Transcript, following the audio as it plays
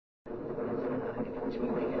It's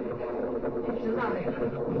alive. Oh, it's alive.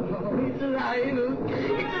 It's alive.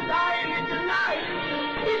 It's alive.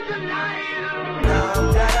 It's alive.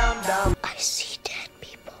 Dum, dum, dum. I see dead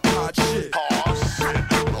people. Hot shit.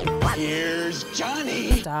 Here's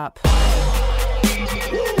Johnny. Stop.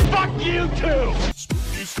 Fuck you too.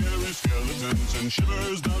 Spooky, scary skeletons and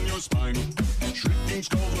shivers down your spine. Shrieking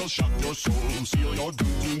skulls will shock your soul, seal your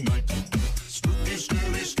doom tonight. Spooky,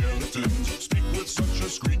 scary skeletons speak with such a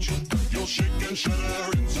screech. You'll shake and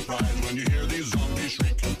shudder in surprise when you hear these zombies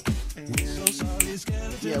shriek.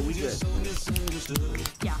 Yeah, we good.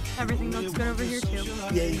 Yeah, everything looks good over here too.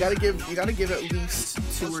 Yeah, you gotta give at least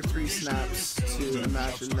 2 or 3 snaps to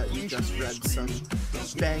imagine that you just read some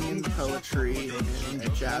banging poetry in a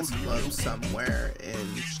jazz club somewhere in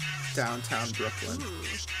downtown Brooklyn.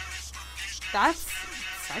 That's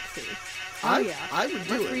sexy. Oh, I would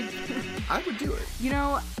do it. I would do it. You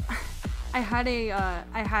know, I had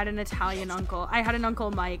an Italian uncle. I had an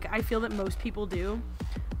Uncle Mike. I feel that most people do.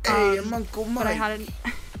 Hey, I'm Uncle Mike. But I had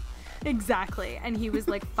exactly, and he was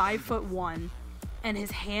like 5'1", and his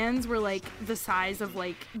hands were like the size of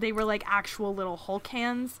they were like actual little Hulk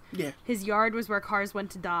hands. Yeah. His yard was where cars went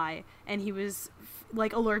to die, and he was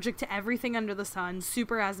like allergic to everything under the sun,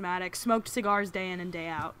 super asthmatic, smoked cigars day in and day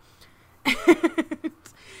out.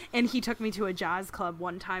 And he took me to a jazz club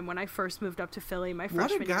one time when I first moved up to Philly, my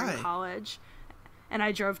freshman year in college. And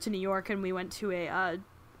I drove to New York, and we went to a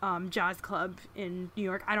jazz club in New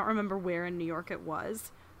York. I don't remember where in New York it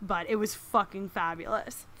was, but it was fucking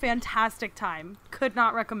fabulous. Fantastic time. Could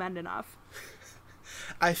not recommend enough.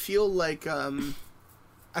 I feel like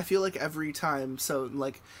every time, so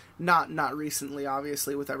like not recently,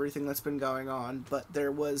 obviously, with everything that's been going on, but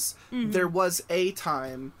there was a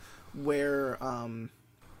time where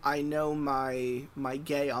I know my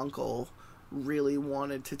gay uncle really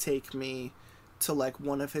wanted to take me to like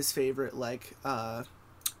one of his favorite like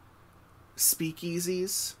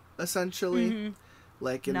speakeasies, essentially.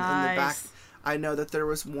 Like in the back. I know that there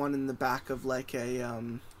was one in the back of like a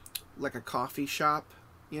coffee shop,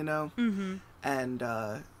 you know? And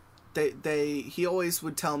he always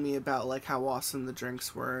would tell me about like how awesome the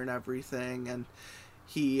drinks were and everything, and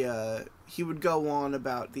he would go on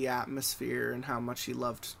about the atmosphere and how much he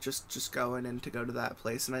loved just going in to go to that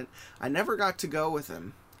place. And I never got to go with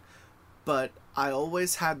him, but I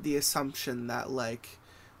always had the assumption that like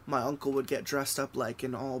my uncle would get dressed up like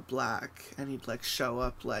in all black, and he'd like show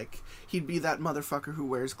up like he'd be that motherfucker who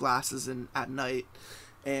wears glasses at night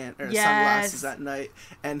sunglasses at night,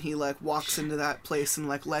 and he like walks into that place and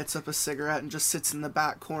like lights up a cigarette and just sits in the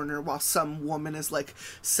back corner while some woman is like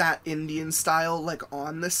sat Indian style like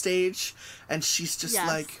on the stage, and she's just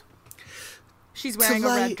like, she's wearing a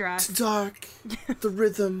red dress. To dark, the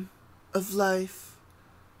rhythm of life,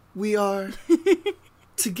 we are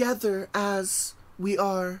together as we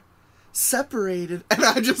are separated. And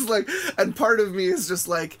I just like, and part of me is just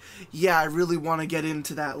like, yeah, I really want to get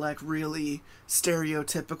into that like really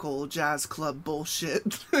stereotypical jazz club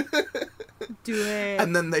bullshit. Do it.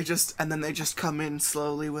 And then they just come in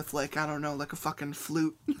slowly with like, I don't know, like a fucking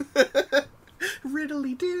flute.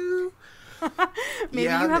 Riddly do. Maybe you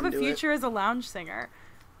have a future as a lounge singer.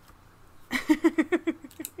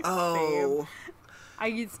 Oh. I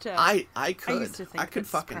used to. I could. I used to think I could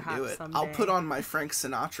fucking do it. Someday. I'll put on my Frank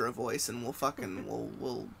Sinatra voice and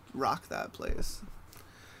we'll rock that place.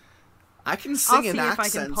 I can sing in accents. I'll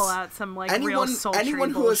see if I can pull out some like real sultry anyone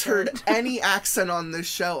who bullshit. has heard any accent on this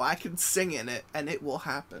show, I can sing in it and it will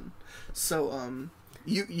happen. So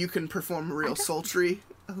you can perform a real sultry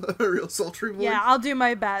voice. Yeah, I'll do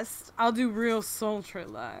my best. I'll do real sultry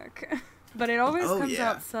like, but it always comes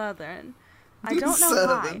out southern. I don't know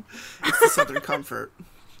why. It's the Southern comfort.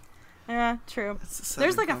 Yeah, true.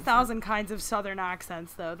 There's like 1,000 kinds of Southern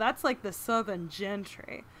accents, though. That's like the Southern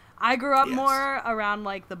gentry. I grew up more around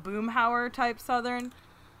like the Boomhauer type Southern,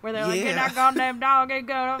 where they're like, get that goddamn dog, get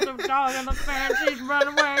the dog in the fan, she's run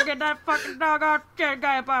away, get that fucking dog out, get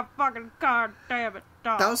that fucking god damn it,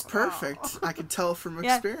 dog. That was perfect. I could tell from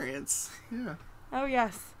experience. Yeah. Oh,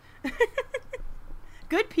 yes.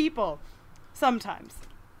 Good people. Sometimes.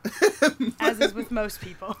 As is with most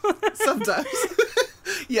people. Sometimes.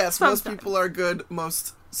 Yes, most people are good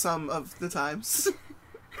some of the times.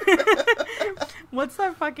 What's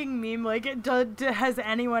that fucking meme? Like, has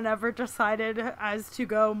anyone ever decided as to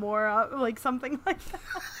go more like something like that?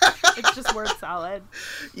 It's just word salad.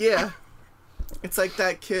 Yeah. It's like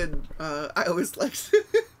that kid, I always liked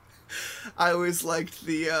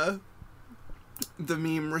the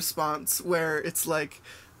meme response where it's like,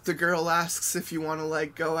 the girl asks if you want to,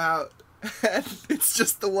 like, go out, and it's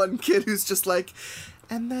just the one kid who's just like,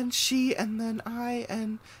 and then she, and then I,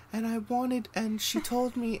 and I wanted, and she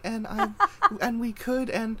told me, and and we could,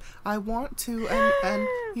 and I want to, and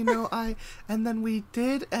you know, and then we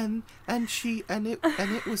did, and she, and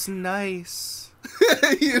it was nice.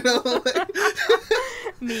 You know, like...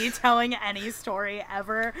 Me telling any story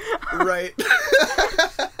ever. Right.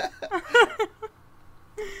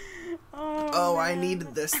 Oh, I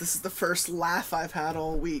needed this. This is the first laugh I've had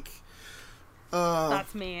all week.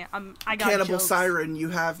 That's me. I got Cannibal jokes. Siren, you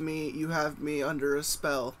have me under a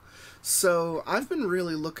spell. So, I've been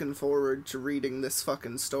really looking forward to reading this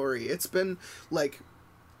fucking story. It's been, like,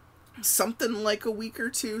 something like a week or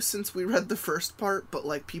two since we read the first part, but,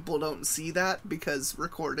 like, people don't see that because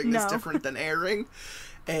recording is different than airing.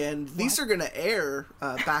 And these are going to air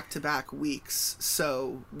back-to-back weeks,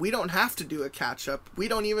 so we don't have to do a catch-up. We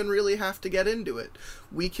don't even really have to get into it.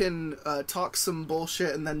 We can talk some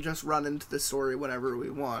bullshit and then just run into the story whenever we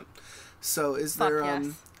want. So is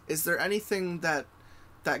there anything that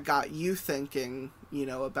got you thinking, you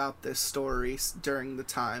know, about this story during the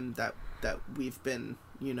time that we've been,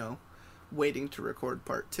 you know, waiting to record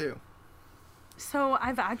part 2? So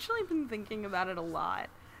I've actually been thinking about it a lot,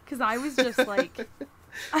 because I was just like...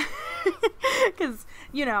 Because,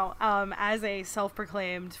 you know, as a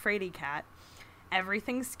self-proclaimed fraidy cat,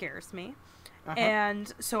 everything scares me.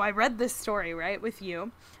 And so I read this story, right, with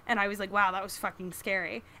you, and I was like, wow, that was fucking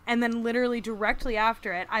scary. And then literally directly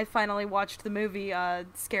after it, I finally watched the movie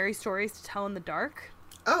Scary Stories to Tell in the Dark.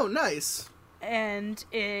 Oh, nice. And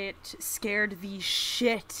it scared the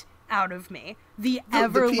shit out of me. The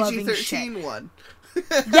ever-loving PG-13 shit. one.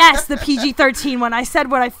 Yes, the PG-13 one. I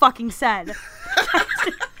said what I fucking said.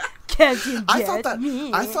 I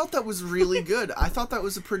thought that was really good. I thought that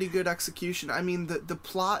was a pretty good execution. I mean, the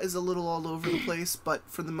plot is a little all over the place, but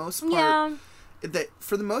for the most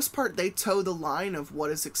part, they toe the line of what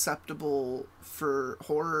is acceptable for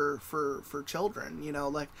horror for children. You know,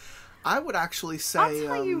 like, I would actually say I'll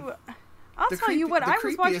tell you what, I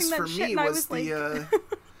was watching that shit and I was like...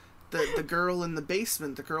 The girl in the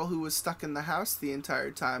basement, the girl who was stuck in the house the entire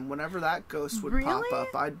time, whenever that ghost would pop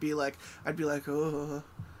up, I'd be like, oh,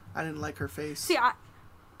 I didn't like her face. See,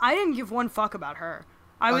 I didn't give one fuck about her.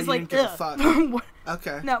 I was like, didn't give a fuck.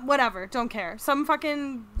 Okay. No, whatever, don't care. Some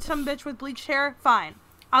bitch with bleached hair, fine.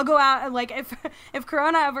 I'll go out, and, like, if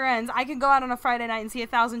Corona ever ends, I can go out on a Friday night and see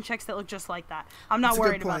 1,000 chicks that look just like that. I'm not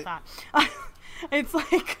worried about that. It's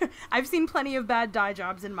like, I've seen plenty of bad dye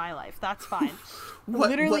jobs in my life. That's fine.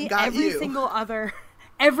 Literally every single other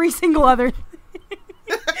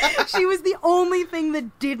she was the only thing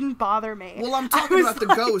that didn't bother me. Well, I'm talking about the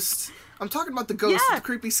ghost. I'm talking about the ghost with the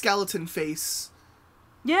creepy skeleton face.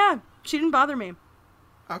 Yeah, she didn't bother me.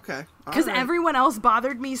 Okay. Because everyone else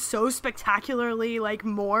bothered me so spectacularly, like,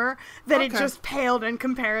 more, that it just paled in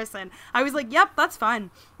comparison. I was like, yep, that's fine.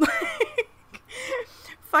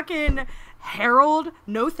 Fucking Harold,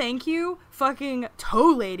 no thank you. Fucking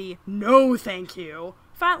Toe Lady, no thank you.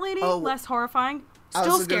 Fat Lady, less horrifying. Still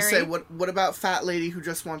scary. I was gonna say, what about Fat Lady who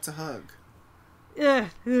just wants a hug?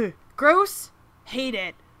 Gross. Hate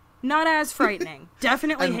it. Not as frightening.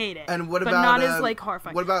 Definitely hate it. And what but about not as, like,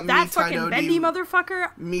 horrifying. What about that fucking bendy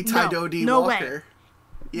motherfucker? No Walker. Way.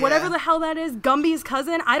 Yeah. Whatever the hell that is, Gumby's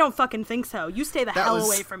cousin, I don't fucking think so. You stay the hell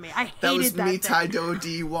away from me. I hated that. That was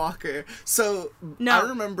Mitaidodi Walker. So I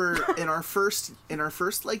remember in our first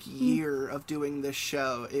like year of doing this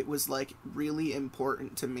show, it was like really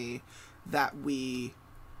important to me that we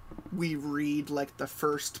read like the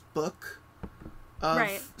first book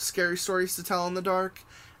of Scary Stories to Tell in the Dark,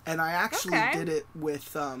 and I actually did it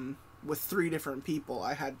with 3 different people.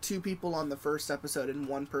 I had 2 people on the first episode and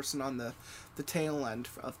 1 person on the tail end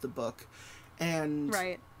of the book. And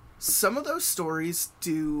some of those stories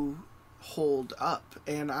do hold up.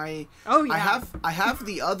 And I have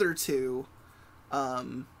the other 2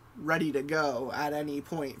 ready to go at any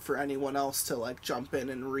point for anyone else to, like, jump in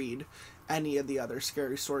and read any of the other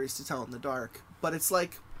Scary Stories to Tell in the Dark. But it's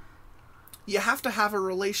like, you have to have a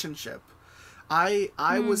relationship. I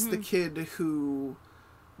was the kid who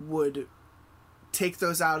would take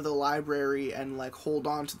those out of the library and, like, hold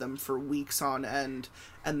on to them for weeks on end,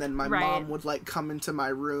 and then my mom would, like, come into my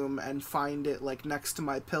room and find it, like, next to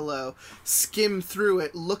my pillow, skim through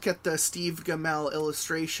it, look at the Steve Gamel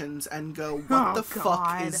illustrations, and go, what the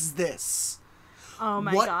fuck is this? Oh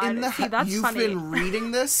my god. What in the heck? You've been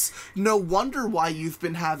reading this? No wonder why you've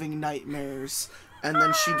been having nightmares. And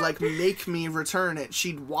then she'd, like, make me return it.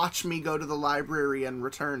 She'd watch me go to the library and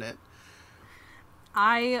return it.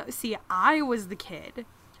 I was the kid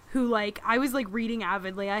who, like, I was, like, reading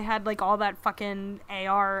avidly. I had, like, all that fucking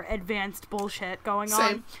AR advanced bullshit going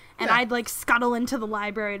on. And I'd, like, scuttle into the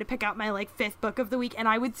library to pick out my, like, 5th book of the week, and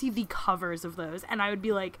I would see the covers of those, and I would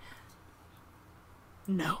be like,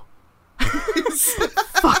 no.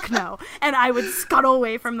 Fuck no. And I would scuttle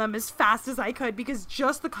away from them as fast as I could, because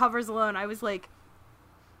just the covers alone, I was like,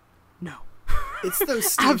 no. It's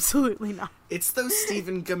those absolutely not. It's those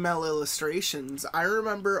Stephen Gamel illustrations. I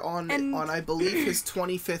remember on I believe his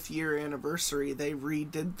 25th year anniversary, they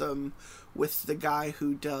redid them with the guy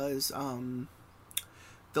who does the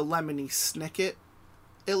Lemony Snicket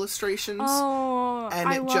illustrations. Oh, and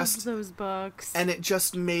I loved those books. And it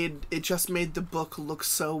just made the book look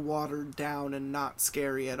so watered down and not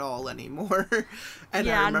scary at all anymore. And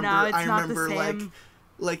yeah, I remember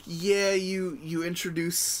like yeah, you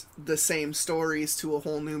introduce the same stories to a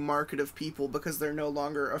whole new market of people because they're no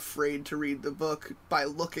longer afraid to read the book by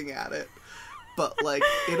looking at it. But, like,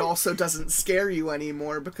 it also doesn't scare you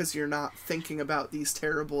anymore because you're not thinking about these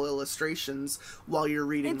terrible illustrations while you're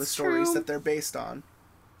reading the stories that they're based on.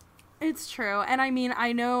 It's true. And I mean,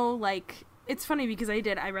 I know, like, it's funny because I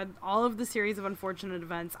read all of the series of Unfortunate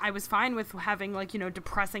Events. I was fine with having, like, you know,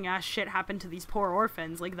 depressing ass shit happen to these poor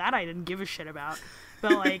orphans. Like, that I didn't give a shit about.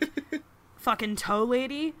 But, like, fucking Toe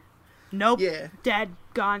Lady? Nope. Yeah. Dead.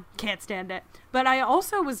 Gone. Can't stand it. But I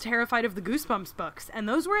also was terrified of the Goosebumps books, and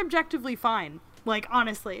those were objectively fine. Like,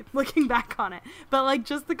 honestly, looking back on it. But, like,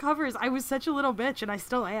 just the covers, I was such a little bitch, and I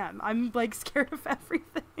still am. I'm, like, scared of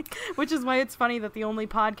everything. Which is why it's funny that the only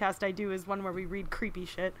podcast I do is one where we read creepy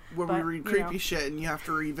shit. Where we read creepy shit, and you have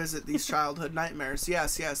to revisit these childhood nightmares.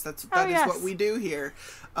 Yes, that is what we do here.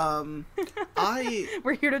 We're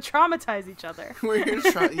here to traumatize each other. We're here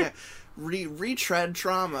to retread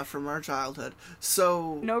trauma from our childhood.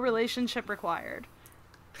 So no relationship required.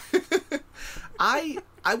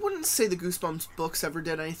 I wouldn't say the Goosebumps books ever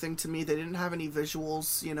did anything to me. They didn't have any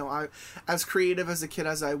visuals. You know, I, as creative as a kid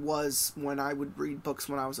as I was when I would read books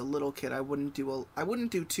when I was a little kid, I wouldn't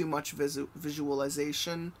do too much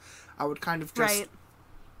visualization. I would kind of just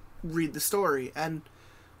read the story, and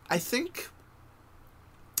I think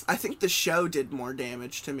the show did more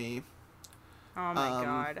damage to me. Oh my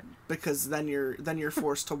god! Because then you're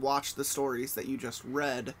forced to watch the stories that you just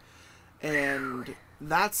read, and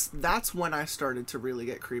that's when I started to really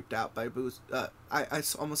get creeped out by I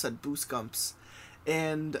almost said Goosegumps,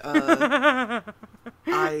 and can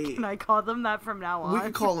I call them that from now on? We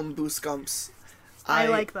can call them Goosegumps. I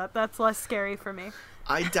like that. That's less scary for me.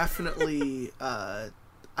 I definitely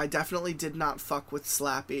did not fuck with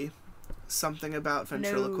Slappy. Something about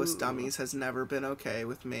ventriloquist dummies has never been okay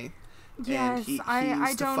with me. Yes, and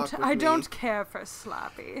I don't care for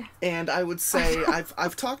Slappy. And I would say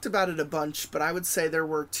I've talked about it a bunch, but I would say there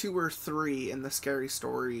were 2 or 3 in the Scary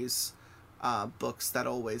Stories books that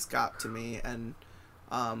always got to me, and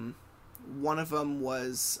one of them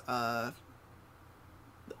was The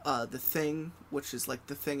Thing, which is like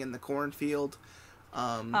the thing in the cornfield.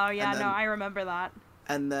 I remember that.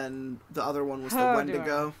 And then the other one was the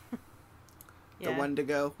Wendigo. The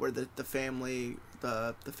Wendigo, where the family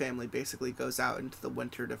basically goes out into the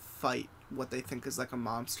winter to fight what they think is like a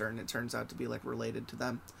monster, and it turns out to be like related to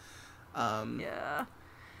them.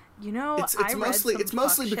 You know, it's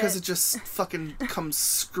mostly because it just fucking comes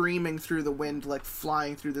screaming through the wind, like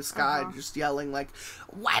flying through the sky, just yelling like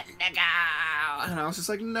Wendigo, and I was just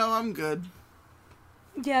like, no, I'm good.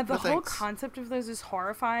 Yeah, the whole concept of those is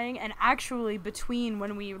horrifying, and actually between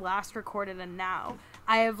when we last recorded and now,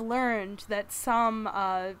 I have learned that some,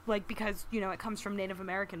 because, you know, it comes from Native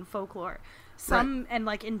American folklore, and,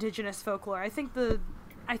 like, indigenous folklore, I think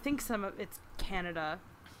some of it's Canada,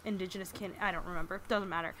 indigenous Canada, I don't remember, doesn't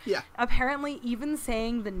matter. Yeah. Apparently, even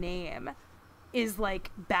saying the name is,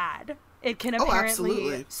 like, bad. It can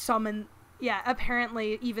apparently summon... Yeah,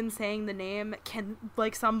 apparently even saying the name can,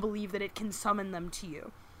 like, some believe that it can summon them to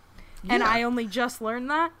you. Yeah. And I only just learned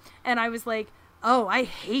that, and I was like, oh, I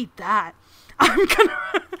hate that. I'm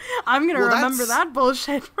gonna remember that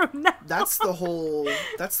bullshit from now. That's the whole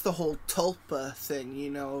tulpa thing, you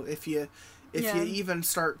know. If you even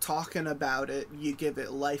start talking about it, you give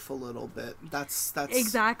it life a little bit. That's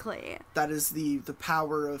exactly. That is the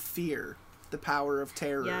power of fear. The power of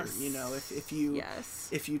terror, yes. You know, if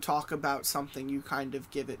you talk about something, you kind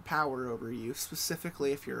of give it power over you,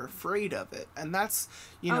 specifically if you're afraid of it. And that's,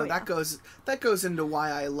 you know, that goes into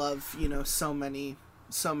why I love, you know, so many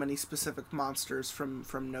specific monsters from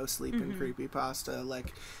No Sleep and Creepypasta.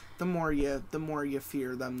 Like, the more you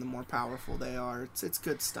fear them, the more powerful they are. It's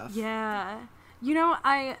good stuff. Yeah. You know,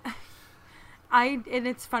 and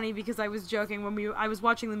it's funny because I was joking when I was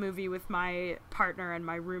watching the movie with my partner and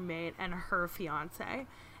my roommate and her fiance,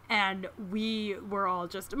 And we were all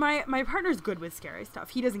just, my partner's good with scary stuff.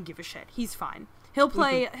 He doesn't give a shit. He's fine. He'll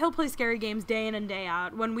play scary games day in and day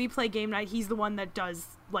out. When we play game night, he's the one that does,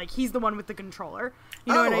 like, he's the one with the controller.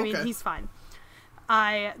 You know what I mean? Okay. He's fine.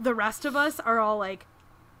 The rest of us are all like,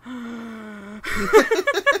 and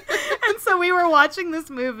so we were watching this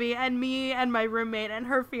movie, and me and my roommate and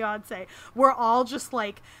her fiance were all just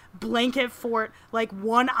like blanket fort, like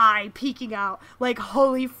one eye peeking out, like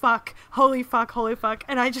holy fuck, holy fuck, holy fuck.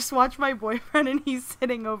 And I just watched my boyfriend, and he's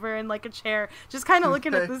sitting over in like a chair, just kind of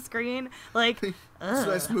looking at the screen, like, it's a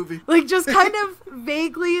nice movie. like just kind of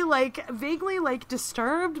vaguely like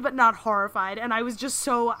disturbed, but not horrified. And I was just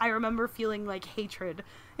so, I remember feeling like hatred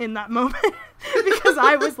in that moment because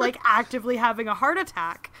I was like actively having a heart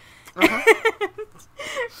attack.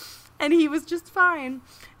 And he was just fine.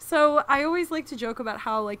 So I always like to joke about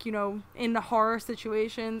how, like, you know, in the horror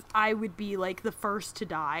situations, I would be like the first to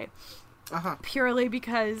die. Purely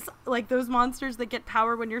because, like, those monsters that get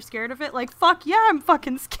power when you're scared of it, like, fuck yeah, I'm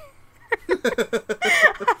fucking scared.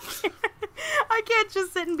 I can't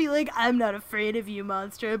just sit and be like, I'm not afraid of you,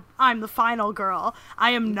 monster. I'm the final girl.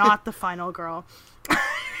 I am not the final girl.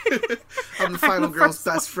 I'm the final girl's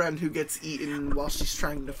best friend who gets eaten while she's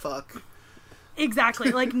trying to fuck.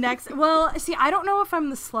 Exactly. Like, next, well, see, I don't know if I'm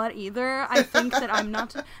the slut either. I think that I'm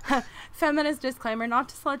not feminist disclaimer, not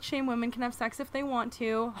to slut shame. Women can have sex if they want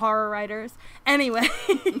to. Horror writers. Anyway,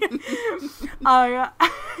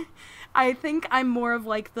 I think I'm more of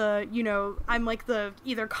like the, you know, I'm like the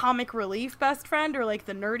either comic relief best friend or like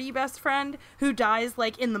the nerdy best friend who dies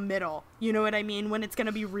like in the middle. You know what I mean? When it's going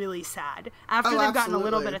to be really sad after they've gotten a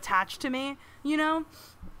little bit attached to me, you know,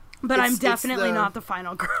 but I'm definitely not the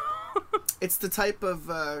final girl. It's the type of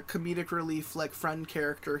comedic relief, like, friend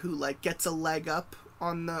character who, like, gets a leg up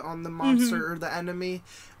on the monster or the enemy,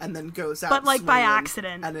 and then goes out, but like by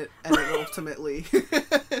accident, and it ultimately,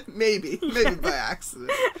 maybe by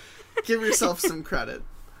accident. Give yourself some credit.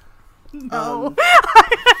 No.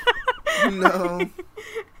 No.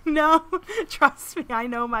 No, trust me, I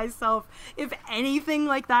know myself. If anything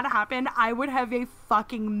like that happened, I would have a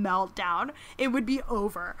fucking meltdown. It would be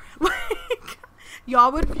over. Like,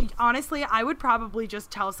 y'all would, honestly, I would probably just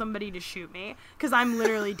tell somebody to shoot me, because I'm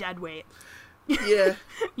literally dead weight. Yeah.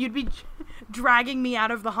 You'd be dragging me out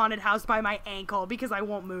of the haunted house by my ankle, because I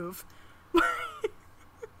won't move.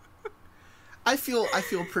 I feel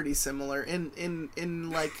pretty similar in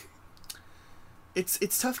like,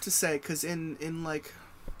 it's tough to say, because in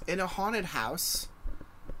a haunted house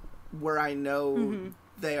where I know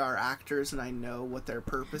they are actors and I know what their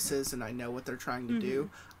purpose is and I know what they're trying to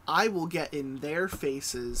do, I will get in their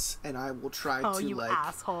faces and I will try to, you like,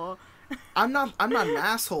 asshole. I'm not an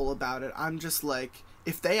asshole about it. I'm just like,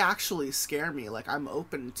 if they actually scare me, like, I'm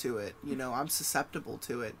open to it, you know, I'm susceptible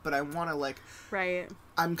to it, but I want to, like, right.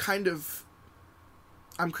 I'm critiquing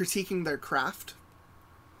their craft.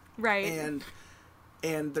 Right.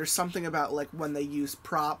 And there's something about, like, when they use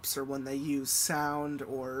props or when they use sound,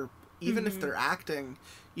 or even if they're acting,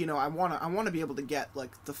 you know, I want to be able to get,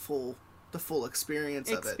 like, the full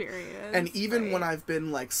experience of it. And even when I've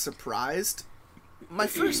been, like, surprised, my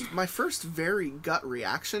first very gut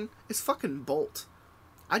reaction is fucking bolt.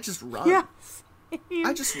 I just run. Yes.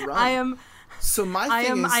 I just run. So my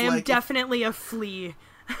thing is, I am definitely a flea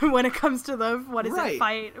when it comes to the, what is it,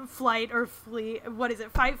 fight, flight, or flee, what is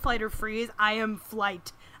it, fight, flight, or freeze. I am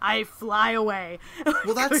flight. I fly away.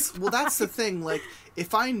 Well, that's the thing. Like,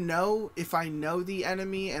 if I know the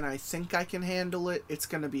enemy and I think I can handle it, it's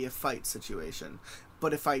gonna be a fight situation.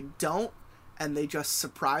 But if I don't, and they just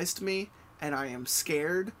surprised me, and I am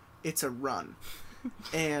scared, it's a run.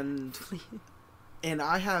 And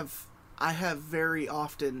I have very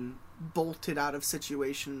often bolted out of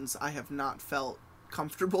situations I have not felt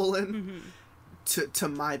comfortable in to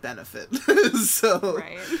my benefit. So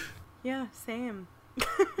right. Yeah, same.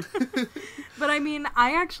 But I mean,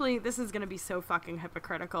 I actually, this is gonna be so fucking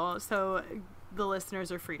hypocritical, so the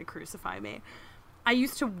listeners are free to crucify me. I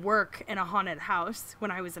used to work in a haunted house when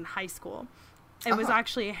I was in high school. It was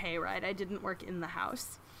actually a hayride. I didn't work in the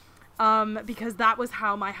house. Because that was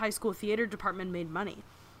how my high school theater department made money.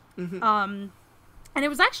 And it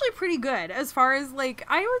was actually pretty good as far as, like,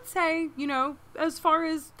 I would say, you know, as far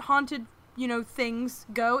as haunted, you know, things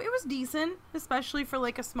go, it was decent, especially for,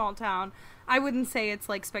 like, a small town. I wouldn't say it's,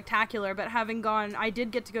 like, spectacular, but having gone, I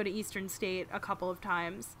did get to go to Eastern State a couple of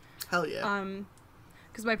times. Hell yeah.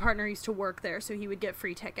 Because my partner used to work there, so he would get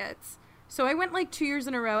free tickets. So I went, like, 2 years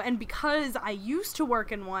in a row, and because I used to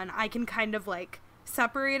work in one, I can kind of, like,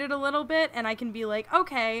 separate it a little bit, and I can be like,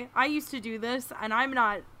 okay, I used to do this, and I'm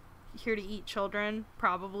not here to eat children,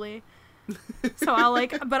 probably. So I'll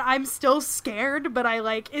but I'm still scared, but I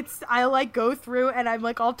go through and I'm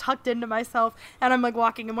all tucked into myself and I'm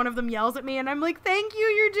walking and one of them yells at me and I'm thank you,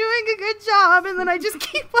 you're doing a good job. And then I just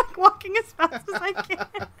keep walking as fast as I can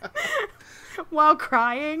while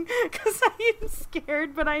crying because I am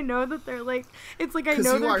scared, but I know that they're it's I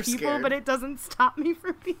know they're people, scared. But it doesn't stop me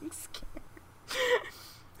from being scared.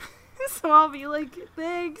 So I'll be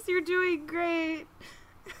thanks, you're doing great.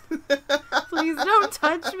 Please don't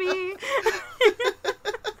touch me.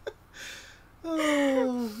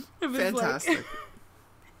 Oh, fantastic.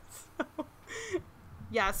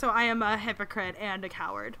 So I am a hypocrite and a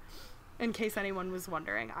coward. In case anyone was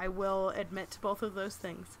wondering, I will admit to both of those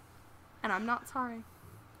things. And I'm not sorry.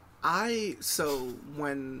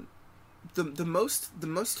 When the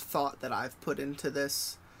most thought that I've put into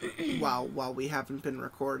this while we haven't been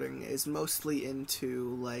recording is mostly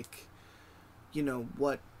into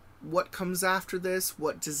what comes after this,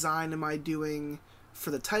 what design am I doing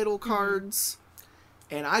for the title cards,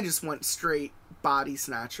 and I just went straight body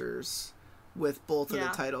snatchers with both of the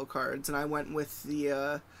title cards, and I went with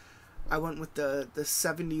the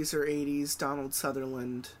 70s or 80s Donald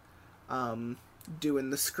Sutherland doing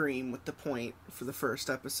the scream with the point for the first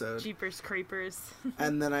episode. Jeepers Creepers.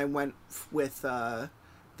 And then I went with the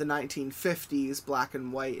 1950s black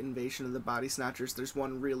and white Invasion of the Body Snatchers. There's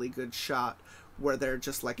one really good shot where they're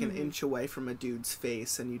just an inch away from a dude's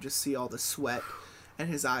face and you just see all the sweat and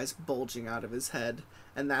his eyes bulging out of his head.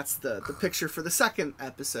 And that's the picture for the second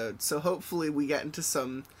episode. So hopefully we get into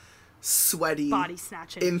some sweaty, body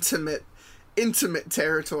snatching, intimate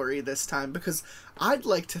territory this time, because I'd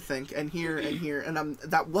like to think, and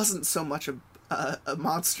that wasn't so much a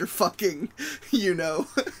monster fucking,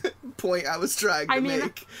 point I was trying to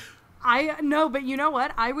make. No, but you know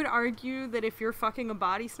what? I would argue that if you're fucking a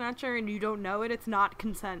body snatcher and you don't know it, it's not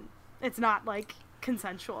consent. It's not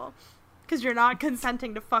consensual. Because you're not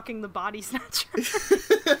consenting to fucking the body snatcher.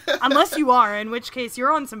 Unless you are, in which case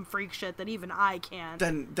you're on some freak shit that even I can't.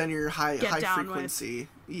 Then you're high frequency.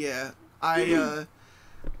 With. Yeah. I'm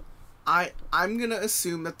gonna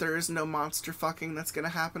assume that there is no monster fucking that's gonna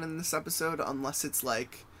happen in this episode, unless it's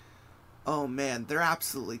oh man, there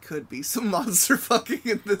absolutely could be some monster fucking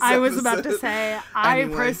in this episode. I was about to say, I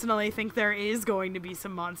personally think there is going to be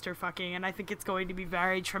some monster fucking, and I think it's going to be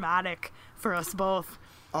very traumatic for us both.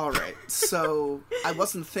 Alright, so I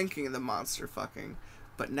wasn't thinking of the monster fucking,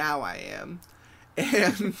 but now I am.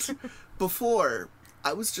 And before,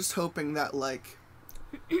 I was just hoping that,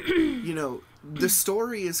 the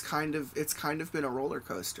story is kind of been a roller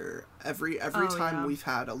coaster. Every time we've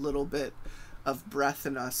had a little bit of breath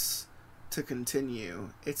in us to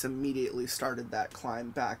continue, it's immediately started that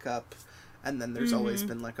climb back up, and then there's always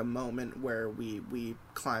been a moment where we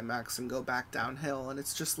climax and go back downhill, and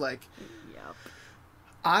it's just yep.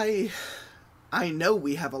 I know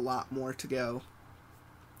we have a lot more to go.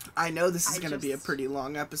 I know this is going to be a pretty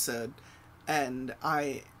long episode, and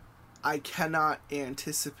I cannot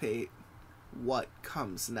anticipate what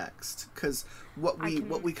comes next, because what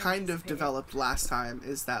we kind of developed last time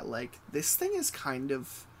is that this thing is kind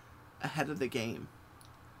of ahead of the game.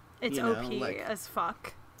 It's OP as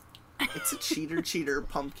fuck. It's a cheater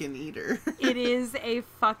pumpkin eater. It is a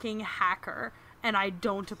fucking hacker, and I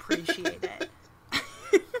don't appreciate it.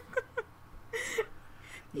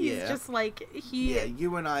 He's just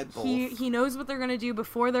you and I both. He knows what they're gonna do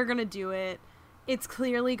before they're gonna do it. It's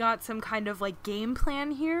clearly got some kind of game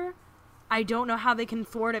plan here. I don't know how they can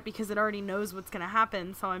thwart it because it already knows what's gonna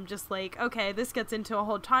happen. So I'm just okay, this gets into a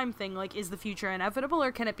whole time thing. Is the future inevitable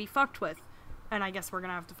or can it be fucked with? And I guess we're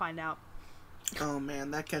gonna have to find out. Oh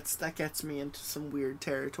man, that gets me into some weird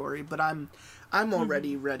territory. But I'm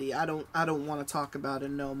already ready. I don't want to talk about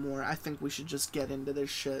it no more. I think we should just get into this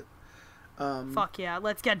shit. Fuck yeah,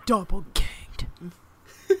 let's get Doppel-Ganged.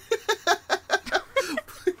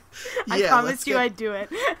 I promised you I'd do it.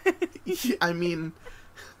 I mean,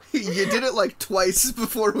 you did it twice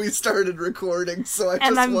before we started recording, so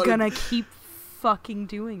I'm gonna keep fucking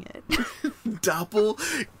doing it.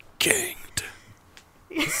 Doppel-Ganged.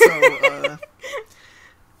 So,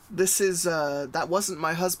 this is, That Wasn't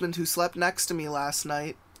My Husband Who Slept Next to Me Last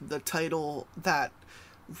Night, the title that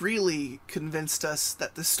really convinced us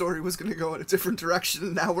that the story was going to go in a different direction,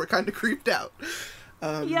 and now we're kind of creeped out.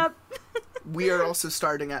 Yep. We are also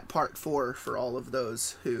starting at part 4 for all of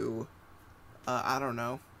those who,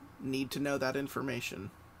 need to know that information.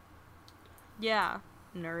 Yeah,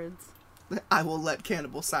 nerds. I will let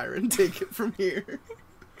Cannibal Siren take it from here.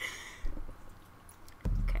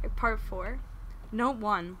 Okay, part 4. Note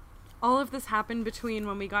 1. All of this happened between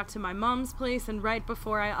when we got to my mom's place and right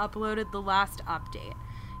before I uploaded the last update.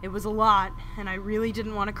 It was a lot, and I really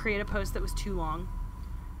didn't want to create a post that was too long.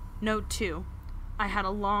 Note 2. I had a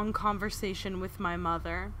long conversation with my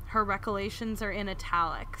mother. Her recollections are in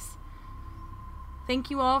italics. Thank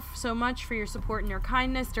you all so much for your support and your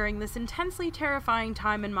kindness during this intensely terrifying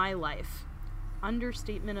time in my life.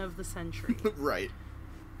 Understatement of the century. Right.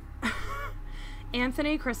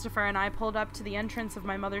 Anthony, Christopher, and I pulled up to the entrance of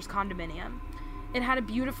my mother's condominium. It had a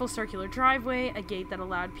beautiful circular driveway, a gate that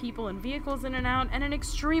allowed people and vehicles in and out, and an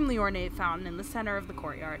extremely ornate fountain in the center of the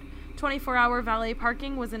courtyard. 24-hour valet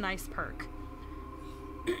parking was a nice perk.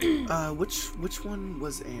 Which one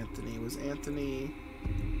was Anthony?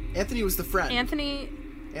 Anthony was the friend.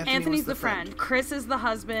 Anthony's the friend. Chris is the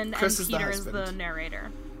husband, and Peter is the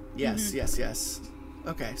narrator. Yes, yes.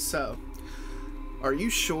 Okay, so, are you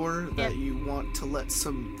sure that you want to let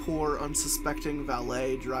some poor, unsuspecting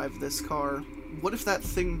valet drive this car? What if that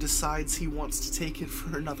thing decides he wants to take it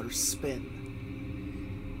for another spin?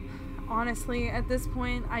 Honestly, at this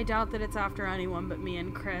point, I doubt that it's after anyone but me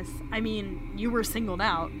and Chris. I mean, you were singled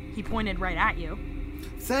out. He pointed right at you.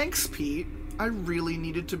 Thanks, Pete. I really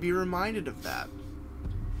needed to be reminded of that.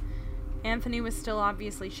 Anthony was still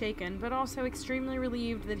obviously shaken, but also extremely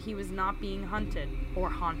relieved that he was not being hunted. Or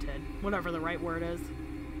haunted. Whatever the right word is.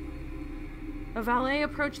 A valet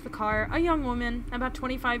approached the car, a young woman, about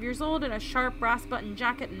 25 years old, in a sharp brass-button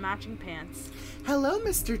jacket and matching pants. Hello,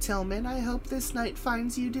 Mr. Tillman. I hope this night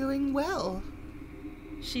finds you doing well,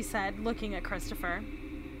 she said, looking at Christopher.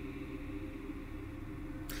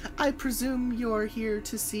 I presume you're here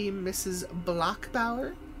to see Mrs.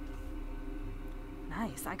 Blockbauer?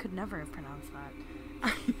 Nice. I could never have pronounced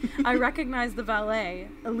that. I recognize the valet.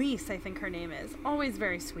 Elise, I think her name is. Always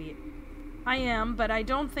very sweet. I am, but I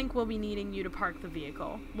don't think we'll be needing you to park the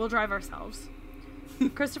vehicle. We'll drive ourselves.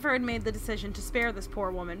 Christopher had made the decision to spare this poor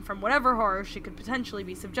woman from whatever horror she could potentially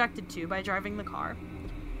be subjected to by driving the car.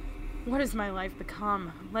 What has my life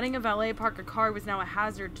become? Letting a valet park a car was now a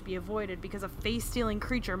hazard to be avoided because a face-stealing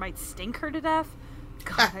creature might stink her to death?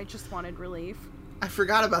 God, I just wanted relief. I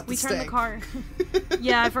forgot about the stank. We turned the car...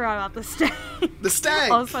 Yeah, I forgot about the stank. The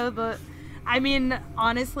stank! Also, I mean,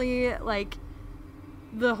 honestly, like...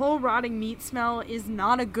 The whole rotting meat smell is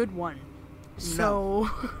not a good one. So,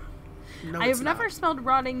 no, I have never smelled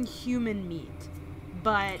rotting human meat.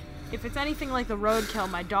 But if it's anything like the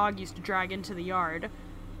roadkill my dog used to drag into the yard,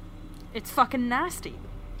 it's fucking nasty.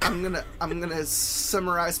 I'm gonna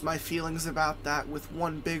summarize my feelings about that with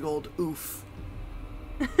one big old oof.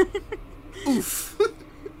 Oof.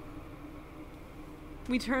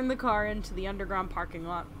 We turned the car into the underground parking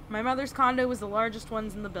lot. My mother's condo was the largest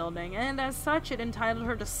ones in the building, and as such, it entitled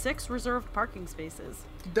her to 6 reserved parking spaces.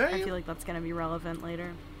 Damn. I feel like that's going to be relevant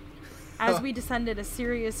later. As we descended, a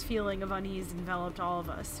serious feeling of unease enveloped all of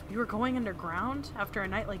us. We were going underground after a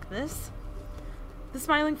night like this? The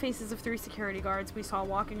smiling faces of 3 security guards we saw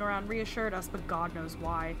walking around reassured us, but God knows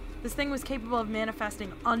why. This thing was capable of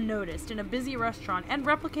manifesting unnoticed in a busy restaurant and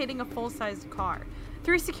replicating a full-sized car.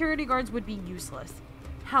 3 security guards would be useless.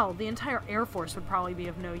 Hell, the entire Air Force would probably be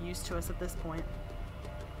of no use to us at this point.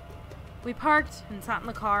 We parked and sat in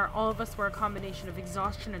the car. All of us were a combination of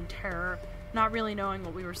exhaustion and terror, not really knowing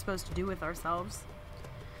what we were supposed to do with ourselves.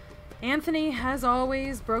 Anthony, as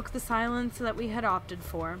always, broke the silence that we had opted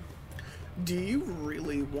for. Do you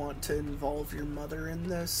really want to involve your mother in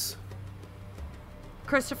this?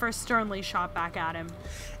 Christopher sternly shot back at him.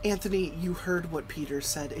 Anthony, you heard what Peter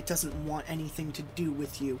said. It doesn't want anything to do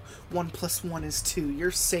with you. 1 + 1 is 2.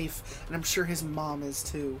 You're safe, and I'm sure his mom is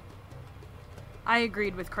too. I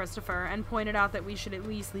agreed with Christopher and pointed out that we should at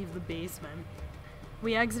least leave the basement.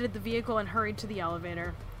 We exited the vehicle and hurried to the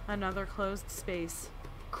elevator. Another closed space.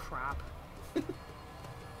 Crap.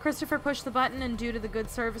 Christopher pushed the button, and due to the good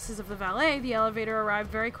services of the valet, the elevator arrived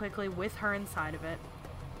very quickly with her inside of it.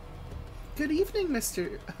 Good evening,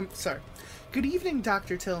 Good evening,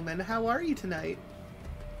 Dr. Tillman. How are you tonight?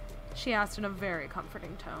 She asked in a very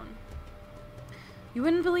comforting tone. You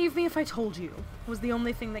wouldn't believe me if I told you, was the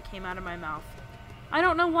only thing that came out of my mouth. I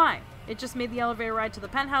don't know why. It just made the elevator ride to the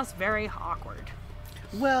penthouse very awkward.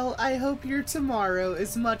 Well, I hope your tomorrow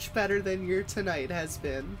is much better than your tonight has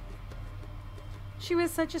been. She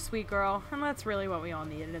was such a sweet girl, and that's really what we all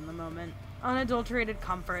needed in the moment. Unadulterated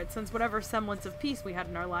comfort, since whatever semblance of peace we had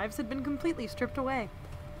in our lives had been completely stripped away.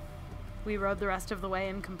 We rode the rest of the way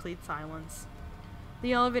in complete silence.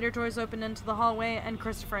 The elevator doors opened into the hallway, and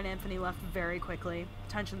Christopher and Anthony left very quickly.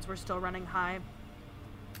 Tensions were still running high.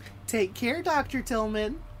 Take care, Dr.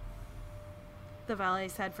 Tillman, the valet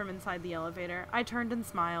said from inside the elevator. I turned and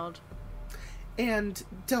smiled. And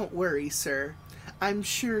don't worry, sir. I'm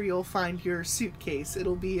sure you'll find your suitcase.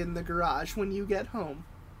 It'll be in the garage when you get home.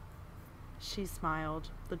 She smiled.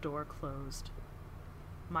 The door closed.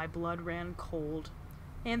 My blood ran cold.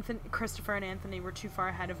 Christopher and Anthony were too far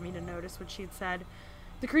ahead of me to notice what she'd said.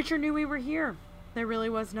 The creature knew we were here. There really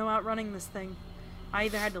was no outrunning this thing. I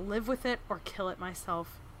either had to live with it or kill it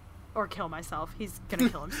myself. Or kill myself. He's gonna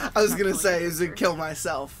kill himself. I was gonna say, is it kill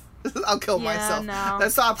myself? I'll kill myself. No.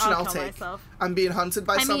 That's the option I'll take. Myself. I'm being hunted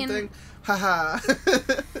by something. Haha.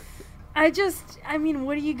 I mean,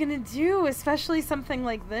 what are you gonna do? Especially something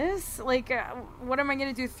like this? Like, what am I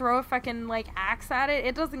gonna do? Throw a fucking, like, axe at it?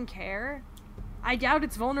 It doesn't care. I doubt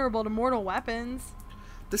it's vulnerable to mortal weapons.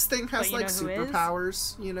 This thing has, like,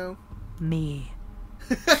 superpowers, you know? Me.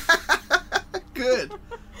 Good.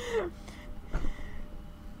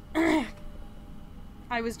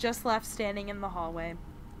 I was just left standing in the hallway.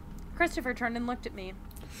 Christopher turned and looked at me.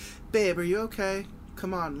 Babe, are you okay?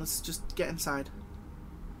 Come on, let's just get inside.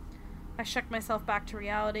 I shook myself back to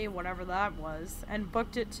reality, whatever that was, and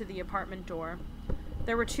booked it to the apartment door.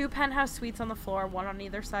 There were 2 penthouse suites on the floor, one on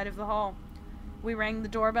either side of the hall. We rang the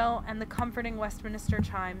doorbell, and the comforting Westminster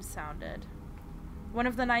chimes sounded. One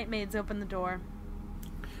of the night maids opened the door.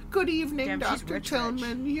 Good evening, Dr.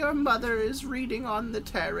 Tillman. Your mother is reading on the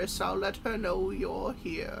terrace. I'll let her know you're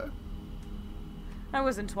here. I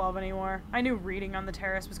wasn't 12 anymore. I knew reading on the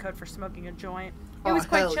terrace was code for smoking a joint. It was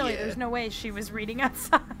quite chilly. Yeah. There's no way she was reading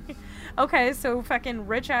outside. Okay, so fucking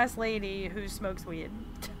rich-ass lady who smokes weed.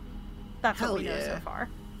 That's what we know so far.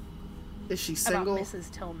 Is she single? About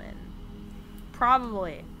Mrs. Tillman.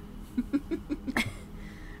 Probably.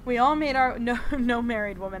 We all made our... No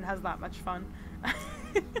married woman has that much fun.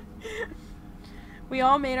 We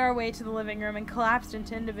all made our way to the living room and collapsed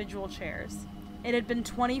into individual chairs. It had been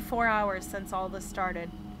 24 hours since all this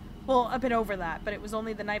started. Well, a bit over that, but it was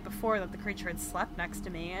only the night before that the creature had slept next to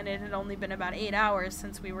me, and it had only been about 8 hours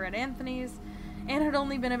since we were at Anthony's, and it had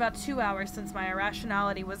only been about 2 hours since my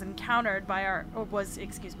irrationality was confirmed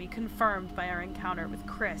by our encounter with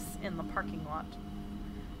Chris in the parking lot.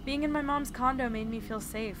 Being in my mom's condo made me feel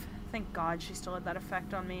safe. Thank God she still had that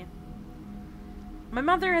effect on me. My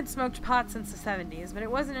mother had smoked pot since the 70s, but it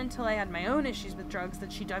wasn't until I had my own issues with drugs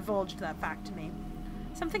that she divulged that fact to me.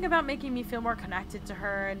 Something about making me feel more connected to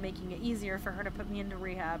her and making it easier for her to put me into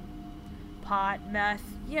rehab. Pot, meth,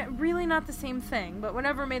 yeah, really not the same thing, but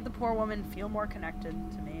whatever made the poor woman feel more connected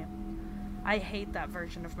to me. I hate that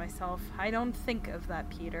version of myself. I don't think of that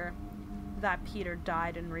Peter. That Peter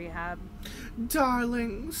died in rehab.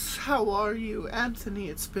 Darlings, how are you? Anthony,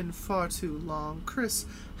 it's been far too long. Chris,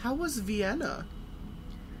 how was Vienna?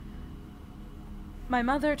 My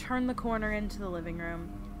mother turned the corner into the living room.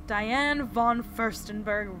 Diane von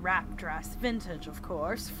Furstenberg wrap dress, vintage of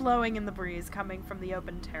course, flowing in the breeze coming from the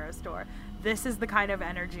open terrace door. This is the kind of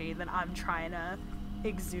energy that I'm trying to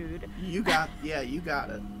exude. You got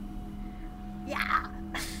it. Yeah.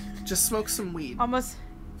 Just smoke some weed. Almost.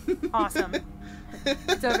 Awesome.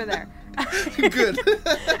 It's over there. Good.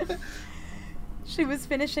 She was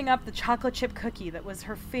finishing up the chocolate chip cookie that was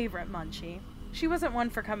her favorite munchie. She wasn't one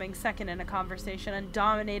for coming second in a conversation and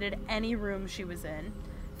dominated any room she was in.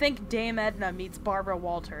 Think Dame Edna meets Barbara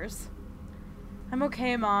Walters. I'm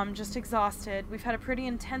okay, Mom, just exhausted. We've had a pretty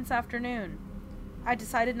intense afternoon. I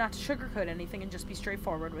decided not to sugarcoat anything and just be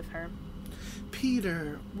straightforward with her.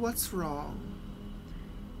 Peter, what's wrong?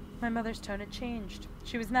 My mother's tone had changed.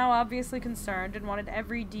 She was now obviously concerned and wanted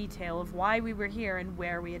every detail of why we were here and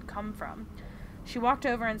where we had come from. She walked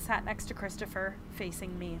over and sat next to Christopher,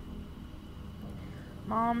 facing me.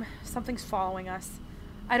 Mom, something's following us.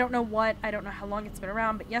 I don't know what, I don't know how long it's been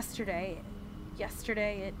around, but yesterday,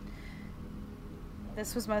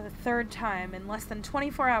 this was my 3rd time in less than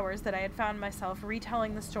 24 hours that I had found myself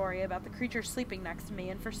retelling the story about the creature sleeping next to me,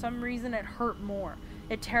 and for some reason it hurt more.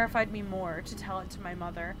 It terrified me more to tell it to my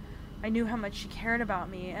mother. I knew how much she cared about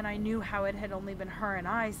me, and I knew how it had only been her and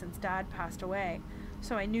I since Dad passed away,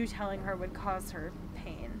 so I knew telling her would cause her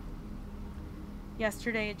pain.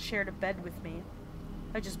 Yesterday it shared a bed with me.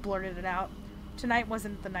 I just blurted it out. Tonight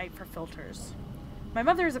wasn't the night for filters. My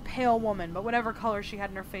mother is a pale woman, but whatever color she had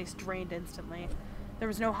in her face drained instantly. There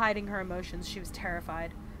was no hiding her emotions. She was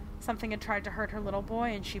terrified. Something had tried to hurt her little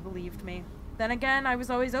boy, and she believed me. Then again, I was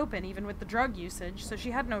always open, even with the drug usage, so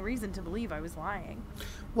she had no reason to believe I was lying.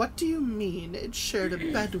 What do you mean it shared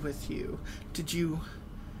a bed with you? Did you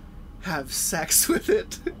have sex with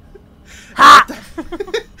it? Ha!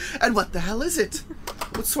 And what the hell is it?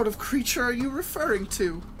 What sort of creature are you referring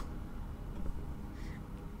to?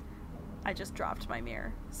 I just dropped my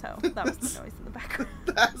mirror, so that was the noise in the background.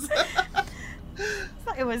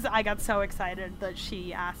 I got so excited that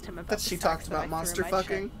she asked him about that she talked about monster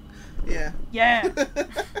fucking? Yeah.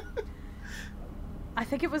 I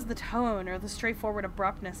think it was the tone or the straightforward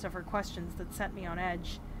abruptness of her questions that set me on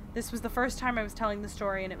edge. This was the first time I was telling the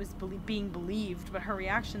story and it was being believed, but her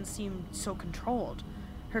reaction seemed so controlled.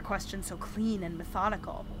 Her questions so clean and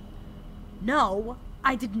methodical. No,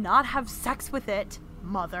 I did not have sex with it,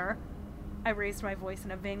 Mother. I raised my voice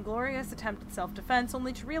in a vainglorious attempt at self-defense,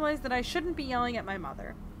 only to realize that I shouldn't be yelling at my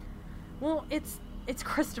mother. Well, it's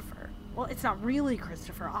Christopher. Well, it's not really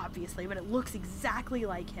Christopher, obviously, but it looks exactly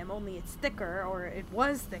like him, only it's thicker, or it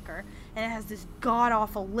was thicker, and it has this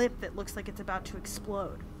god-awful lip that looks like it's about to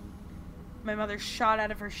explode. My mother shot out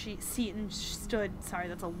of her seat and stood... Sorry,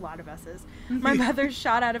 that's a lot of S's. My mother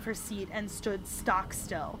shot out of her seat and stood stock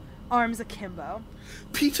still, arms akimbo.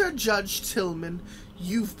 Peter Judge Tillman,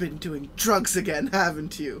 you've been doing drugs again,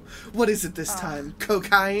 haven't you? What is it this time?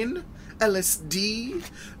 Cocaine? LSD?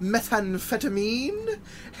 Methamphetamine?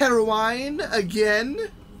 Heroin? Again?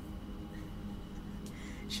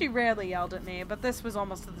 She rarely yelled at me, but this was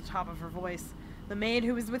almost at the top of her voice. The maid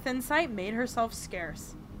who was within sight made herself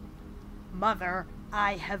scarce. Mother,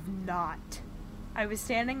 I have not. I was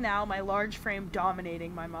standing now, my large frame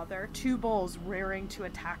dominating my mother, two bulls rearing to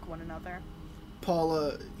attack one another.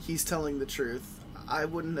 Paula, he's telling the truth. I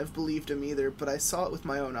wouldn't have believed him either, but I saw it with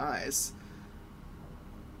my own eyes.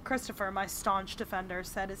 Christopher, my staunch defender,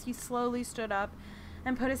 said as he slowly stood up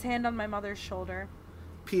and put his hand on my mother's shoulder.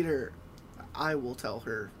 Peter, I will tell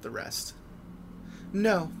her the rest.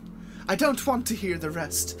 No, I don't want to hear the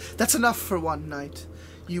rest. That's enough for one night.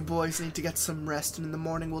 You boys need to get some rest, and in the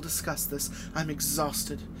morning we'll discuss this. I'm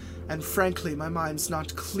exhausted, and frankly, my mind's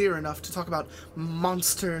not clear enough to talk about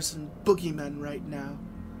monsters and boogeymen right now.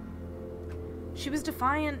 She was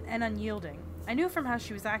defiant and unyielding. I knew from how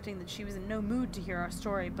she was acting that she was in no mood to hear our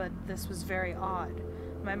story, but this was very odd.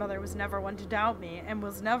 My mother was never one to doubt me, and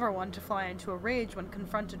was never one to fly into a rage when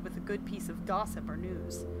confronted with a good piece of gossip or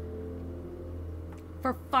news.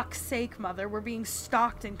 For fuck's sake, Mother, we're being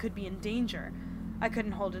stalked and could be in danger. I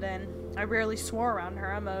couldn't hold it in. I rarely swore around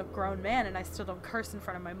her. I'm a grown man, and I still don't curse in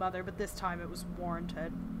front of my mother, but this time it was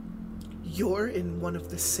warranted. You're in one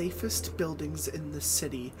of the safest buildings in the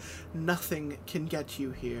city. Nothing can get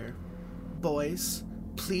you here. Boys,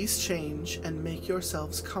 please change and make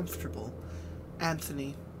yourselves comfortable.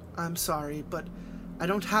 Anthony, I'm sorry, but I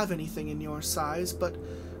don't have anything in your size, but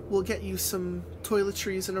we'll get you some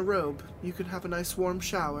toiletries and a robe. You can have a nice warm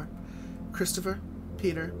shower. Christopher,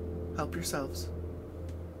 Peter, help yourselves.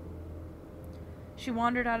 She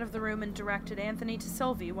wandered out of the room and directed Anthony to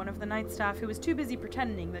Sylvie, one of the night staff who was too busy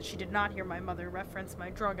pretending that she did not hear my mother reference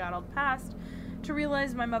my drug-addled past, to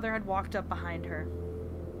realize my mother had walked up behind her.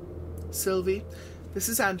 Sylvie, this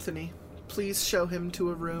is Anthony. Please show him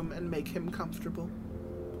to a room and make him comfortable.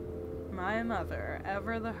 My mother,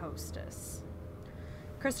 ever the hostess.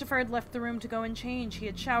 Christopher had left the room to go and change. He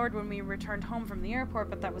had showered when we returned home from the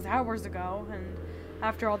airport, but that was hours ago, and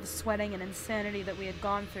after all the sweating and insanity that we had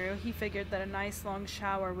gone through, he figured that a nice long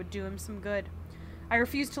shower would do him some good. I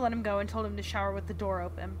refused to let him go and told him to shower with the door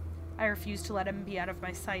open. I refused to let him be out of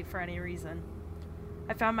my sight for any reason.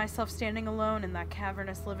 I found myself standing alone in that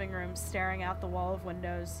cavernous living room, staring out the wall of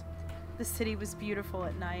windows. The city was beautiful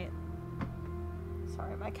at night.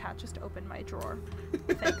 Sorry, my cat just opened my drawer.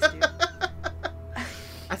 Thanks, dude.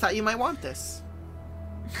 I thought you might want this.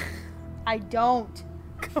 I don't.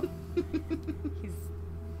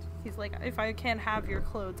 He's like, if I can't have your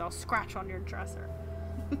clothes, I'll scratch on your dresser.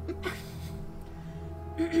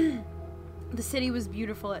 The city was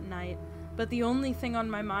beautiful at night, but the only thing on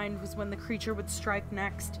my mind was when the creature would strike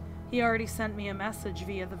next. He already sent me a message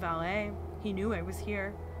via the valet. He knew I was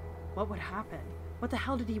here. What would happen? What the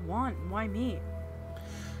hell did he want? Why me?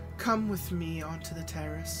 Come with me onto the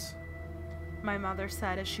terrace, my mother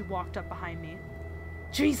said as she walked up behind me.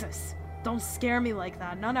 Jesus! Don't scare me like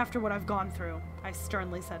that, not after what I've gone through, I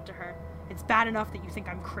sternly said to her. It's bad enough that you think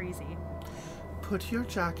I'm crazy. Put your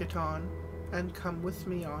jacket on and come with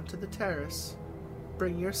me onto the terrace.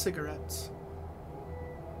 Bring your cigarettes.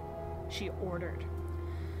 She ordered.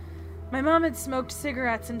 My mom had smoked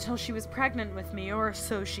cigarettes until she was pregnant with me, or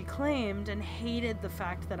so she claimed, and hated the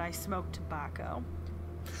fact that I smoked tobacco.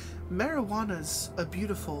 Marijuana's a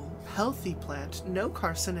beautiful, healthy plant, no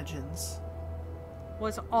carcinogens,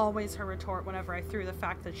 was always her retort whenever I threw the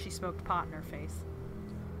fact that she smoked pot in her face.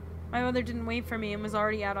 My mother didn't wait for me and was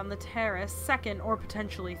already out on the terrace, second or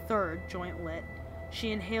potentially third joint lit.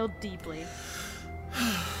 She inhaled deeply.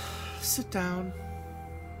 Sit down.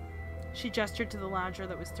 She gestured to the lounger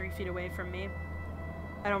that was 3 feet away from me.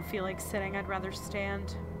 I don't feel like sitting, I'd rather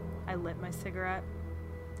stand. I lit my cigarette.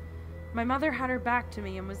 My mother had her back to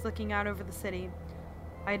me and was looking out over the city.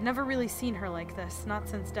 I had never really seen her like this, not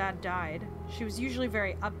since Dad died. She was usually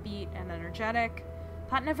very upbeat and energetic,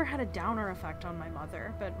 That never had a downer effect on my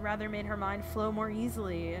mother, but rather made her mind flow more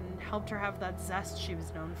easily and helped her have that zest she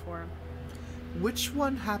was known for. Which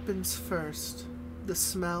one happens first, the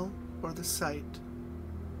smell or the sight?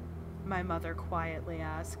 My mother quietly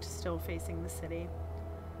asked, still facing the city.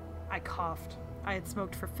 I coughed. I had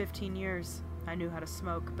smoked for 15 years. I knew how to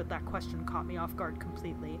smoke, but that question caught me off guard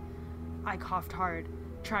completely. I coughed hard,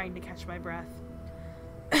 trying to catch my breath.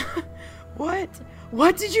 What?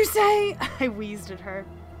 What did you say? I wheezed at her.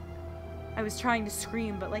 I was trying to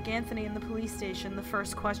scream, but like Anthony in the police station, the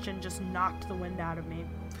first question just knocked the wind out of me.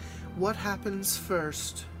 What happens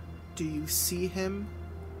first? Do you see him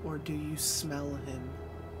or do you smell him?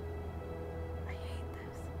 I hate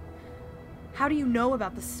this. How do you know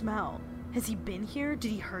about the smell? Has he been here? Did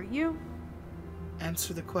he hurt you?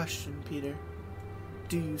 Answer the question, Peter.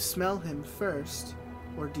 Do you smell him first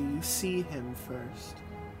or do you see him first?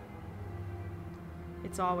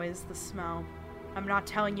 It's always the smell. I'm not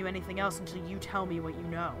telling you anything else until you tell me what you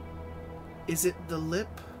know. Is it the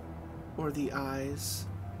lip or the eyes?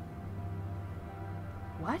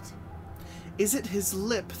 What? Is it his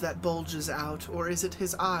lip that bulges out, or is it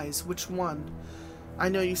his eyes? Which one? I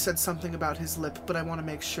know you said something about his lip, but I want to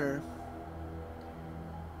make sure.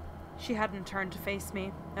 She hadn't turned to face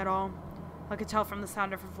me at all. I could tell from the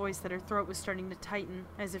sound of her voice that her throat was starting to tighten,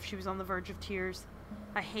 as if she was on the verge of tears.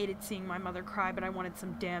 I hated seeing my mother cry, but I wanted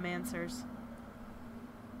some damn answers.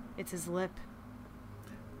 It's his lip.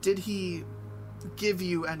 Did he give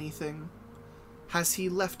you anything? Has he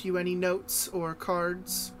left you any notes or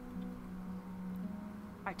cards?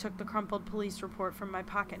 I took the crumpled police report from my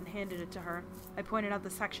pocket and handed it to her. I pointed out the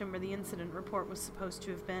section where the incident report was supposed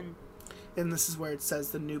to have been. And this is where it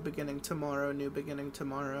says the new beginning tomorrow,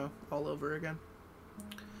 all over again.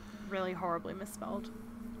 Really horribly misspelled.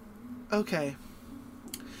 Okay.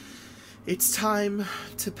 It's time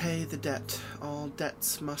to pay the debt. All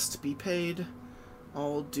debts must be paid.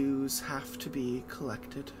 All dues have to be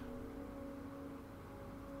collected.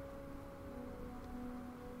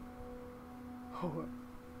 Oh.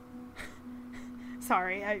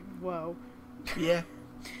 Sorry, whoa. Yeah.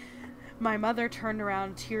 My mother turned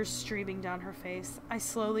around, tears streaming down her face. I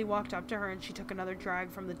slowly walked up to her and she took another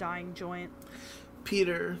drag from the dying joint.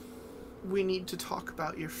 Peter, we need to talk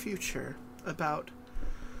about your future, about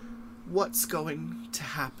what's going to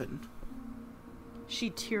happen. She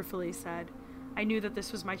tearfully said. I knew that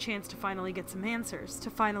this was my chance to finally get some answers, to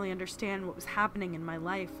finally understand what was happening in my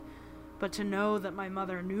life. But to know that my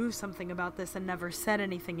mother knew something about this and never said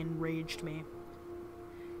anything enraged me.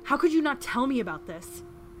 How could you not tell me about this?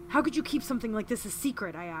 How could you keep something like this a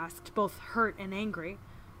secret? I asked, both hurt and angry.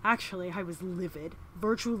 Actually, I was livid,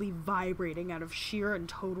 virtually vibrating out of sheer and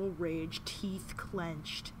total rage, teeth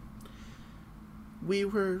clenched. We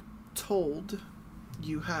were told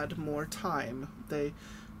you had more time. They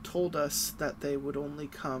told us that they would only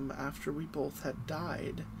come after we both had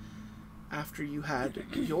died. After you had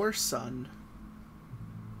your son.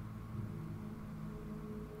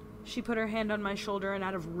 She put her hand on my shoulder and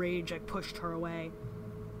out of rage I pushed her away.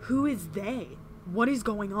 Who is they? What is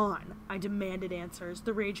going on? I demanded answers.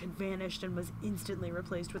 The rage had vanished and was instantly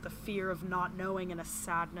replaced with a fear of not knowing and a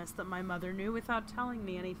sadness that my mother knew without telling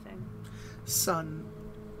me anything. Son,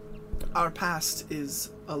 our past is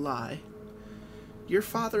a lie. Your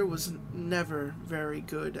father was never very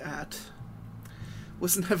good at,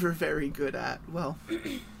 well,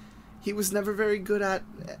 he was never very good at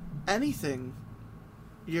anything.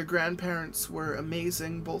 Your grandparents were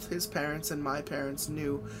amazing. Both his parents and my parents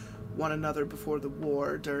knew one another before the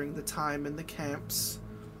war, during the time in the camps.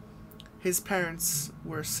 His parents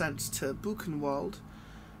were sent to Buchenwald,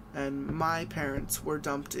 and my parents were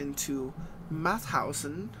dumped into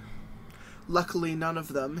Mauthausen. Luckily, none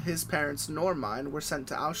of them, his parents nor mine, were sent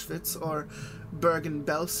to Auschwitz or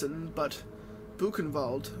Bergen-Belsen, but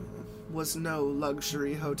Buchenwald was no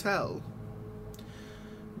luxury hotel.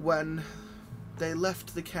 When they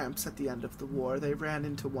left the camps at the end of the war, they ran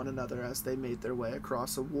into one another as they made their way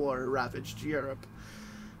across a war-ravaged Europe.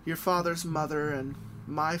 Your father's mother and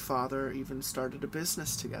my father even started a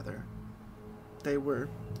business together. They were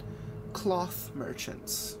cloth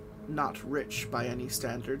merchants, not rich by any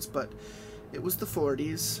standards, but it was the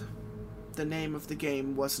 40s. The name of the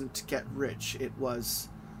game wasn't get rich, it was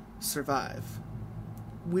survive.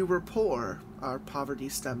 We were poor. Our poverty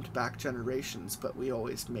stemmed back generations, but we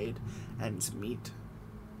always made ends meet.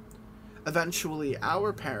 Eventually,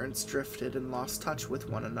 our parents drifted and lost touch with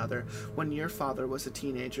one another. When your father was a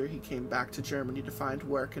teenager, he came back to Germany to find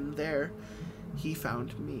work, and there he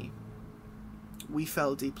found me. We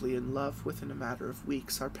fell deeply in love within a matter of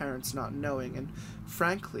weeks, our parents not knowing, and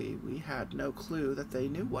frankly, we had no clue that they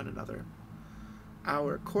knew one another.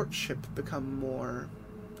 our courtship become more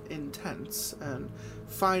intense, and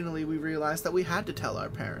finally we realized that we had to tell our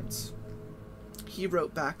parents. He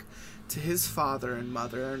wrote back to his father and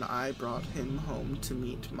mother, and I brought him home to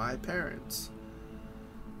meet my parents.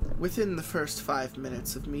 Within the first 5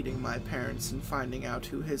 minutes of meeting my parents and finding out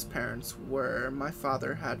who his parents were, my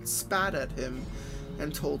father had spat at him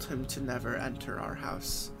and told him to never enter our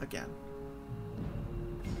house again.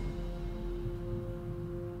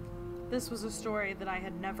 This was a story that I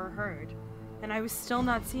had never heard, and I was still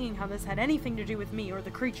not seeing how this had anything to do with me or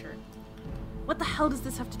the creature. What the hell does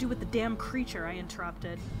this have to do with the damn creature? I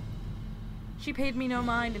interrupted. She paid me no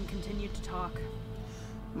mind and continued to talk.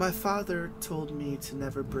 My father told me to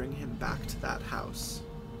never bring him back to that house.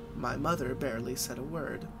 My mother barely said a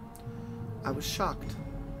word. I was shocked.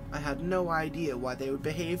 I had no idea why they would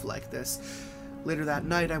behave like this. Later that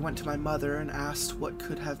night, I went to my mother and asked what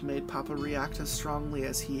could have made Papa react as strongly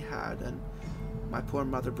as he had, and my poor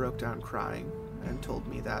mother broke down crying and told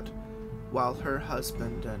me that while her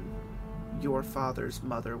husband and your father's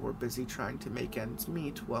mother were busy trying to make ends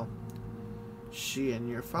meet, well, she and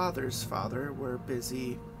your father's father were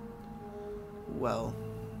busy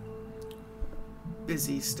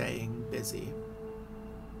staying busy.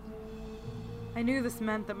 I knew this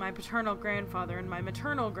meant that my paternal grandfather and my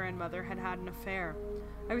maternal grandmother had had an affair.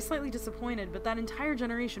 I was slightly disappointed, but that entire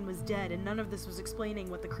generation was dead, and none of this was explaining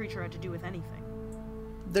what the creature had to do with anything.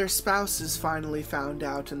 Their spouses finally found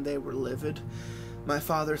out, and they were livid. My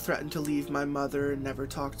father threatened to leave my mother and never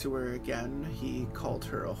talk to her again. He called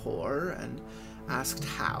her a whore and asked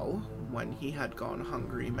how, when he had gone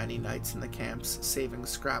hungry many nights in the camps, saving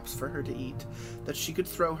scraps for her to eat, that she could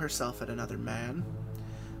throw herself at another man.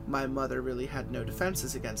 My mother really had no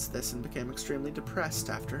defenses against this and became extremely depressed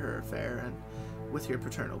after her affair and with your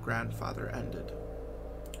paternal grandfather ended.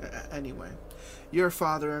 Anyway, your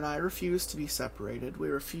father and I refused to be separated. We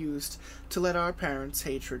refused to let our parents'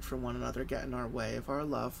 hatred for one another get in our way of our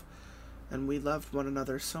love. And we loved one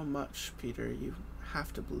another so much, Peter, you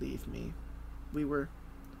have to believe me. We were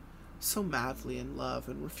so madly in love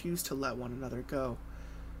and refused to let one another go.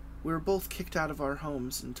 We were both kicked out of our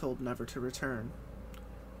homes and told never to return.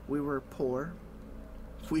 We were poor.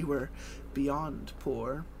 We were beyond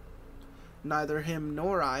poor. Neither him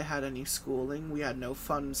nor I had any schooling. We had no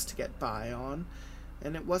funds to get by on.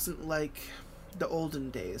 And it wasn't like the olden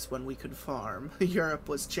days when we could farm. Europe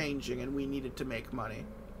was changing and we needed to make money.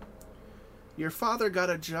 Your father got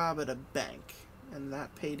a job at a bank, and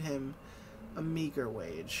that paid him a meager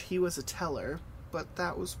wage. He was a teller, but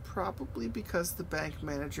that was probably because the bank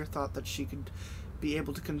manager thought that she could be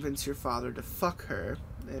able to convince your father to fuck her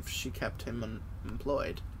if she kept him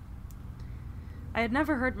employed. I had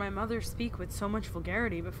never heard my mother speak with so much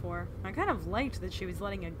vulgarity before. I kind of liked that she was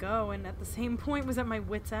letting it go, and at the same point was at my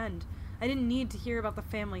wit's end. I didn't need to hear about the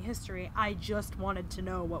family history. I just wanted to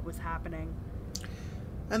know what was happening.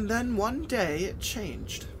 And then one day it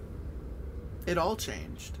changed. It all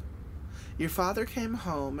changed. Your father came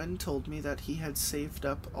home and told me that he had saved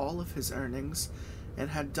up all of his earnings and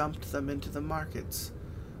had dumped them into the markets.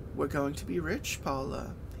 "We're going to be rich,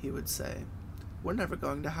 Paula," he would say. "We're never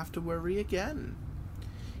going to have to worry again."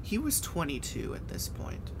 He was 22 at this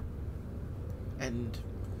point. And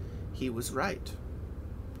he was right.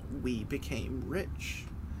 We became rich.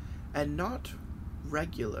 And not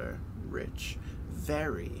regular rich.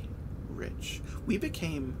 Very rich. We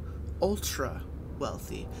became ultra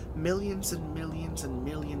wealthy. Millions and millions and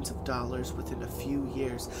millions of dollars within a few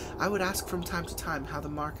years. I would ask from time to time how the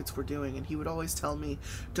markets were doing, and he would always tell me,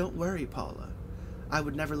 "Don't worry, Paula. I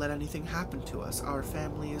would never let anything happen to us. Our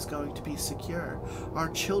family is going to be secure. Our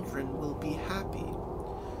children will be happy."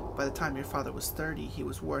 By the time your father was 30, he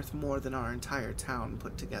was worth more than our entire town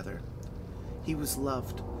put together. He was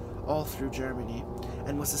loved all through Germany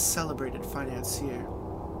and was a celebrated financier.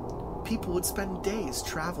 People would spend days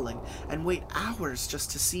traveling and wait hours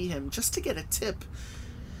just to see him, just to get a tip.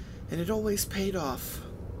 And it always paid off.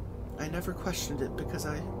 I never questioned it because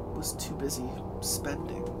I was too busy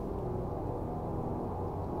spending.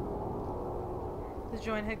 The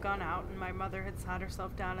joint had gone out, and my mother had sat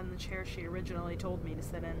herself down in the chair she originally told me to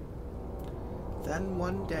sit in. Then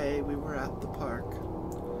one day we were at the park.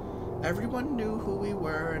 Everyone knew who we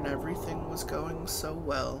were, and everything was going so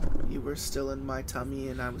well. You were still in my tummy,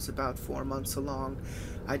 and I was about 4 months along.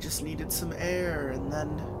 I just needed some air, and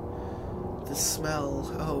then the smell.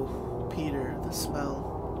 Oh, Peter, the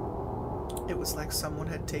smell. It was like someone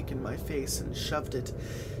had taken my face and shoved it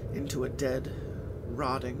into a dead,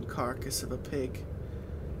 rotting carcass of a pig.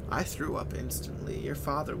 I threw up instantly. Your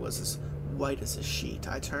father was as white as a sheet.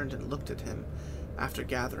 I turned and looked at him after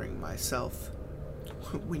gathering myself.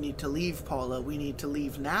 "We need to leave, Paula. We need to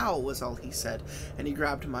leave now," was all he said, and he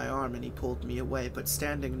grabbed my arm and he pulled me away, but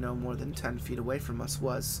standing no more than 10 feet away from us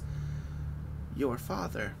was your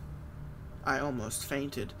father. I almost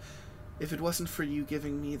fainted. If it wasn't for you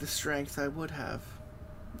giving me the strength, I would have.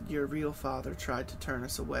 Your real father tried to turn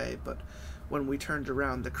us away, but when we turned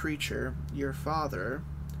around, the creature, your father,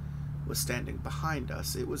 was standing behind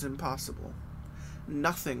us. It was impossible.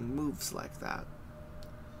 Nothing moves like that.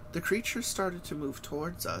 The creature started to move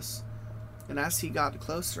towards us, and as he got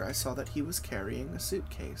closer, I saw that he was carrying a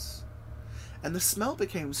suitcase. And the smell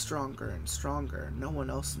became stronger and stronger. No one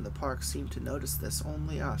else in the park seemed to notice this,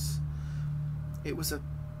 only us. It was a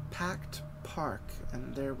packed park,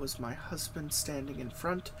 and there was my husband standing in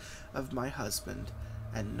front of my husband,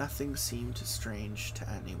 and nothing seemed strange to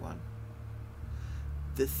anyone.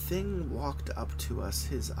 The thing walked up to us.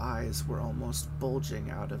 His eyes were almost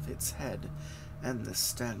bulging out of its head, and the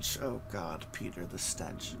stench, oh God, Peter, the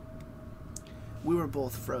stench. We were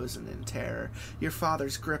both frozen in terror, your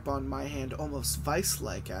father's grip on my hand almost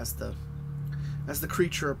vice-like as the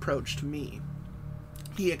creature approached me.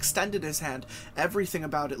 He extended his hand. Everything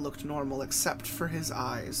about it looked normal except for his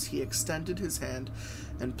eyes. He extended his hand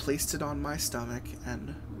and placed it on my stomach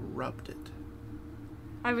and rubbed it.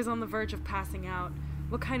 I was on the verge of passing out.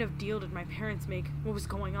 What kind of deal did my parents make? What was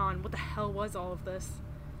going on? What the hell was all of this?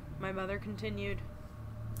 My mother continued.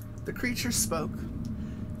 The creature spoke.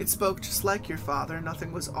 It spoke just like your father.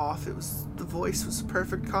 Nothing was off. The voice was a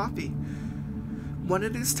perfect copy. When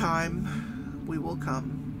it is time, we will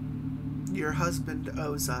come. Your husband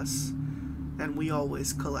owes us, and we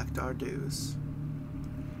always collect our dues.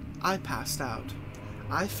 I passed out.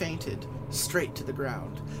 I fainted straight to the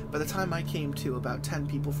ground. By the time I came to, about 10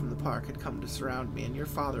 people from the park had come to surround me, and your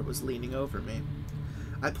father was leaning over me.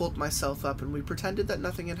 I pulled myself up, and we pretended that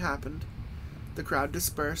nothing had happened. The crowd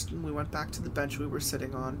dispersed, and we went back to the bench we were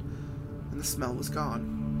sitting on, and the smell was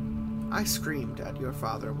gone. I screamed at your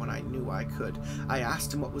father when I knew I could. I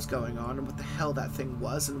asked him what was going on, and what the hell that thing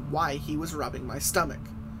was, and why he was rubbing my stomach.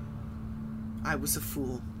 I was a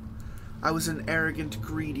fool. I was an arrogant,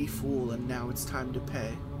 greedy fool, and now it's time to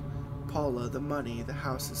pay. Paula, the money, the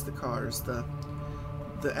houses, the cars, the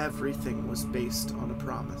everything was based on a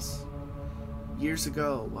promise. Years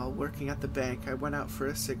ago, while working at the bank, I went out for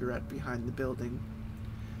a cigarette behind the building.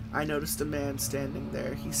 I noticed a man standing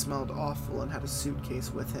there. He smelled awful and had a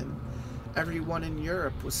suitcase with him. Everyone in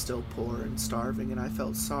Europe was still poor and starving, and I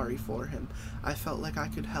felt sorry for him. I felt like I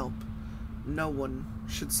could help. No one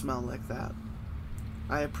should smell like that.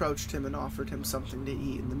 I approached him and offered him something to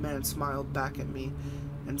eat, and the man smiled back at me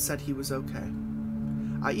and said he was okay.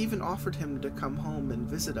 I even offered him to come home and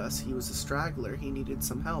visit us. He was a straggler. He needed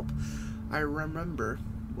some help. I remember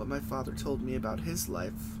what my father told me about his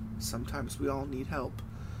life. Sometimes we all need help.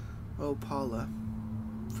 Oh, Paula,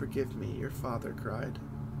 forgive me, your father cried.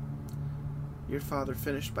 Your father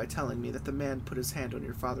finished by telling me that the man put his hand on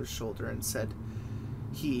your father's shoulder and said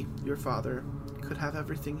he, your father, could have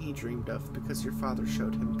everything he dreamed of because your father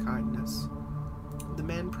showed him kindness. The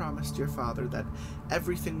man promised your father that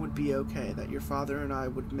everything would be okay, that your father and I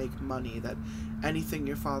would make money, that anything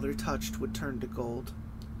your father touched would turn to gold.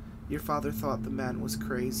 Your father thought the man was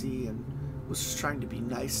crazy and was just trying to be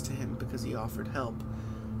nice to him because he offered help.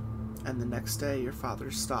 And the next day, your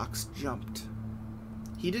father's stocks jumped.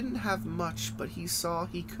 He didn't have much, but he saw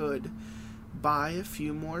he could buy a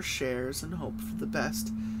few more shares and hope for the best.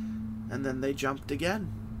 And then they jumped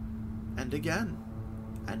again, and again,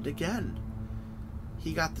 and again.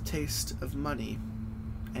 He got the taste of money,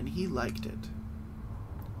 and he liked it.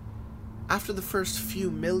 After the first few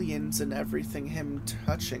millions and everything him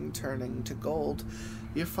touching turning to gold,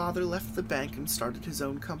 your father left the bank and started his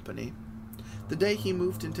own company. The day he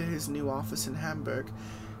moved into his new office in Hamburg,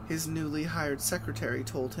 his newly hired secretary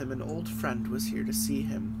told him an old friend was here to see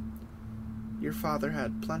him. Your father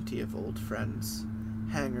had plenty of old friends,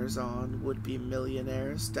 hangers-on, would-be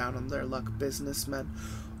millionaires, down-on-their-luck businessmen,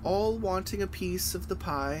 all wanting a piece of the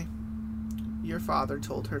pie. Your father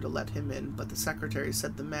told her to let him in, but the secretary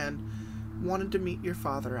said the man wanted to meet your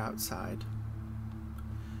father outside.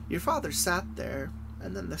 Your father sat there,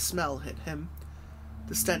 and then the smell hit him.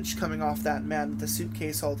 The stench coming off that man with the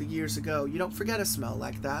suitcase all the years ago. You don't forget a smell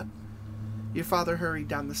like that. Your father hurried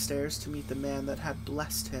down the stairs to meet the man that had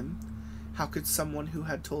blessed him. How could someone who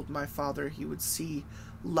had told my father he would see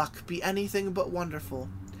luck be anything but wonderful?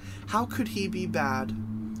 How could he be bad?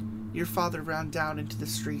 Your father ran down into the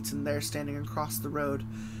streets, and there, standing across the road,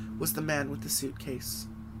 was the man with the suitcase.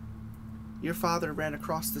 Your father ran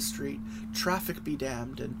across the street, traffic be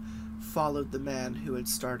damned, and followed the man who had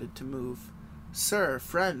started to move. "Sir,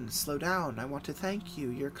 friend, slow down. I want to thank you.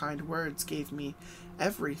 Your kind words gave me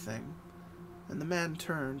everything." And the man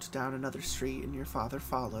turned down another street, and your father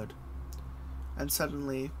followed. And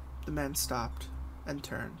suddenly, the man stopped and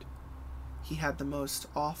turned. He had the most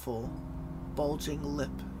awful, bulging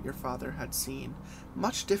lip your father had seen,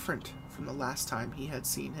 much different from the last time he had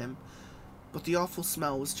seen him, but the awful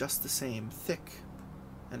smell was just the same, thick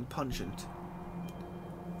and pungent.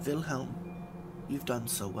 "Wilhelm, you've done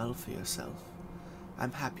so well for yourself.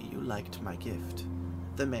 I'm happy you liked my gift,"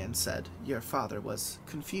 the man said. Your father was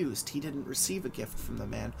confused. He didn't receive a gift from the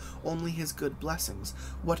man, only his good blessings.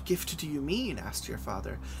 "What gift do you mean?" asked your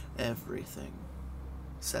father. "Everything,"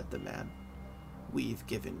 said the man. "We've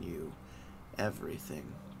given you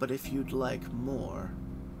everything, but if you'd like more,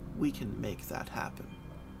 we can make that happen."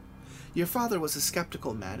 Your father was a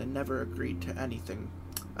skeptical man and never agreed to anything,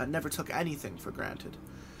 never took anything for granted.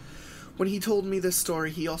 When he told me this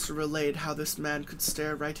story, he also relayed how this man could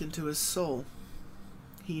stare right into his soul.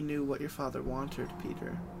 He knew what your father wanted,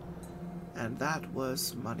 Peter, and that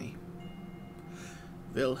was money.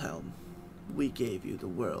 "Wilhelm, we gave you the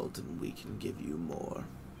world, and we can give you more.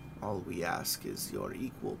 All we ask is your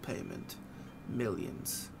equal payment.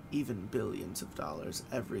 Millions, even billions of dollars,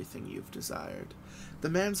 everything you've desired." The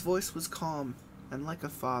man's voice was calm, and like a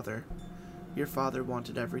father. Your father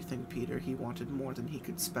wanted everything, Peter. He wanted more than he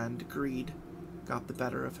could spend. Greed got the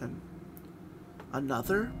better of him.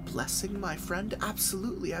 "Another blessing, my friend?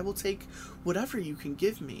 Absolutely, I will take whatever you can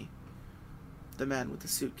give me." The man with the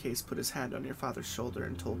suitcase put his hand on your father's shoulder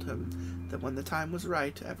and told him that when the time was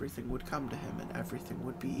right, everything would come to him and everything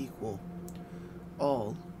would be equal.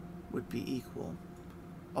 All would be equal.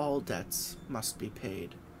 All debts must be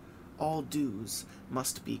paid. All dues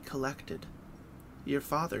must be collected. Your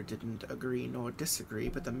father didn't agree nor disagree,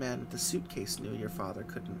 but the man with the suitcase knew your father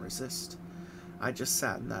couldn't resist. I just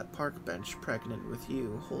sat in that park bench, pregnant with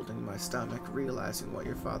you, holding my stomach, realizing what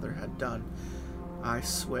your father had done. I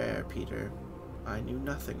swear, Peter, I knew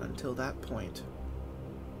nothing until that point.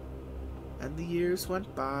 And the years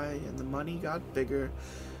went by, and the money got bigger.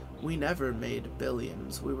 We never made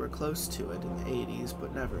billions. We were close to it in the 80s,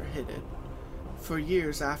 but never hit it. For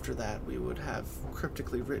years after that, we would have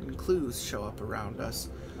cryptically written clues show up around us.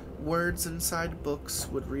 Words inside books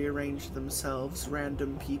would rearrange themselves.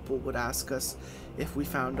 Random people would ask us if we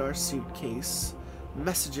found our suitcase.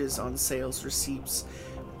 Messages on sales receipts.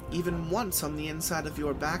 Even once on the inside of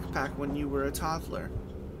your backpack when you were a toddler.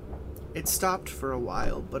 It stopped for a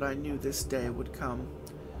while, but I knew this day would come.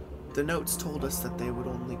 The notes told us that they would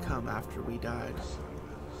only come after we died.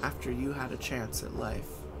 After you had a chance at life.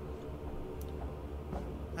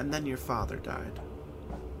 And then your father died.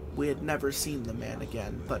 We had never seen the man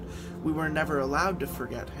again, but we were never allowed to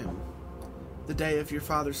forget him. The day of your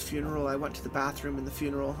father's funeral, I went to the bathroom in the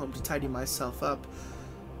funeral home to tidy myself up.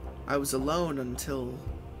 I was alone until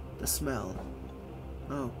the smell.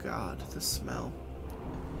 Oh God, the smell.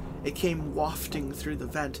 It came wafting through the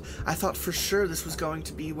vent. I thought for sure this was going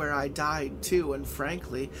to be where I died too, and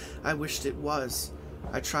frankly, I wished it was.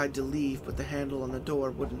 I tried to leave, but the handle on the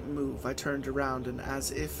door wouldn't move. I turned around, and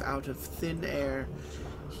as if out of thin air,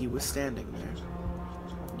 he was standing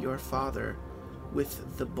there. Your father,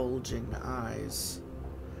 with the bulging eyes.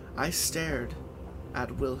 I stared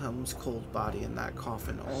at Wilhelm's cold body in that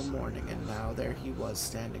coffin all morning, and now there he was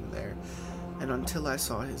standing there. And until I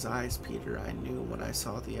saw his eyes, Peter, I knew when I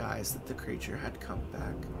saw the eyes that the creature had come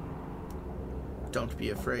back. "Don't be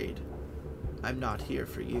afraid. I'm not here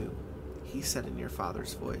for you," he said in your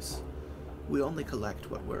father's voice. "We only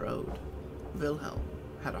collect what we're owed. Wilhelm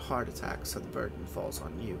had a heart attack, so the burden falls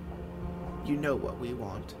on you. You know what we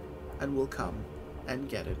want, and we'll come and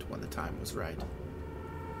get it when the time was right."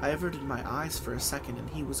 I averted my eyes for a second, and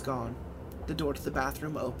he was gone. The door to the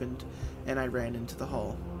bathroom opened, and I ran into the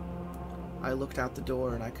hall. I looked out the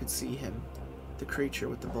door, and I could see him, the creature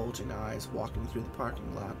with the bulging eyes, walking through the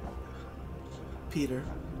parking lot. "Peter,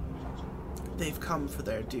 they've come for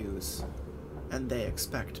their dues, and they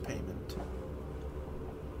expect payment."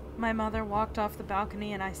 My mother walked off the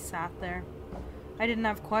balcony and I sat there. I didn't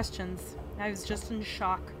have questions. I was just in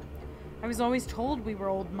shock. I was always told we were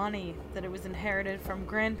old money, that it was inherited from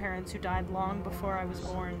grandparents who died long before I was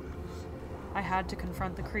born. I had to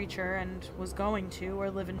confront the creature and was going to,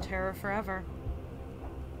 or live in terror forever.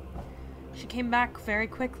 She came back very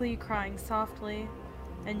quickly, crying softly,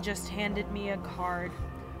 and just handed me a card.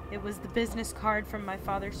 It was the business card from my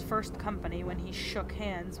father's first company when he shook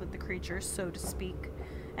hands with the creature, so to speak,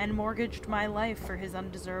 and mortgaged my life for his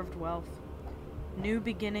undeserved wealth. New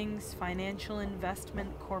Beginnings Financial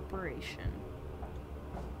Investment Corporation.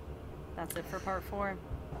 That's it for part 4.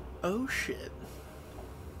 Oh shit.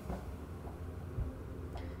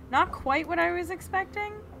 Not quite what I was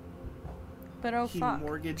expecting, but oh fuck. He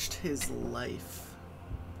mortgaged his life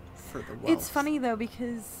for the wealth. It's funny, though,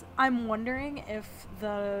 because I'm wondering if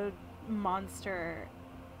the monster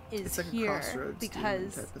is it's like here. A crossroads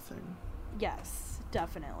because type of thing. Yes,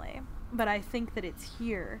 definitely. But I think that it's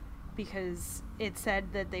here because it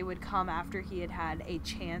said that they would come after he had had a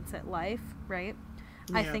chance at life, right?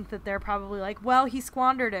 Yeah. I think that they're probably like, well, he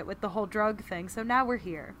squandered it with the whole drug thing, so now we're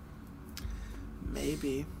here.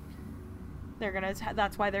 Maybe. They're gonna.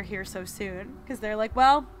 That's why they're here so soon, because they're like,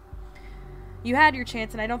 well, you had your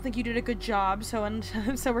chance, and I don't think you did a good job. So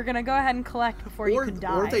so we're gonna go ahead and collect before you can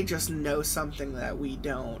die. Or they just know something that we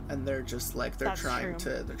don't, and they're just like they're That's trying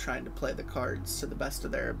true. to play the cards to the best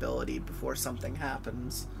of their ability before something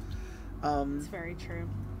happens. It's very true.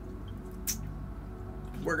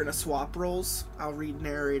 We're gonna swap roles. I'll read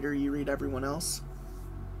narrator. You read everyone else.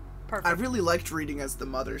 Perfect. I really liked reading as the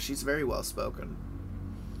mother. She's very well spoken.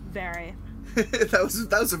 Very.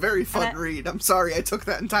 that was a very fun read. I'm sorry I took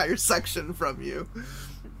that entire section from you.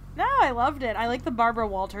 No, I loved it. I like the Barbara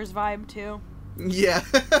Walters vibe too. Yeah.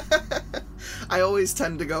 I always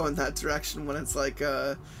tend to go in that direction when it's like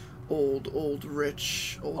old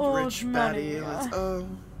rich money, baddie. yeah.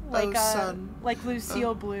 Like son. Like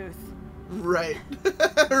Lucille Bluth. Right.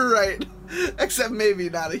 Right. Except maybe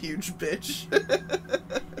not a huge bitch.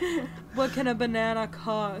 What can a banana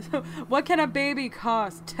cost? What can a baby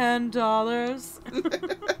cost?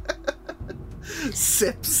 $10?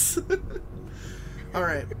 Sips.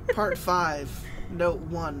 Alright, part 5. Note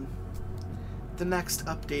 1. The next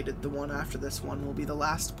updated, the one after this one, will be the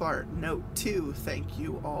last part. Note 2. Thank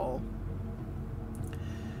you all.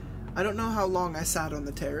 I don't know how long I sat on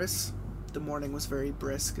the terrace. The morning was very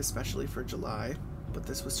brisk, especially for July, but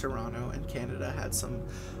this was Toronto, and Canada had some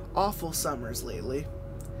awful summers lately.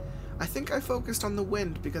 I think I focused on the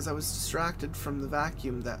wind because I was distracted from the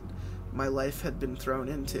vacuum that my life had been thrown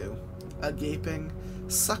into. A gaping,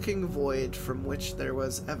 sucking void from which there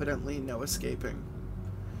was evidently no escaping.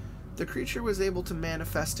 The creature was able to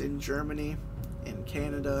manifest in Germany, in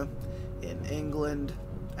Canada, in England,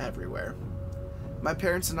 everywhere. My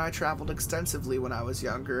parents and I traveled extensively when I was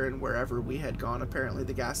younger, and wherever we had gone, apparently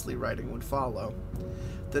the ghastly writing would follow.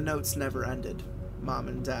 The notes never ended. Mom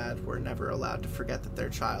and Dad were never allowed to forget that their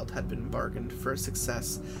child had been bargained for a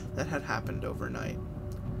success that had happened overnight.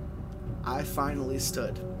 I finally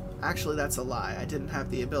stood. Actually, that's a lie. I didn't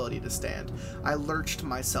have the ability to stand. I lurched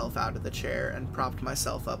myself out of the chair and propped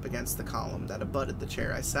myself up against the column that abutted the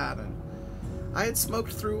chair I sat in. I had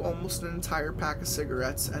smoked through almost an entire pack of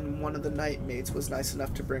cigarettes, and one of the night maids was nice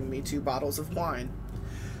enough to bring me 2 bottles of wine.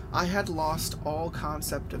 I had lost all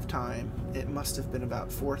concept of time. It must have been about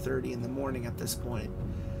 4:30 in the morning at this point.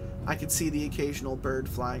 I could see the occasional bird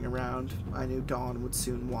flying around. I knew dawn would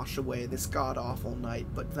soon wash away this god-awful night,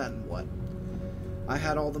 but then what? I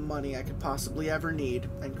had all the money I could possibly ever need,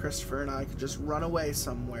 and Christopher and I could just run away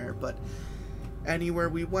somewhere, but anywhere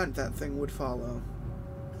we went, that thing would follow.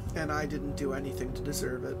 And I didn't do anything to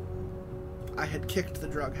deserve it. I had kicked the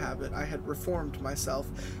drug habit. I had reformed myself.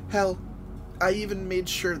 Hell, I even made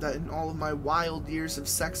sure that in all of my wild years of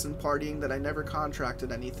sex and partying that I never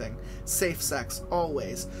contracted anything. Safe sex,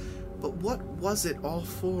 always. But what was it all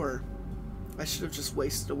for? I should have just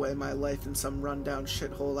wasted away my life in some rundown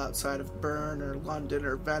shithole outside of Bern or London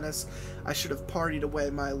or Venice. I should have partied away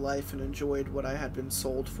my life and enjoyed what I had been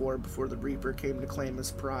sold for before the Reaper came to claim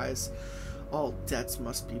his prize. All debts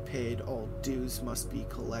must be paid, all dues must be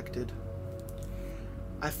collected.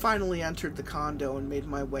 I finally entered the condo and made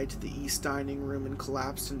my way to the east dining room and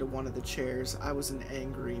collapsed into one of the chairs. I was an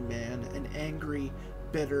angry man, an angry,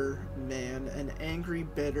 bitter man, an angry,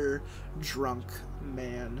 bitter, drunk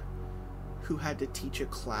man who had to teach a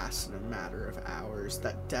class in a matter of hours.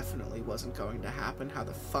 That definitely wasn't going to happen. How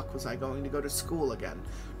the fuck was I going to go to school again?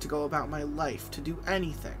 To go about my life? To do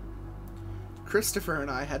anything? Christopher and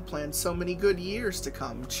I had planned so many good years to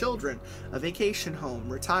come. Children, a vacation home,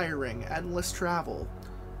 retiring, endless travel.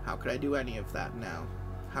 How could I do any of that now?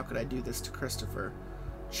 How could I do this to Christopher?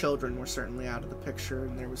 Children were certainly out of the picture,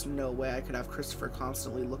 and there was no way I could have Christopher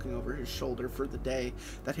constantly looking over his shoulder for the day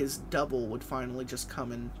that his double would finally just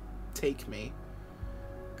come and take me.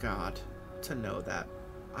 God, to know that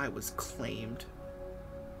I was claimed.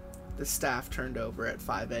 The staff turned over at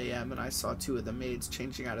 5 a.m. and I saw 2 of the maids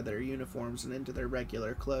changing out of their uniforms and into their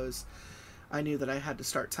regular clothes. I knew that I had to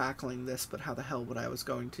start tackling this, but how the hell would I was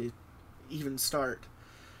going to even start?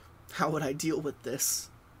 How would I deal with this?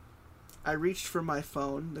 I reached for my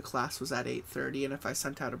phone. The class was at 8:30, and if I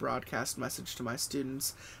sent out a broadcast message to my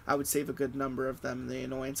students, I would save a good number of them the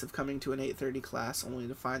annoyance of coming to an 8:30 class only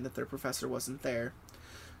to find that their professor wasn't there.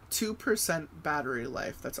 2% battery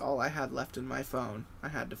life. That's all I had left in my phone. I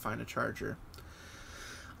had to find a charger.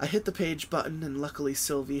 I hit the page button, and luckily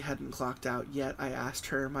Sylvie hadn't clocked out yet. I asked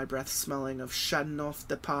her, my breath smelling of Chanoff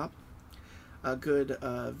de Pop, a good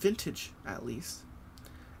vintage at least,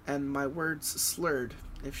 and my words slurred.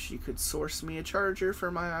 If she could source me a charger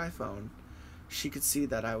for my iPhone. She could see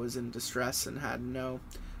that I was in distress and had no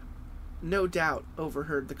doubt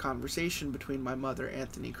overheard the conversation between my mother,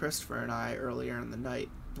 Anthony Christopher, and I earlier in the night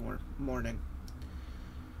or morning.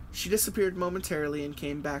 She disappeared momentarily and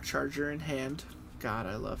came back, charger in hand. God,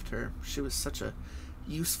 I loved her. She was such a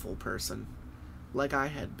useful person, like I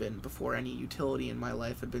had been before any utility in my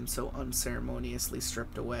life had been so unceremoniously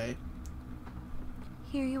stripped away.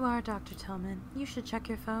 Here you are, Dr. Tillman. You should check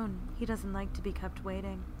your phone. He doesn't like to be kept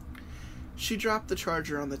waiting. She dropped the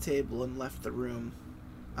charger on the table and left the room.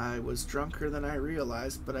 I was drunker than I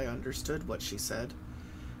realized, but I understood what she said.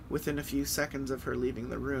 Within a few seconds of her leaving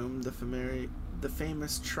the room, the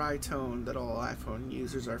famous tritone that all iPhone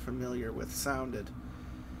users are familiar with sounded.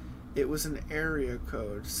 It was an area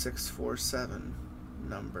code 647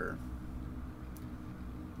 number.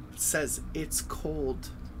 It says it's cold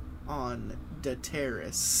on the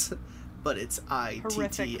terrace, but it's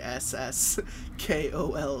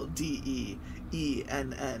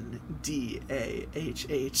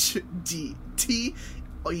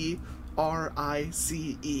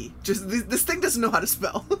Just this thing doesn't know how to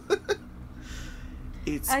spell.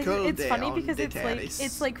 It's funny because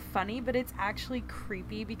it's like funny, but it's actually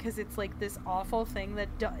creepy because it's like this awful thing that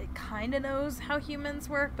it kind of knows how humans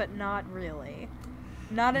work, but not really.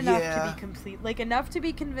 Not enough to be complete, like enough to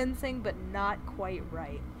be convincing, but not quite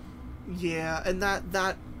right. Yeah, and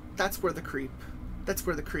that's where the creep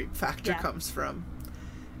factor comes from.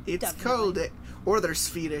 It's Definitely. cold, or they're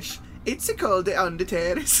Swedish. It's a cold on the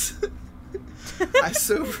terrace. I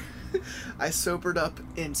sobered up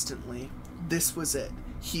instantly. This was it.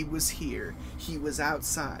 He was here. He was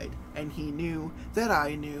outside, and he knew that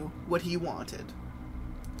I knew what he wanted.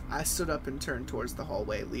 I stood up and turned towards the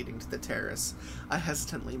hallway leading to the terrace. I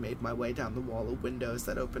hesitantly made my way down the wall of windows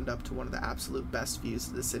that opened up to one of the absolute best views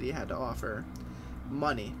that the city had to offer.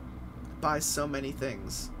 Money buys so many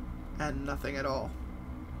things, and nothing at all.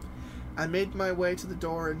 I made my way to the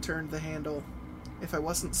door and turned the handle. If I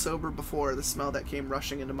wasn't sober before, the smell that came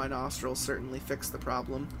rushing into my nostrils certainly fixed the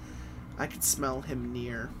problem. I could smell him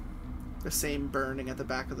near. The same burning at the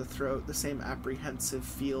back of the throat, the same apprehensive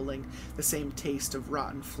feeling, the same taste of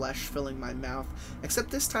rotten flesh filling my mouth,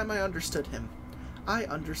 except this time I understood him. I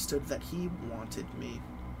understood that he wanted me.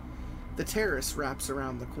 The terrace wraps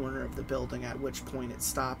around the corner of the building, at which point it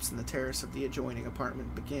stops and the terrace of the adjoining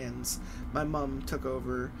apartment begins. My mum took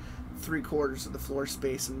over 3/4 of the floor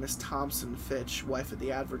space, and Miss Thompson Fitch, wife of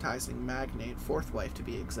the advertising magnate, fourth wife to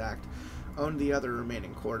be exact, owned the other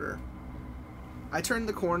remaining quarter. I turned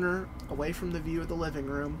the corner, away from the view of the living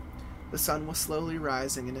room. The sun was slowly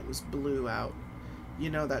rising, and it was blue out. You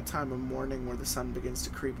know that time of morning where the sun begins to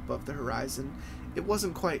creep above the horizon? It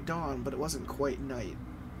wasn't quite dawn, but it wasn't quite night.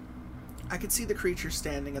 I could see the creature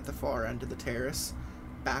standing at the far end of the terrace,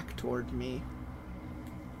 back toward me.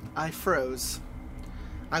 I froze.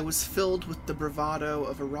 I was filled with the bravado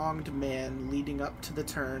of a wronged man leading up to the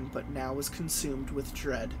turn, but now was consumed with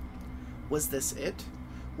dread. Was this it?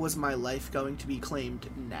 Was my life going to be claimed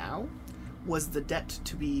now? Was the debt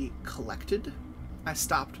to be collected? I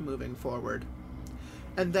stopped moving forward.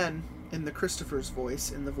 And then, in the Christopher's voice,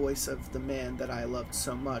 in the voice of the man that I loved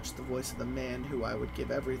so much, the voice of the man who I would give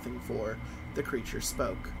everything for, the creature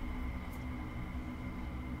spoke.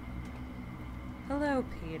 Hello,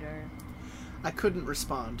 Peter. I couldn't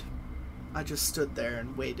respond. I just stood there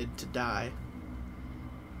and waited to die.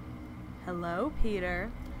 Hello,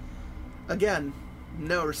 Peter. Again,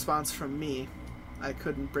 no response from me. I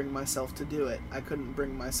couldn't bring myself to do it. I couldn't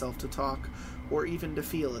bring myself to talk, or even to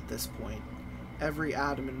feel at this point. Every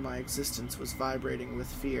atom in my existence was vibrating with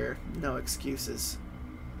fear. No excuses.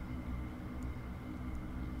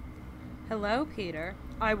 Hello, Peter.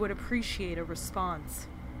 I would appreciate a response.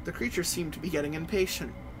 The creature seemed to be getting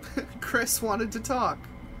impatient. Chris wanted to talk.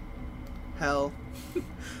 Hell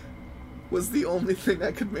was the only thing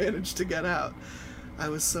I could manage to get out. I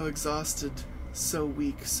was so exhausted, so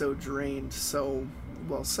weak, so drained, so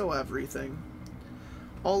everything.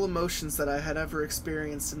 All emotions that I had ever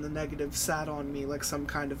experienced in the negative sat on me like some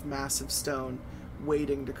kind of massive stone,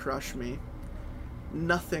 waiting to crush me.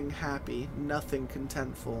 Nothing happy, nothing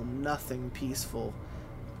contentful, nothing peaceful.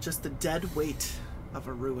 Just the dead weight of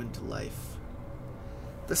a ruined life.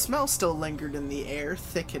 The smell still lingered in the air,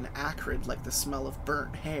 thick and acrid like the smell of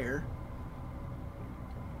burnt hair.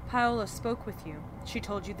 Paola spoke with you. She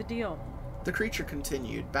told you the deal. The creature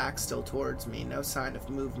continued, back still towards me, no sign of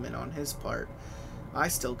movement on his part. I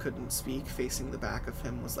still couldn't speak. Facing the back of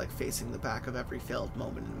him was like facing the back of every failed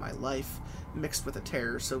moment in my life, mixed with a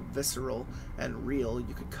terror so visceral and real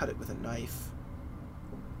you could cut it with a knife.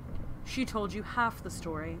 She told you half the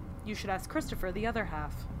story. You should ask Christopher the other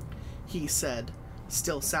half. He said,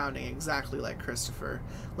 still sounding exactly like Christopher,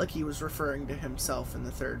 like he was referring to himself in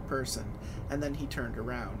the third person, and then he turned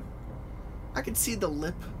around. I could see the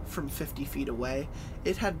lip from 50 feet away.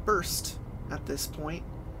 It had burst at this point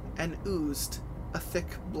and oozed a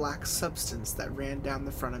thick black substance that ran down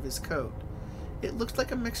the front of his coat. It looked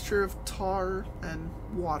like a mixture of tar and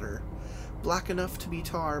water, black enough to be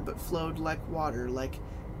tar but flowed like water, like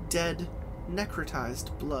dead,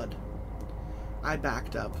 necrotized blood. I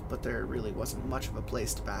backed up, but there really wasn't much of a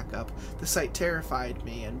place to back up. The sight terrified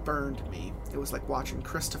me and burned me. It was like watching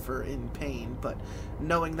Christopher in pain, but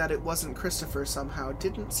knowing that it wasn't Christopher somehow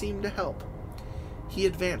didn't seem to help. He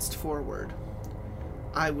advanced forward.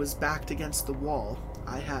 I was backed against the wall.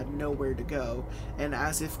 I had nowhere to go, and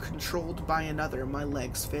as if controlled by another, my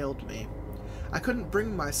legs failed me. I couldn't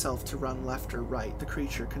bring myself to run left or right. The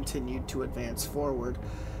creature continued to advance forward.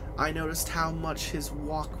 I noticed how much his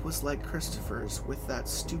walk was like Christopher's, with that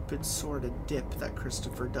stupid sort of dip that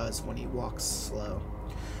Christopher does when he walks slow.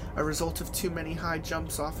 A result of too many high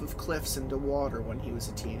jumps off of cliffs into water when he was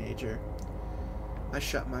a teenager. I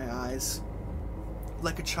shut my eyes.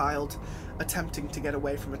 Like a child attempting to get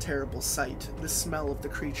away from a terrible sight, the smell of the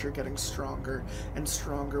creature getting stronger and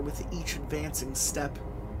stronger with each advancing step.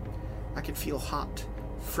 I could feel hot,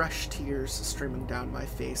 fresh tears streaming down my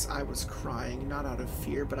face. I was crying, not out of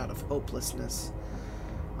fear, but out of hopelessness.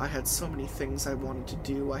 I had so many things I wanted to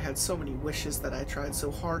do. I had so many wishes that I tried so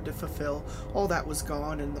hard to fulfill. All that was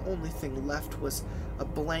gone, and the only thing left was a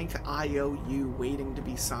blank IOU waiting to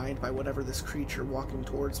be signed by whatever this creature walking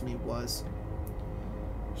towards me was.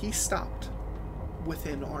 He stopped,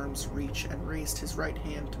 within arm's reach, and raised his right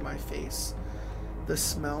hand to my face. The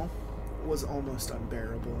smell was almost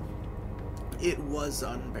unbearable. It was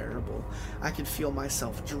unbearable. I could feel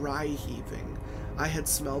myself dry heaving. I had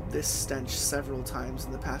smelled this stench several times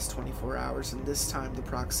in the past 24 hours, and this time the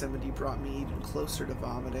proximity brought me even closer to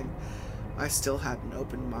vomiting. I still hadn't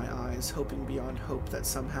opened my eyes, hoping beyond hope that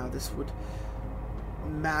somehow this would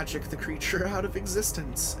magic the creature out of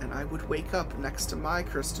existence, and I would wake up next to my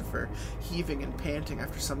Christopher, heaving and panting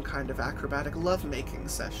after some kind of acrobatic lovemaking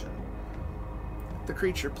session. The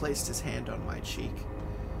creature placed his hand on my cheek.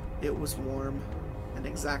 It was warm, and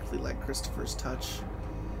exactly like Christopher's touch.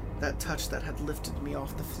 That touch that had lifted me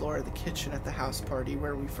off the floor of the kitchen at the house party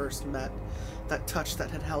where we first met. That touch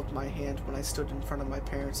that had held my hand when I stood in front of my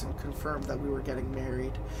parents and confirmed that we were getting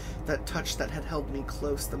married. That touch that had held me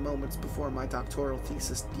close the moments before my doctoral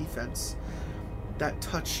thesis defense. That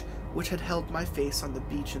touch which had held my face on the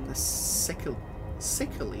beach in the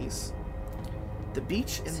Seychelles. The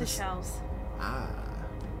beach in Seychelles.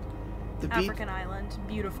 The African island.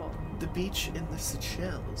 Beautiful. The beach in the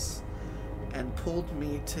Seychelles. And pulled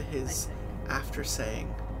me to his after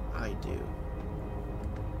saying, "I do."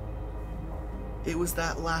 It was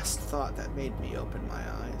that last thought that made me open my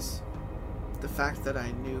eyes. The fact that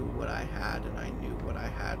I knew what I had, and I knew what I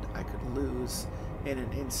had I could lose in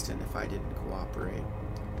an instant if I didn't cooperate.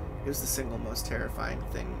 It was the single most terrifying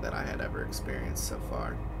thing that I had ever experienced so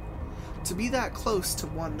far. To be that close to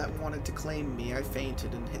one that wanted to claim me, I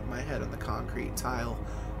fainted and hit my head on the concrete tile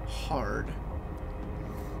hard.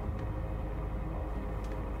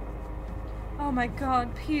 Oh my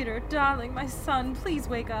God, Peter, darling, my son, please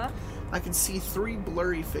wake up. I could see 3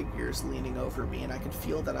 blurry figures leaning over me, and I could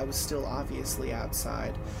feel that I was still obviously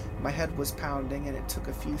outside. My head was pounding, and it took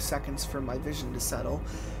a few seconds for my vision to settle.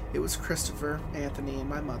 It was Christopher, Anthony, and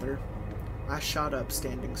my mother. I shot up,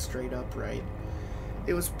 standing straight upright.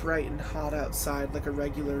 It was bright and hot outside, like a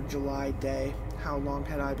regular July day. How long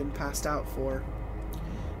had I been passed out for?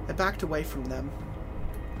 I backed away from them,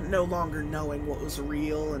 no longer knowing what was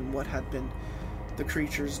real and what had been the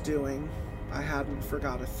creature's doing. I hadn't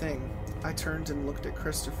forgot a thing. I turned and looked at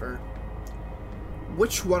Christopher.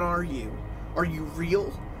 "Which one are you? Are you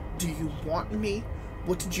real? Do you want me?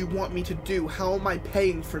 What did you want me to do? How am I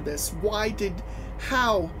paying for this?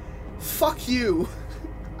 How? Fuck you!"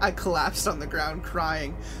 I collapsed on the ground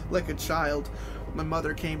crying like a child. My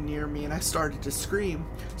mother came near me and I started to scream.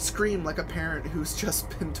 Scream like a parent who's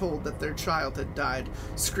just been told that their child had died.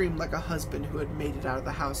 Scream like a husband who had made it out of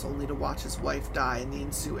the house only to watch his wife die in the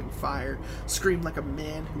ensuing fire. Scream like a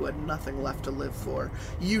man who had nothing left to live for.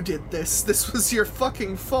 "You did this. This was your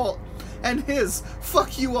fucking fault. And his.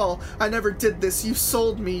 Fuck you all. I never did this. You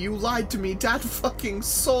sold me. You lied to me. Dad fucking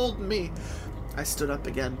sold me." I stood up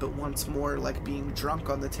again, but once more, like being drunk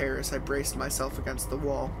on the terrace, I braced myself against the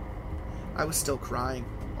wall. I was still crying,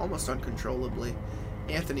 almost uncontrollably.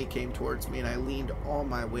 Anthony came towards me, and I leaned all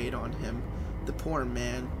my weight on him. The poor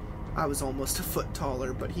man. I was almost a foot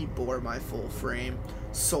taller, but he bore my full frame.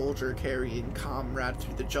 Soldier carrying comrade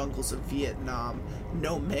through the jungles of Vietnam.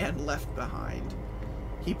 No man left behind.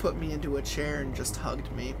 He put me into a chair and just hugged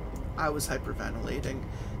me. I was hyperventilating,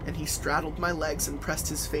 and he straddled my legs and pressed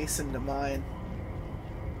his face into mine.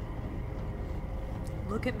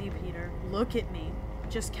 Look at me, Peter. Look at me.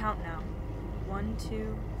 Just count now. 1,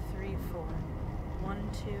 2, 3, 4. 1,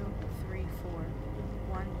 2, 3, 4.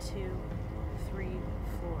 1, 2, 3,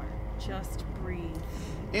 4. Just breathe.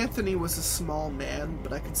 Anthony was a small man,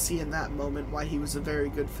 but I could see in that moment why he was a very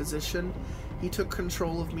good physician. He took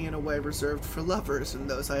control of me in a way reserved for lovers and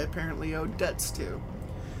those I apparently owed debts to.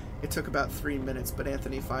 It took about 3 minutes, but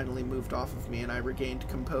Anthony finally moved off of me and I regained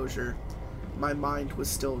composure. My mind was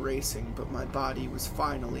still racing, but my body was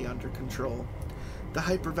finally under control. The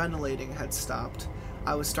hyperventilating had stopped.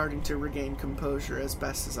 I was starting to regain composure as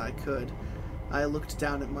best as I could. I looked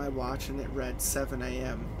down at my watch and it read 7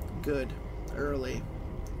 a.m. Good. Early.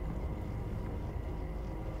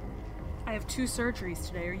 I have 2 surgeries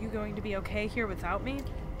today. Are you going to be okay here without me?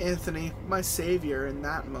 Anthony, my savior in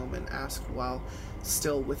that moment, asked while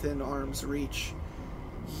still within arm's reach.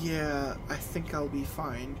 Yeah, I think I'll be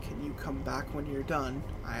fine. Can you come back when you're done?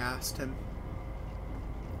 I asked him.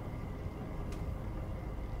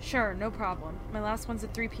 Sure, no problem. My last one's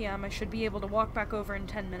at 3 p.m. I should be able to walk back over in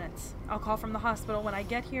 10 minutes. I'll call from the hospital when I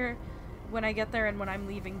get there and when I'm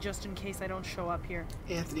leaving, just in case I don't show up here.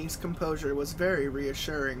 Anthony's composure was very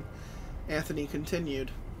reassuring. Anthony continued.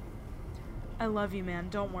 I love you, man.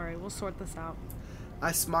 Don't worry. We'll sort this out.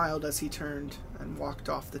 I smiled as he turned and walked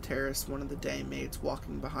off the terrace, one of the day maids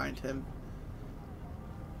walking behind him.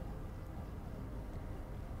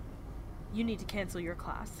 You need to cancel your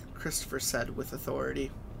class, Christopher said with authority.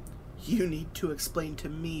 You need to explain to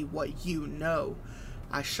me what you know,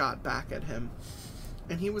 I shot back at him.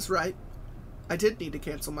 And he was right. I did need to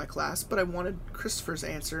cancel my class, but I wanted Christopher's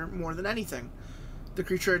answer more than anything. The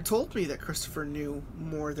creature had told me that Christopher knew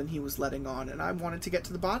more than he was letting on, and I wanted to get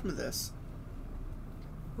to the bottom of this.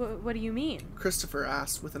 What do you mean? Christopher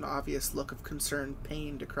asked with an obvious look of concern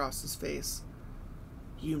pained across his face.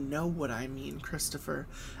 You know what I mean, Christopher.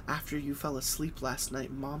 After you fell asleep last night,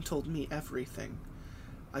 Mom told me everything.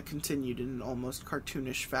 I continued in an almost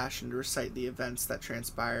cartoonish fashion to recite the events that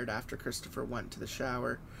transpired after Christopher went to the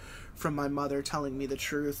shower. From my mother telling me the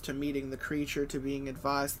truth, to meeting the creature, to being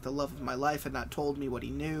advised that the love of my life had not told me what he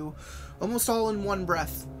knew. Almost all in one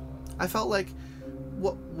breath. I felt like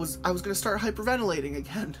I was going to start hyperventilating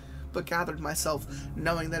again, but gathered myself,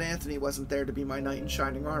 knowing that Anthony wasn't there to be my knight in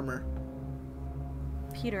shining armor.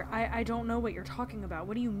 Peter, I don't know what you're talking about.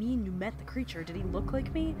 What do you mean you met the creature? Did he look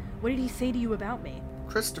like me? What did he say to you about me?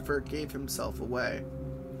 Christopher gave himself away.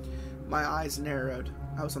 My eyes narrowed.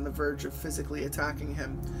 I was on the verge of physically attacking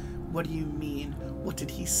him. What do you mean? What did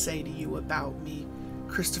he say to you about me?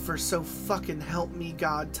 Christopher, so fucking help me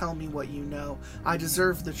God, tell me what you know. I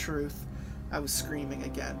deserve the truth. I was screaming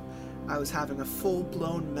again. I was having a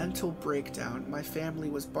full-blown mental breakdown. My family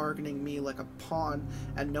was bargaining me like a pawn,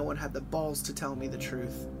 and no one had the balls to tell me the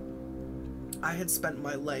truth. I had spent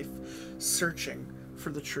my life searching for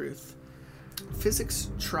the truth.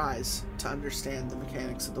 Physics tries to understand the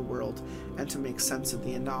mechanics of the world and to make sense of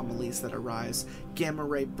the anomalies that arise.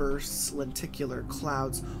 Gamma-ray bursts, lenticular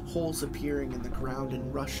clouds, holes appearing in the ground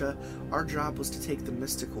in Russia. Our job was to take the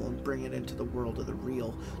mystical and bring it into the world of the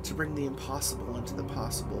real, to bring the impossible into the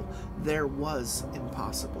possible. There was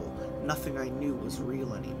impossible. Nothing I knew was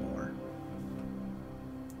real anymore.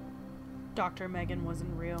 Dr. Megan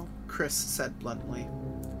wasn't real, Chris said bluntly.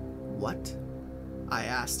 What? I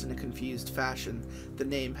asked in a confused fashion. The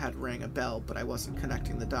name had rang a bell, but I wasn't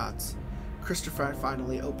connecting the dots. Christopher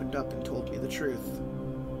finally opened up and told me the truth.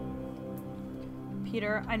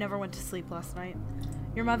 Peter, I never went to sleep last night.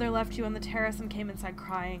 Your mother left you on the terrace and came inside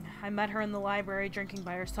crying. I met her in the library drinking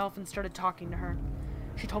by herself and started talking to her.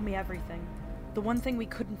 She told me everything. The one thing we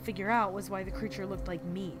couldn't figure out was why the creature looked like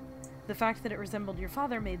me. The fact that it resembled your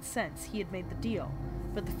father made sense. He had made the deal.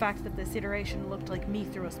 But the fact that this iteration looked like me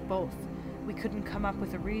threw us both. We couldn't come up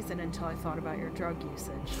with a reason until I thought about your drug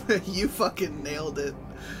usage. You fucking nailed it.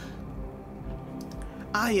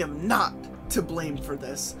 I am not to blame for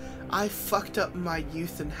this. I fucked up my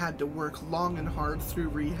youth and had to work long and hard through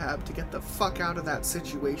rehab to get the fuck out of that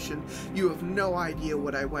situation. You have no idea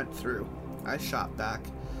what I went through. I shot back.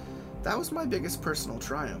 That was my biggest personal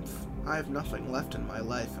triumph. I have nothing left in my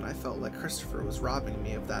life, and I felt like Christopher was robbing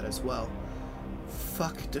me of that as well.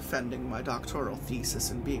 Fuck defending my doctoral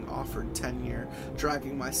thesis and being offered tenure,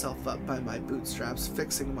 dragging myself up by my bootstraps,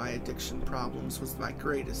 fixing my addiction problems was my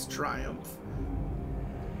greatest triumph.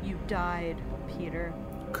 You died, Peter,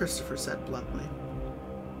 Christopher said bluntly.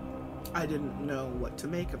 I didn't know what to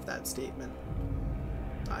make of that statement.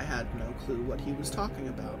 I had no clue what he was talking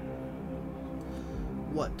about.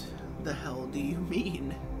 What the hell do you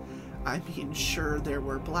mean? I mean, sure, there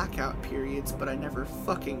were blackout periods, but I never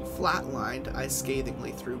fucking flatlined, I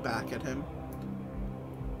scathingly threw back at him.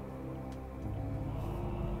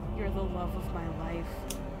 You're the love of my life.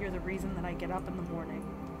 You're the reason that I get up in the morning.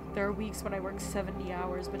 There are weeks when I work 70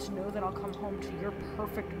 hours, but to know that I'll come home to your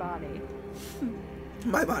perfect body.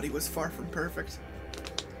 My body was far from perfect.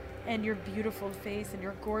 And your beautiful face and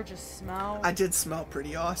your gorgeous smell. I did smell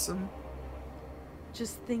pretty awesome.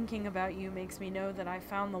 Just thinking about you makes me know that I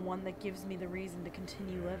found the one that gives me the reason to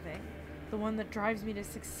continue living. The one that drives me to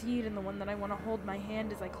succeed, and the one that I want to hold my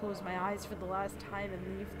hand as I close my eyes for the last time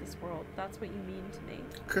and leave this world. That's what you mean to me.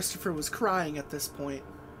 Christopher was crying at this point.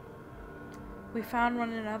 We found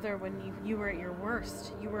one another when you were at your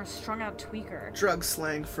worst. You were a strung-out tweaker. Drug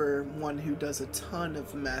slang for one who does a ton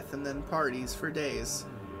of meth and then parties for days.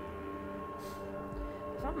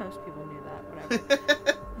 I thought most people knew that,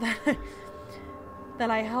 whatever. That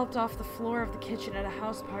I helped off the floor of the kitchen at a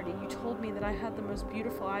house party. You told me that I had the most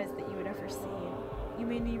beautiful eyes that you had ever seen. You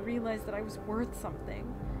made me realize that I was worth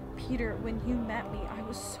something. Peter, when you met me, I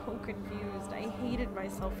was so confused. I hated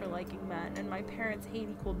myself for liking men, and my parents' hate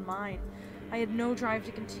equaled mine. I had no drive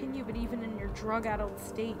to continue, but even in your drug-addled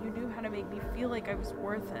state, you knew how to make me feel like I was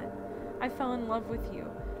worth it. I fell in love with you,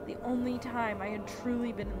 the only time I had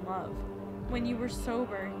truly been in love. When you were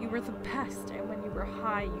sober, you were the best, and when you were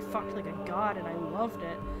high, you fucked like a god, and I loved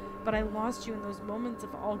it. But I lost you in those moments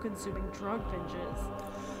of all-consuming drug binges.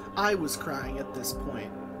 I was crying at this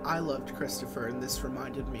point. I loved Christopher, and this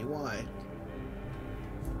reminded me why.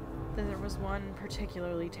 There was one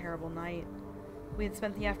particularly terrible night. We had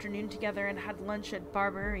spent the afternoon together and had lunch at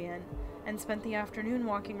Barbarian, and spent the afternoon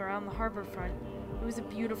walking around the harbor front. It was a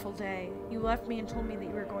beautiful day. You left me and told me that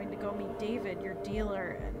you were going to go meet David, your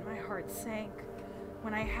dealer, and my heart sank.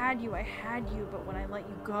 When I had you, but when I let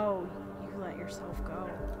you go, you let yourself go.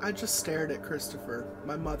 I just stared at Christopher.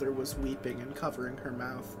 My mother was weeping and covering her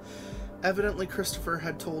mouth. Evidently, Christopher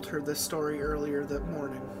had told her this story earlier that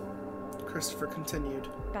morning. Christopher continued.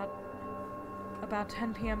 About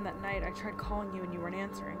 10 p.m. that night, I tried calling you and you weren't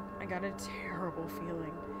answering. I got a terrible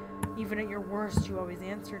feeling. Even at your worst, you always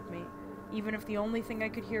answered me. Even if the only thing I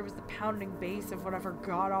could hear was the pounding bass of whatever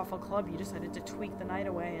god-awful club you decided to tweak the night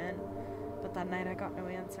away in. But that night I got no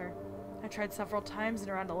answer. I tried several times, and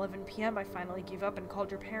around 11 p.m. I finally gave up and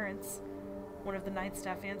called your parents. One of the night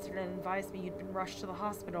staff answered and advised me you'd been rushed to the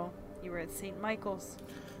hospital. You were at St. Michael's.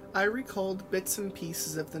 I recalled bits and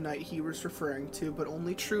pieces of the night he was referring to, but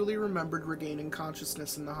only truly remembered regaining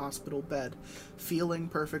consciousness in the hospital bed, feeling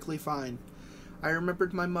perfectly fine. I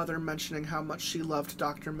remembered my mother mentioning how much she loved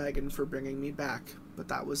Dr. Megan for bringing me back, but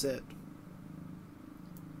that was it.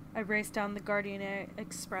 I raced down the Gardiner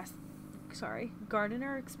Expressway,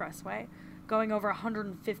 going over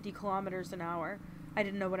 150 kilometers an hour. I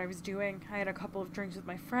didn't know what I was doing. I had a couple of drinks with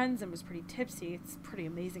my friends and was pretty tipsy. It's pretty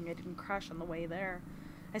amazing I didn't crash on the way there.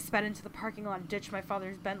 I sped into the parking lot, ditched my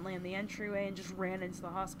father's Bentley in the entryway, and just ran into the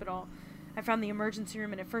hospital. I found the emergency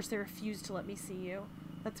room, and at first they refused to let me see you.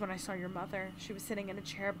 That's when I saw your mother. She was sitting in a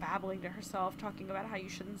chair babbling to herself, talking about how you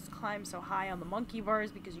shouldn't climb so high on the monkey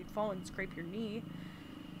bars because you'd fall and scrape your knee.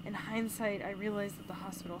 In hindsight, I realized that the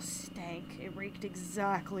hospital stank. It reeked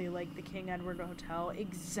exactly like the King Edward Hotel,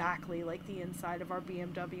 exactly like the inside of our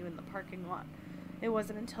BMW in the parking lot. It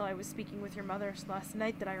wasn't until I was speaking with your mother last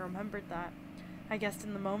night that I remembered that. I guessed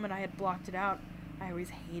in the moment I had blocked it out. I always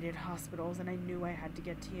hated hospitals, and I knew I had to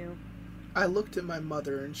get to you. I looked at my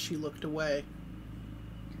mother, and she looked away.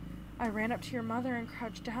 I ran up to your mother and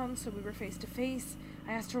crouched down so we were face to face.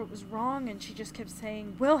 I asked her what was wrong, and she just kept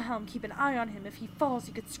saying, "Wilhelm, keep an eye on him. If he falls,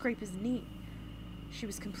 you could scrape his knee." She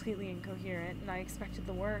was completely incoherent, and I expected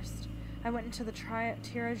the worst. I went into the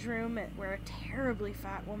triage room where a terribly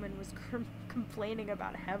fat woman was complaining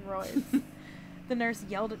about hemorrhoids. The nurse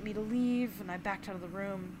yelled at me to leave, and I backed out of the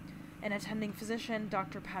room. An attending physician,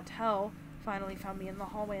 Dr. Patel, finally found me in the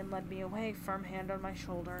hallway and led me away, firm hand on my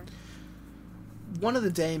shoulder. One of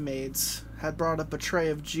the day maids had brought up a tray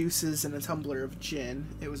of juices and a tumbler of gin.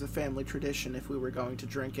 It was a family tradition if we were going to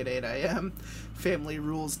drink at 8 a.m. Family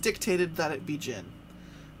rules dictated that it be gin.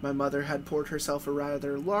 My mother had poured herself a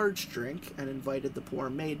rather large drink and invited the poor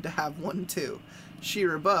maid to have one too. She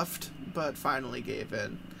rebuffed, but finally gave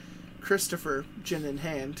in. Christopher, gin in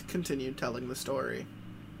hand, continued telling the story.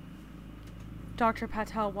 Dr.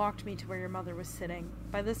 Patel walked me to where your mother was sitting.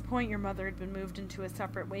 By this point, your mother had been moved into a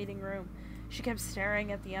separate waiting room. She kept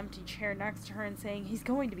staring at the empty chair next to her and saying, "He's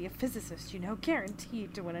going to be a physicist, you know,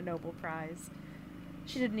 guaranteed to win a Nobel Prize."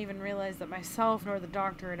 She didn't even realize that myself nor the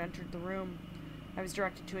doctor had entered the room. I was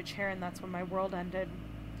directed to a chair, and that's when my world ended.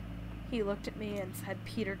 He looked at me and said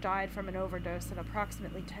Peter died from an overdose at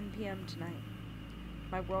approximately 10 p.m. tonight.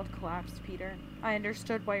 My world collapsed, Peter. I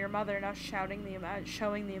understood why your mother, now showing the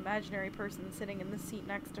imaginary person sitting in the seat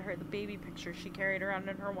next to her the baby picture she carried around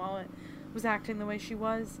in her wallet, was acting the way she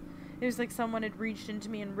was. It was like someone had reached into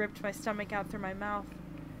me and ripped my stomach out through my mouth.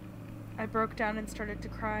 I broke down and started to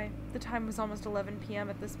cry. The time was almost 11 p.m.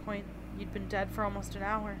 at this point. You'd been dead for almost an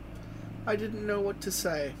hour. I didn't know what to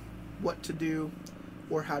say, what to do,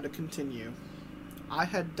 or how to continue. I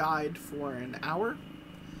had died for an hour?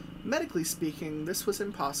 Medically speaking, this was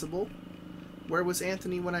impossible. Where was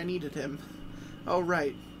Anthony when I needed him? Oh,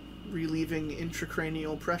 right. Relieving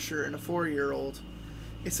intracranial pressure in a 4-year-old.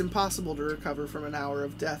 It's impossible to recover from an hour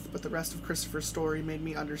of death, but the rest of Christopher's story made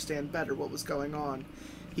me understand better what was going on.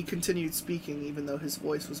 He continued speaking, even though his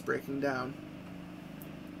voice was breaking down.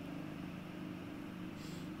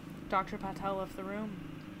 Dr. Patel left the room.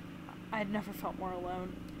 I had never felt more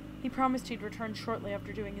alone. He promised he'd return shortly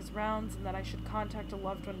after doing his rounds and that I should contact a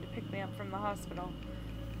loved one to pick me up from the hospital.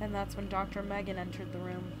 And that's when Dr. Megan entered the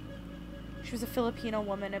room. She was a Filipino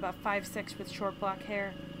woman, about 5'6", with short black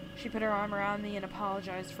hair. She put her arm around me and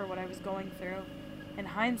apologized for what I was going through. In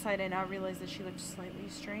hindsight, I now realize that she looked slightly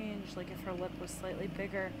strange, like if her lip was slightly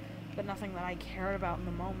bigger, but nothing that I cared about in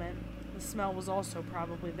the moment. The smell was also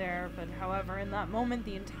probably there, but however, in that moment,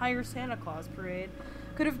 the entire Santa Claus parade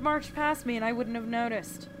could have marched past me and I wouldn't have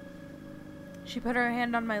noticed. She put her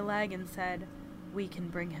hand on my leg and said, "We can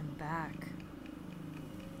bring him back."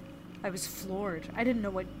 I was floored. I didn't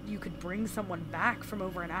know what you could bring someone back from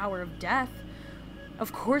over an hour of death.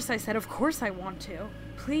 Of course, I said, of course I want to.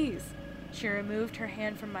 Please. She removed her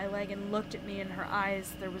hand from my leg and looked at me. In her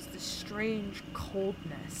eyes, there was this strange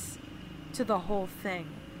coldness to the whole thing.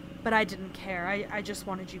 But I didn't care. I just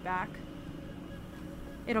wanted you back.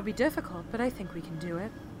 It'll be difficult, but I think we can do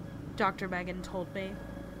it, Dr. Megan told me.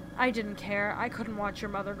 I didn't care. I couldn't watch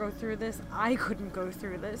your mother go through this. I couldn't go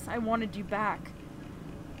through this. I wanted you back.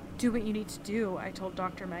 Do what you need to do, I told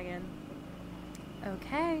Dr. Megan.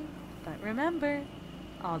 Okay, but remember,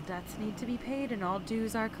 all debts need to be paid and all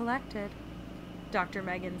dues are collected, Dr.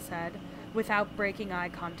 Megan said, without breaking eye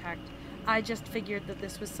contact. I just figured that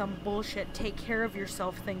this was some bullshit take care of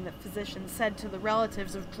yourself thing that physicians said to the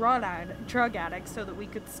relatives of drug addicts so that we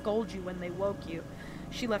could scold you when they woke you.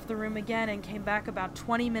 She left the room again and came back about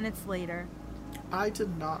 20 minutes later. I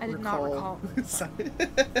did not recall. Not recall.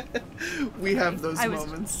 We have those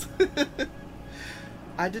moments.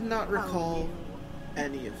 I did not recall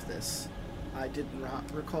any of this. I did not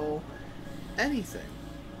recall anything.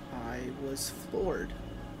 I was floored.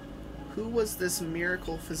 Who was this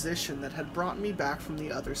miracle physician that had brought me back from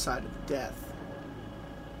the other side of death?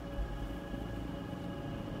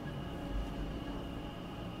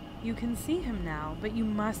 You can see him now, but you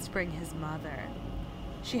must bring his mother.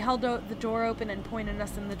 She held the door open and pointed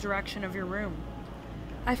us in the direction of your room.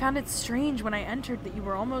 I found it strange when I entered that you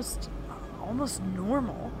were almost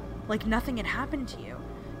normal, like nothing had happened to you.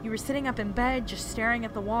 You were sitting up in bed, just staring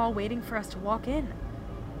at the wall, waiting for us to walk in.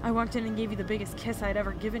 I walked in and gave you the biggest kiss I'd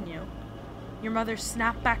ever given you. Your mother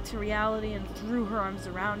snapped back to reality and threw her arms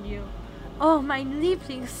around you. Oh, mein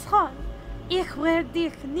Lieblingssohn, ich will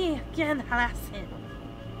dich nie gehen lassen.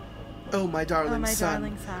 Oh, my darling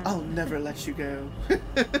son, I'll never let you go.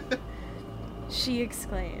 She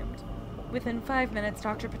exclaimed. Within 5 minutes,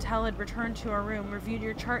 Dr. Patel had returned to our room, reviewed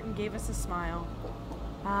your chart, and gave us a smile.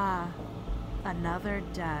 Ah, another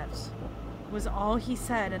debt, was all he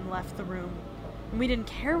said, and left the room. And we didn't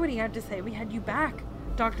care what he had to say. We had you back.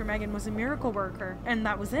 Dr. Megan was a miracle worker, and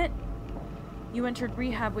that was it. You entered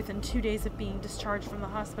rehab within 2 days of being discharged from the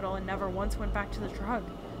hospital and never once went back to the drug.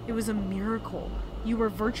 It was a miracle. You were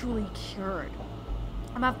virtually cured.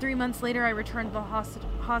 About 3 months later, I returned to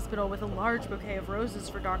the hospital with a large bouquet of roses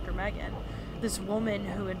for Dr. Megan, this woman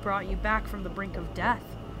who had brought you back from the brink of death.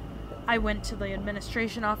 I went to the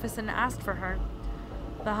administration office and asked for her.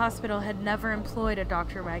 The hospital had never employed a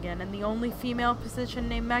Dr. Megan, and the only female physician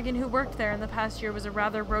named Megan who worked there in the past year was a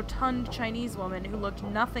rather rotund Chinese woman who looked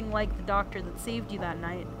nothing like the doctor that saved you that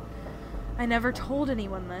night. I never told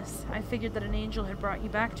anyone this. I figured that an angel had brought you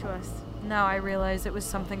back to us. Now I realize it was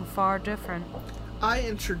something far different. I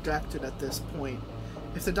interjected at this point.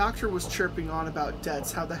 If the doctor was chirping on about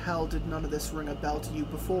debts, how the hell did none of this ring a bell to you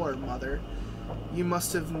before, Mother? You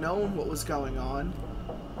must have known what was going on.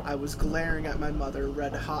 I was glaring at my mother,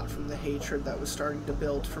 red hot from the hatred that was starting to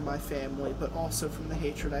build for my family, but also from the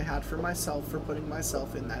hatred I had for myself for putting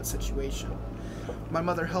myself in that situation. My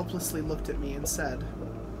mother helplessly looked at me and said,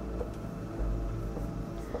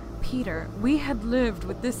 Peter, we had lived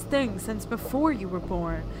with this thing since before you were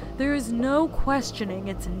born. There is no questioning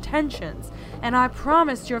its intentions, and I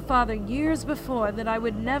promised your father years before that I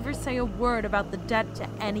would never say a word about the debt to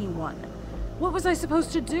anyone. What was I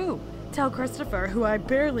supposed to do? Tell Christopher, who I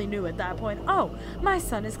barely knew at that point, oh, my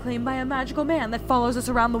son is claimed by a magical man that follows us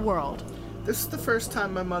around the world. This is the first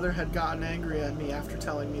time my mother had gotten angry at me after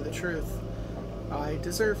telling me the truth. I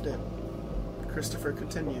deserved it. Christopher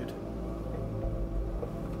continued.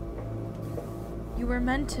 You were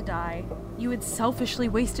meant to die. You had selfishly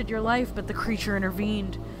wasted your life, but the creature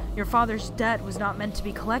intervened. Your father's debt was not meant to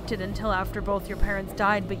be collected until after both your parents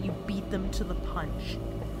died, but you beat them to the punch.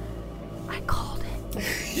 I called it.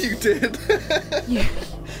 You did?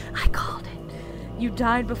 I called it. You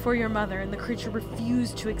died before your mother, and the creature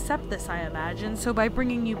refused to accept this, I imagine, so by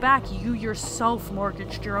bringing you back, you yourself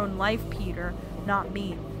mortgaged your own life, Peter, not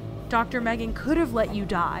me. Dr. Megan could have let you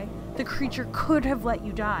die. The creature could have let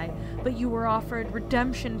you die, but you were offered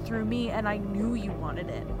redemption through me, and I knew you wanted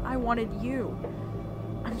it. I wanted you.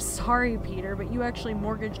 I'm sorry, Peter, but you actually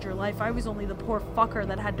mortgaged your life. I was only the poor fucker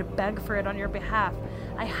that had to beg for it on your behalf.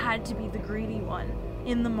 I had to be the greedy one.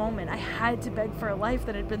 In the moment, I had to beg for a life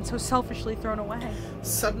that had been so selfishly thrown away.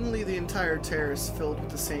 Suddenly, the entire terrace filled with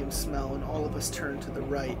the same smell, and all of us turned to the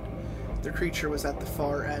right. The creature was at the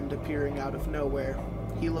far end, appearing out of nowhere.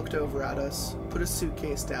 He looked over at us, put his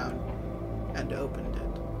suitcase down, and opened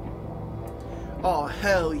it. Oh,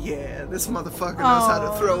 hell yeah. This motherfucker knows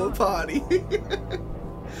how to throw a party.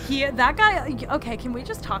 That guy, okay, can we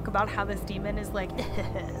just talk about how this demon is like,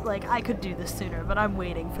 like, I could do this sooner, but I'm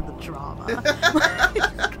waiting for the drama.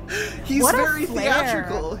 He's very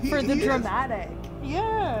theatrical. For the dramatic.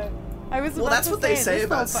 Yeah. Well, that's what they say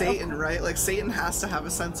about Satan, right? Like, Satan has to have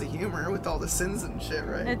a sense of humor with all the sins and shit,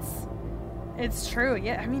 right? It's true.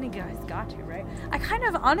 Yeah, I mean, a guy's got to, right? I kind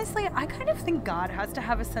of think God has to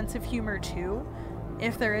have a sense of humor too,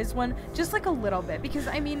 if there is one, just like a little bit, because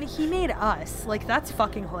I mean, he made us. Like, that's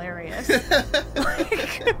fucking hilarious.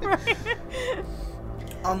 Like, right?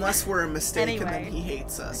 Unless we're a mistake anyway. And then he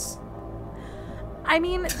hates us. I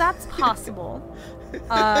mean, that's possible.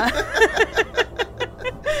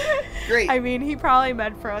 Great. I mean, he probably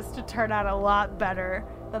meant for us to turn out a lot better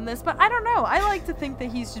than this, but I don't know. I like to think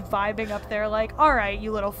that he's just vibing up there like, all right,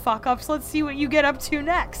 you little fuck-ups, let's see what you get up to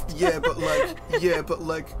next. Yeah, but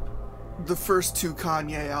like, the first 2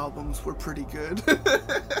 Kanye albums were pretty good.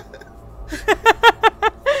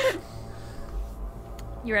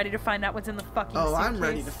 You ready to find out what's in the fucking suitcase? Oh, I'm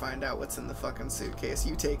ready to find out what's in the fucking suitcase.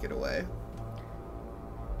 You take it away.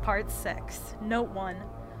 Part 6. Note 1.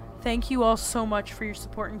 Thank you all so much for your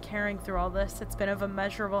support and caring through all this. It's been of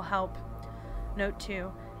immeasurable help. Note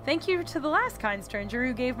 2. Thank you to the last kind stranger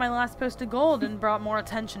who gave my last post of gold and brought more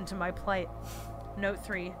attention to my plight. Note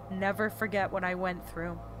 3. Never forget what I went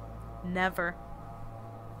through. Never.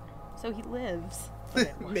 So he lives.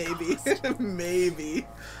 Maybe. Maybe.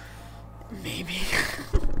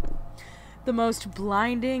 The most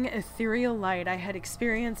blinding, ethereal light I had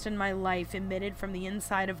experienced in my life emitted from the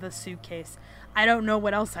inside of the suitcase. I don't know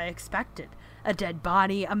what else I expected. A dead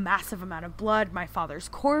body, a massive amount of blood, my father's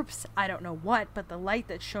corpse, I don't know what, but the light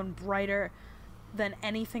that shone brighter than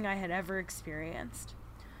anything I had ever experienced.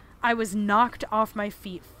 I was knocked off my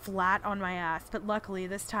feet, flat on my ass, but luckily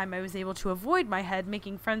this time I was able to avoid my head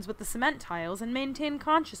making friends with the cement tiles and maintain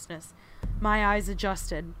consciousness. My eyes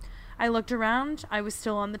adjusted. I looked around. I was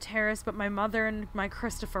still on the terrace, but my mother and my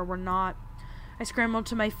Christopher were not. I scrambled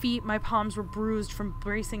to my feet. My palms were bruised from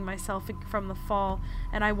bracing myself from the fall,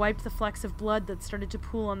 and I wiped the flecks of blood that started to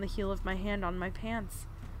pool on the heel of my hand on my pants.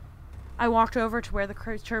 I walked over to where the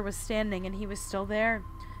creature was standing, and he was still there.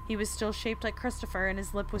 He was still shaped like Christopher, and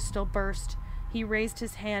his lip was still burst. He raised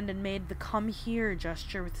his hand and made the "come here"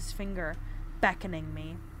 gesture with his finger, beckoning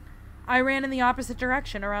me. I ran in the opposite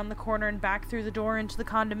direction, around the corner and back through the door into the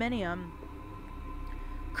condominium.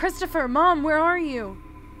 "Christopher, Mom, where are you?"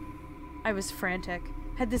 I was frantic.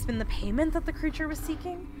 Had this been the payment that the creature was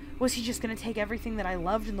seeking? Was he just going to take everything that I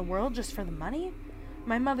loved in the world just for the money?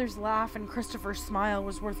 My mother's laugh and Christopher's smile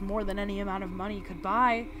was worth more than any amount of money could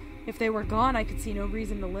buy. If they were gone, I could see no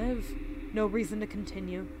reason to live. No reason to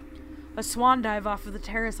continue. A swan dive off of the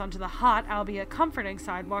terrace onto the hot, albeit comforting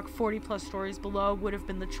sidewalk 40-plus stories below would have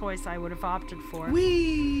been the choice I would have opted for.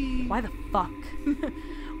 Whee! Why the fuck?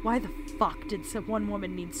 Why the fuck did one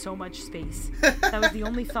woman need so much space? That was the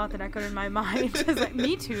only thought that echoed in my mind. Like,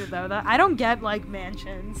 me too, though. I don't get, like,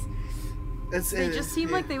 mansions. They just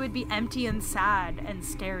seem like they would be empty and sad and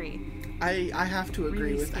scary. I have to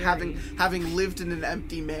agree Really with scary. having lived in an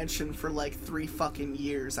empty mansion for like 3 fucking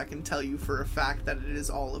years. I can tell you for a fact that it is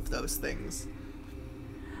all of those things.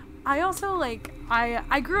 I also, like,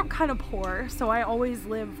 I grew up kind of poor, so I always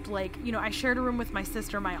lived, like, you know, I shared a room with my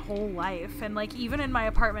sister my whole life, and, like, even in my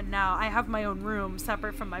apartment now, I have my own room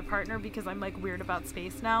separate from my partner because I'm, like, weird about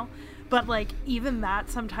space now, but, like, even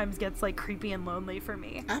that sometimes gets, like, creepy and lonely for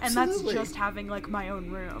me. Absolutely. And that's just having, like, my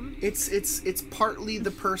own room. It's partly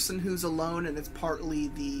the person who's alone, and it's partly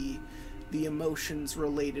the emotions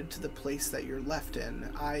related to the place that you're left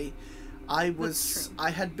in. I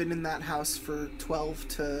had been in that house for 12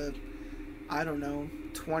 to, I don't know,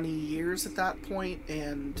 20 years at that point,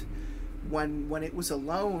 and when it was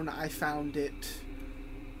alone, I found it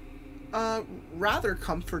rather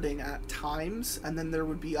comforting at times, and then there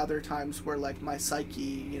would be other times where, like, my psyche,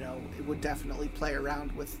 you know, it would definitely play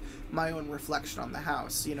around with my own reflection on the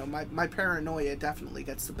house. You know, my paranoia definitely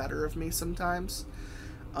gets the better of me sometimes.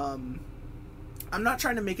 I'm not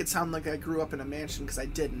trying to make it sound like I grew up in a mansion, because I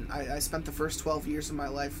didn't. I spent the first 12 years of my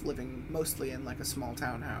life living mostly in, like, a small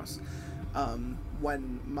townhouse.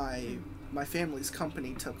 When my family's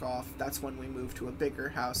company took off, that's when we moved to a bigger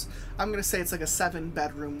house. I'm going to say it's like a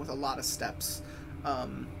 7-bedroom with a lot of steps.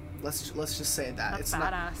 Let's just say that. That's it's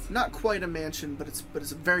badass. not quite a mansion, but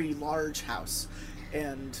it's a very large house.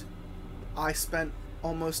 And I spent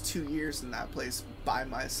almost 2 years in that place by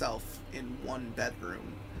myself in 1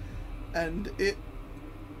 bedroom. And it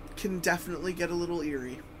can definitely get a little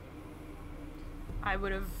eerie. I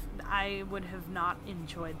would have not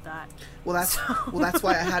enjoyed that. Well, that's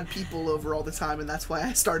why I had people over all the time, and that's why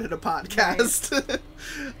I started a podcast. Right.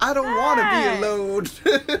 I don't want to be alone.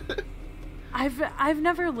 I've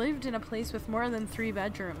never lived in a place with more than 3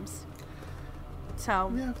 bedrooms.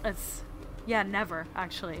 So yeah, never,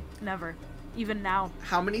 actually, never. Even now.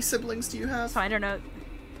 How many siblings do you have? So I don't know.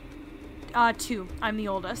 2. I'm the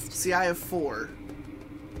oldest. See, I have 4.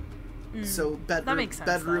 So that makes sense,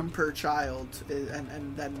 bedroom though. per child,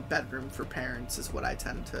 and then bedroom for parents is what I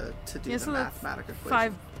tend to do the mathematical equation.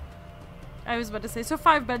 5. I was about to say, so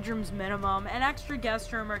 5 bedrooms minimum. An extra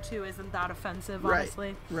guest room or 2 isn't that offensive,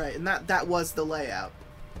 honestly. Right, and that was the layout.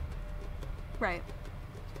 Right.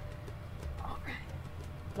 Alright.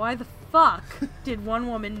 Why the fuck did one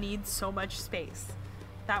woman need so much space?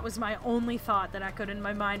 That was my only thought that echoed in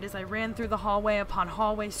my mind as I ran through the hallway upon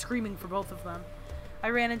hallway, screaming for both of them. I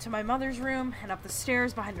ran into my mother's room and up the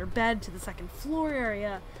stairs behind her bed to the 2nd floor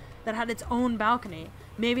area that had its own balcony.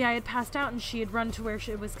 Maybe I had passed out and she had run to where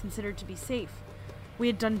it was considered to be safe. We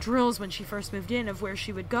had done drills when she first moved in of where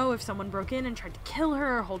she would go if someone broke in and tried to kill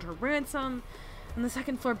her or hold her ransom. And the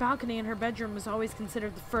 2nd floor balcony in her bedroom was always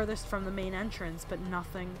considered the furthest from the main entrance, but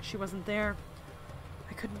nothing. She wasn't there.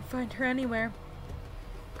 I couldn't find her anywhere.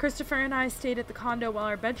 Christopher and I stayed at the condo while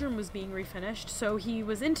our bedroom was being refinished, so he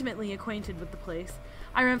was intimately acquainted with the place.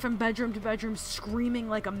 I ran from bedroom to bedroom screaming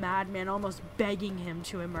like a madman, almost begging him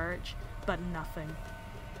to emerge, but nothing.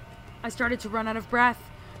 I started to run out of breath,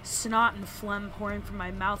 snot and phlegm pouring from my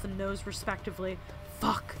mouth and nose respectively.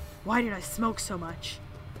 Fuck, why did I smoke so much?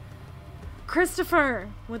 Christopher!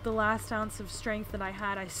 With the last ounce of strength that I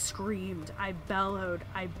had, I screamed, I bellowed,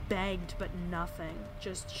 I begged, but nothing.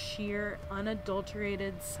 Just sheer,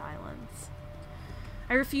 unadulterated silence.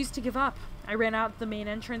 I refused to give up. I ran out the main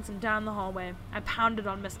entrance and down the hallway. I pounded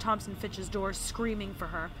on Miss Thompson Fitch's door, screaming for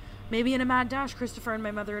her. Maybe in a mad dash, Christopher and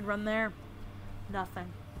my mother had run there.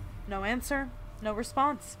 Nothing. No answer. No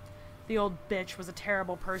response. The old bitch was a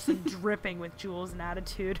terrible person, dripping with jewels and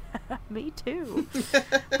attitude. Me too.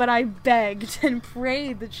 But I begged and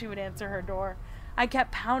prayed that she would answer her door. I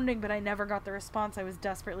kept pounding, but I never got the response I was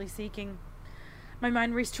desperately seeking. My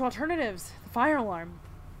mind raced to alternatives. The fire alarm.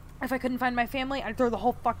 If I couldn't find my family, I'd throw the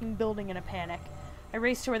whole fucking building in a panic. I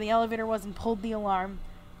raced to where the elevator was and pulled the alarm.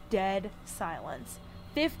 Dead silence.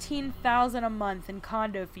 $15,000 a month in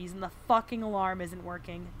condo fees and the fucking alarm isn't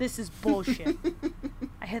working. This is bullshit.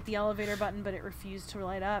 I hit the elevator button, but it refused to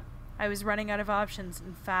light up. I was running out of options,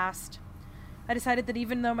 and fast. I decided that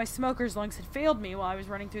even though my smoker's lungs had failed me while I was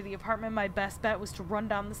running through the apartment, my best bet was to run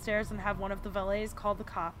down the stairs and have one of the valets call the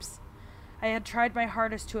cops. I had tried my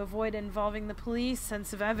hardest to avoid involving the police,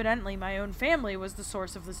 since evidently my own family was the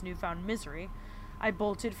source of this newfound misery. I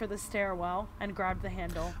bolted for the stairwell and grabbed the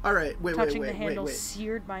handle. All right, wait. Touching the handle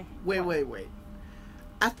seared my... Wait.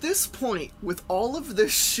 At this point, with all of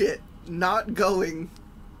this shit not going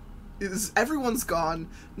everyone's gone.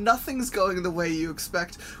 Nothing's going the way you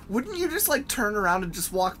expect. Wouldn't you just, like, turn around and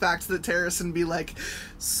just walk back to the terrace and be like,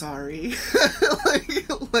 sorry?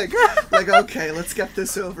 like, okay, let's get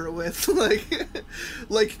this over with.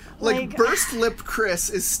 Like, burst lip Chris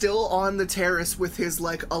is still on the terrace with his,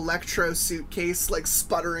 like, electro suitcase, like,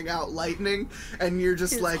 sputtering out lightning, and you're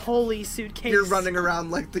just, his like... holy suitcase. You're running around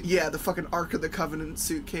like the fucking Ark of the Covenant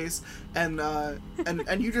suitcase, and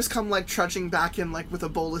you just come, like, trudging back in, like, with a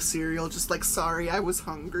bowl of cereal, just like, sorry, I was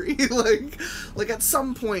hungry. like at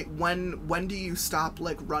some point, when do you stop,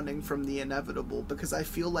 like, running from the inevitable? Because I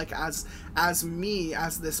feel like as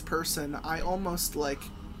this person, I almost, like,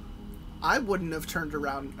 I wouldn't have turned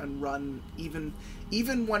around and run even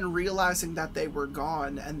when realizing that they were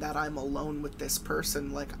gone and that I'm alone with this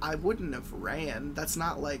person. Like, I wouldn't have ran. That's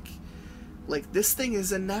not like this thing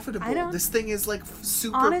is inevitable. This thing is, like,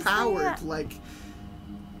 super powered. Like,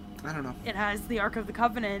 I don't know. It has the Ark of the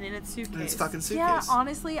Covenant in its suitcase. In its fucking suitcase. Yeah,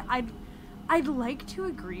 honestly, I'd like to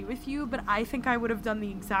agree with you, but I think I would have done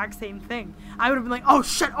the exact same thing. I would have been like, oh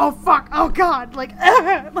shit, oh fuck, oh god, like,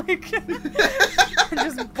 like, and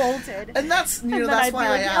just bolted. And that's, that's why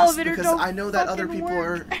I asked, because I know that other people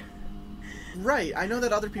are... Right, I know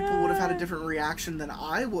that other people would have had a different reaction than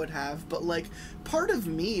I would have, but, like, part of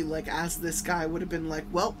me, like, as this guy would have been like,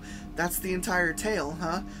 well, that's the entire tale,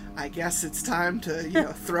 huh? I guess it's time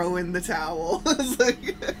to, throw in the towel. It's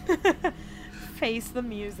like... Face the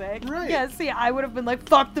music. Right. Yeah, see, I would have been like,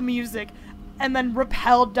 fuck the music, and then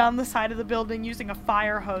rappelled down the side of the building using a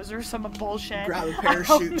fire hose or some bullshit. Grab a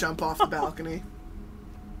parachute, jump off the balcony.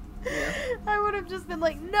 Yeah. I would have just been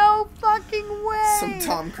like, no fucking way! Some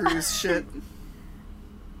Tom Cruise shit.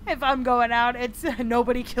 If I'm going out, it's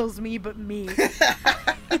nobody kills me but me.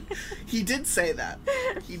 He did say that.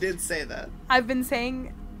 I've been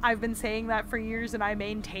saying that for years, and I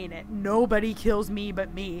maintain it. Nobody kills me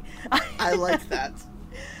but me. I like that.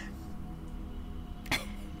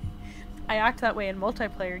 I act that way in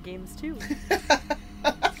multiplayer games, too.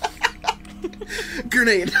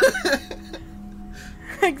 Grenade.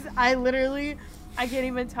 I can't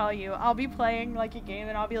even tell you. I'll be playing, like, a game,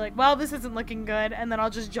 and I'll be like, well, this isn't looking good, and then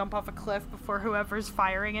I'll just jump off a cliff before whoever's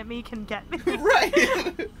firing at me can get me.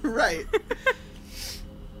 Right.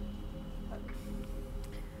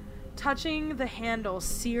 Touching the handle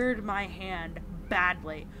seared my hand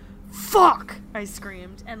badly. Fuck! I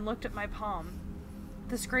screamed and looked at my palm.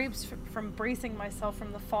 The scrapes from bracing myself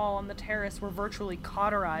from the fall on the terrace were virtually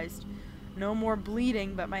cauterized. No more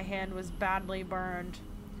bleeding, but my hand was badly burned.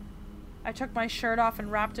 I took my shirt off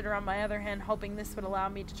and wrapped it around my other hand, hoping this would allow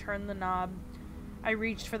me to turn the knob. I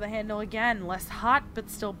reached for the handle again, less hot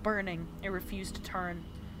but still burning. It refused to turn.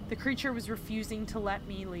 The creature was refusing to let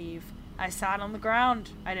me leave. I sat on the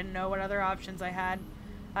ground. I didn't know what other options I had.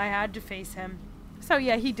 I had to face him. So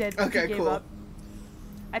yeah, he did. Okay, he gave cool. up.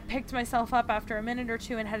 I picked myself up after a minute or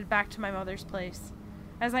two and headed back to my mother's place.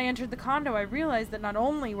 As I entered the condo, I realized that not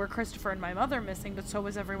only were Christopher and my mother missing, but so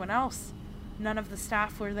was everyone else. None of the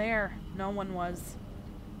staff were there. No one was.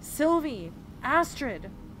 Sylvie!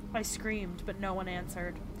 Astrid! I screamed, but no one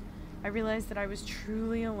answered. I realized that I was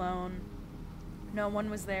truly alone. No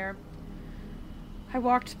one was there. I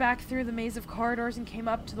walked back through the maze of corridors and came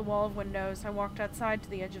up to the wall of windows. I walked outside to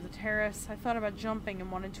the edge of the terrace. I thought about jumping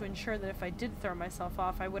and wanted to ensure that if I did throw myself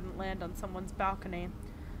off, I wouldn't land on someone's balcony.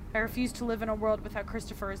 I refused to live in a world without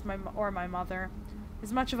Christopher or my mother.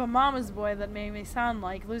 As much of a mama's boy that may sound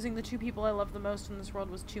like, losing the two people I love the most in this world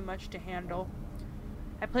was too much to handle.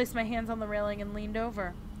 I placed my hands on the railing and leaned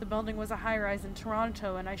over. The building was a high-rise in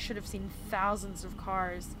Toronto, and I should have seen thousands of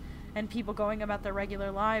cars, and people going about their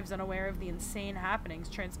regular lives unaware of the insane happenings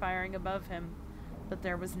transpiring above him. But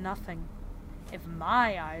there was nothing. If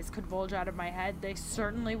my eyes could bulge out of my head, they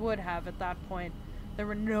certainly would have at that point. There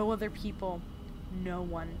were no other people. No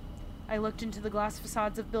one. I looked into the glass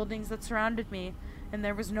facades of buildings that surrounded me, and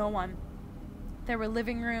there was no one. There were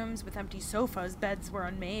living rooms with empty sofas, beds were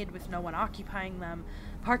unmade with no one occupying them,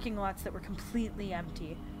 parking lots that were completely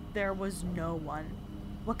empty. There was no one.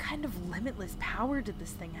 What kind of limitless power did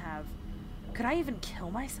this thing have? Could I even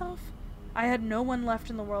kill myself? I had no one left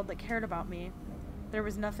in the world that cared about me. There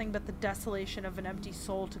was nothing but the desolation of an empty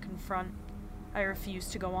soul to confront. I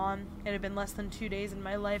refused to go on. It had been less than 2 days and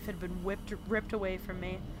my life had been ripped away from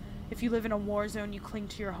me. If you live in a war zone, you cling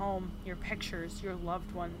to your home, your pictures, your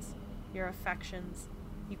loved ones, your affections.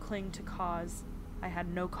 You cling to cause. I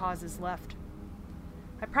had no causes left.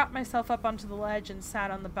 I propped myself up onto the ledge and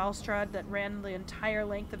sat on the balustrade that ran the entire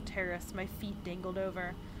length of terrace. My feet dangled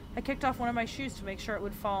over. I kicked off one of my shoes to make sure it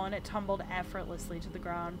would fall, and it tumbled effortlessly to the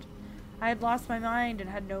ground. I had lost my mind and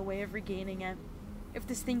had no way of regaining it. If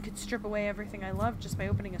this thing could strip away everything I love just by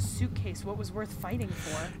opening a suitcase, what was worth fighting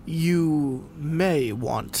for? You may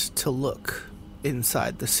want to look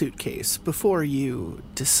inside the suitcase before you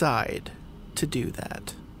decide to do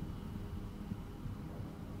that.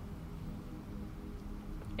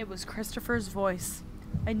 It was Christopher's voice.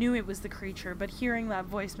 I knew it was the creature, but hearing that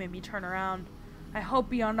voice made me turn around. I hoped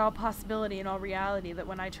beyond all possibility and all reality that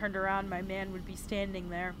when I turned around, my man would be standing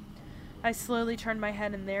there. I slowly turned my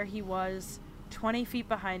head, and there he was, 20 feet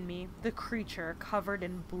behind me, the creature covered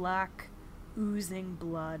in black, oozing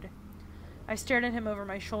blood. I stared at him over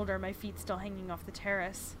my shoulder, my feet still hanging off the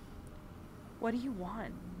terrace. "What do you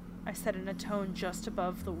want?" I said in a tone just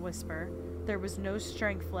above the whisper. There was no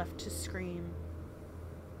strength left to scream.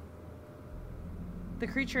 The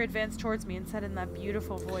creature advanced towards me and said in that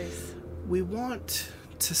beautiful voice, "We want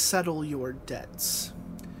to settle your debts.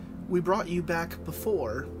 We brought you back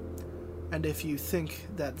before, and if you think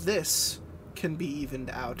that this can be evened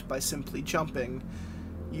out by simply jumping,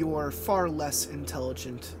 you're far less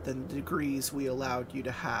intelligent than the degrees we allowed you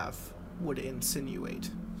to have would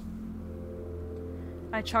insinuate."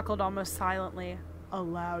 I chuckled almost silently.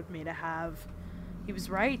 Allowed me to have. He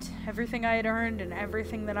was right. Everything I had earned and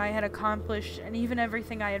everything that I had accomplished and even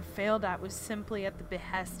everything I had failed at was simply at the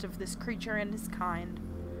behest of this creature and his kind.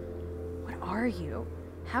 What are you?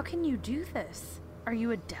 How can you do this? Are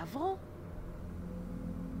you a devil?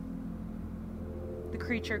 The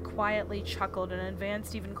creature quietly chuckled and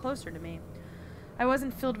advanced even closer to me. I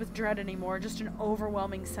wasn't filled with dread anymore, just an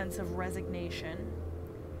overwhelming sense of resignation.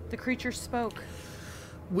 The creature spoke.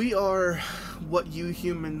 "We are what you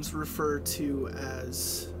humans refer to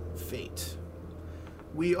as fate.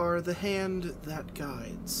 We are the hand that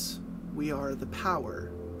guides. We are the power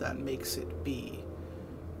that makes it be.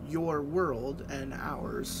 Your world and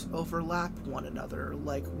ours overlap one another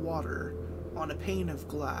like water on a pane of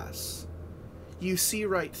glass. You see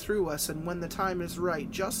right through us, and when the time is right,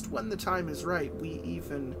 just when the time is right, we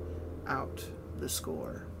even out the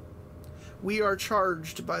score. We are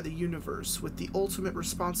charged by the universe with the ultimate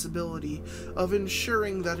responsibility of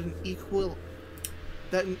ensuring that an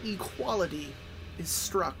equality is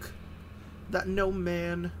struck, that no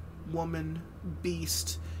man, woman,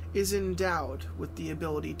 beast is endowed with the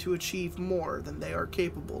ability to achieve more than they are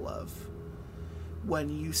capable of. When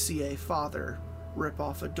you see a father rip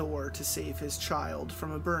off a door to save his child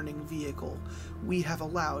from a burning vehicle, we have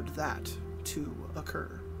allowed that to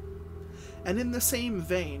occur. And in the same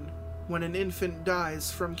vein, when an infant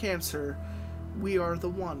dies from cancer, we are the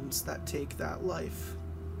ones that take that life.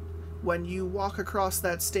 When you walk across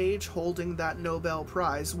that stage holding that Nobel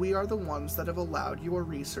Prize, we are the ones that have allowed your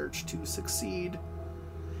research to succeed.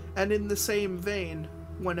 And in the same vein,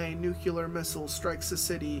 when a nuclear missile strikes a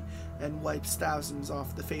city and wipes thousands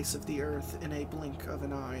off the face of the earth in a blink of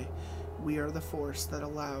an eye, we are the force that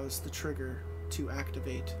allows the trigger to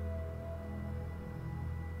activate."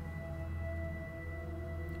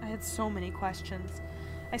 I had so many questions.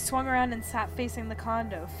 I swung around and sat facing the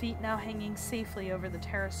condo, feet now hanging safely over the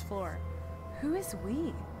terrace floor. Who is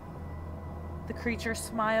we? The creature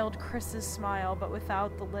smiled Chris's smile, but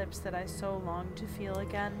without the lips that I so longed to feel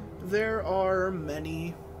again. "There are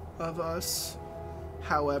many of us.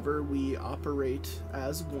 However, we operate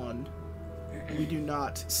as one. We do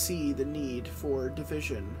not see the need for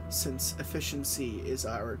division, since efficiency is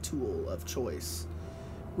our tool of choice.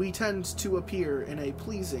 We tend to appear in a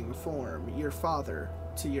pleasing form, your father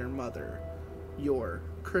to your mother, your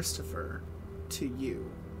Christopher to you,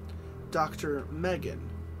 Dr. Megan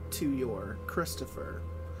to your Christopher.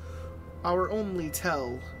 Our only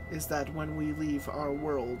tell is that when we leave our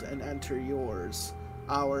world and enter yours,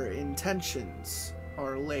 our intentions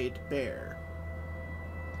are laid bare."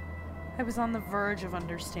 I was on the verge of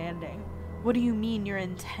understanding. What do you mean your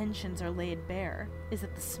intentions are laid bare? Is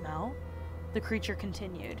it the smell? The creature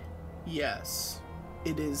continued. "Yes,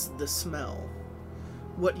 it is the smell.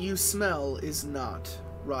 What you smell is not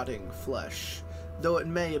rotting flesh, though it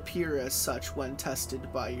may appear as such when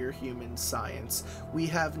tested by your human science. We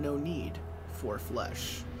have no need for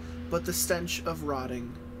flesh, but the stench of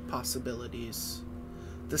rotting possibilities.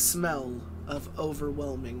 The smell of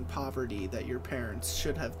overwhelming poverty that your parents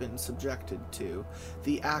should have been subjected to,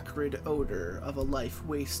 the acrid odor of a life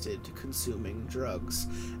wasted consuming drugs,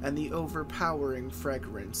 and the overpowering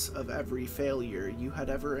fragrance of every failure you had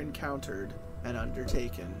ever encountered and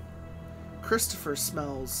undertaken. Christopher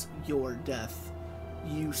smells your death.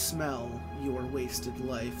 You smell your wasted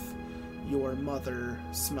life. Your mother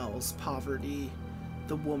smells poverty.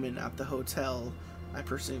 The woman at the hotel, I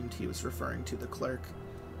presumed he was referring to the clerk,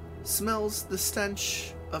 smells the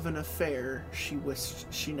stench of an affair she wished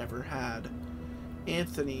she never had.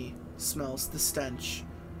 Anthony smells the stench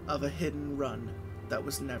of a hidden run that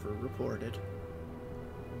was never reported.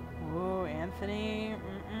 Whoa, Anthony.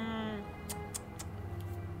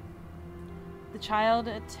 The child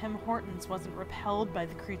at Tim Hortons wasn't repelled by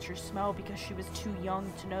the creature's smell because she was too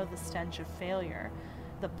young to know the stench of failure,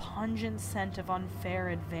 the pungent scent of unfair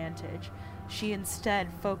advantage. She instead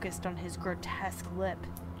focused on his grotesque lip.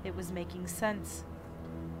 It was making sense.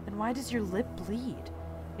 Then why does your lip bleed?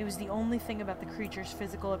 It was the only thing about the creature's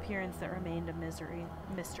physical appearance that remained a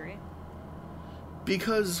mystery.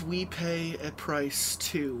 Because we pay a price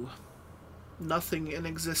too. Nothing in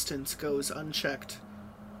existence goes unchecked.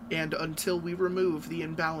 And until we remove the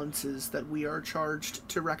imbalances that we are charged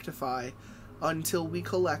to rectify, until we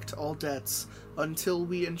collect all debts, until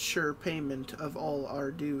we ensure payment of all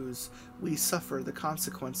our dues, we suffer the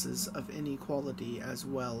consequences of inequality as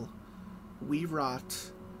well. We rot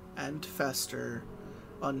and fester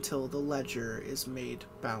until the ledger is made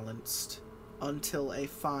balanced, until a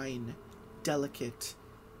fine, delicate,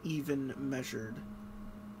 even measured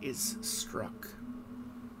is struck.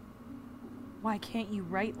 Why can't you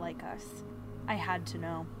write like us? I had to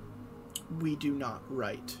know. We do not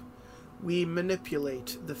write. We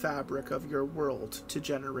manipulate the fabric of your world to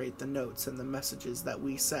generate the notes and the messages that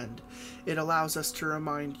we send. It allows us to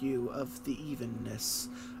remind you of the evenness,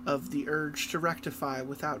 of the urge to rectify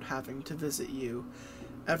without having to visit you.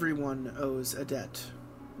 Everyone owes a debt,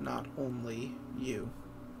 not only you.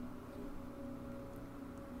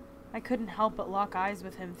 I couldn't help but lock eyes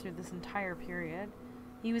with him through this entire period.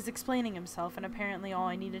 He was explaining himself, and apparently all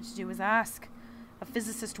I needed to do was ask. A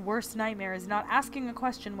physicist's worst nightmare is not asking a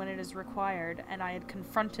question when it is required, and I had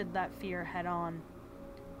confronted that fear head-on.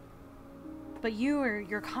 But you, or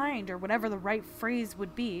your kind, or whatever the right phrase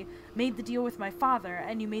would be, made the deal with my father,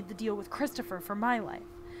 and you made the deal with Christopher for my life.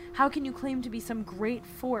 How can you claim to be some great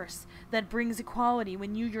force that brings equality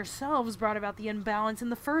when you yourselves brought about the imbalance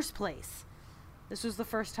in the first place? This was the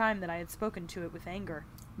first time that I had spoken to it with anger.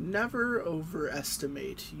 Never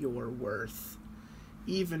overestimate your worth,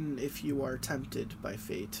 even if you are tempted by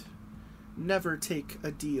fate. Never take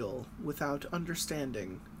a deal without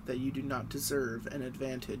understanding that you do not deserve an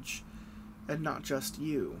advantage, and not just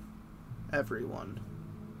you, everyone.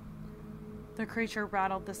 The creature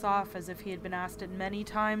rattled this off as if he had been asked it many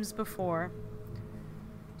times before.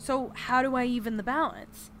 So how do I even the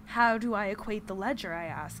balance? How do I equate the ledger, I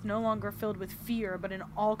asked, no longer filled with fear, but an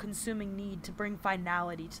all-consuming need to bring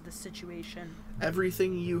finality to the situation.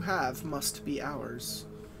 Everything you have must be ours.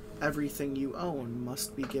 Everything you own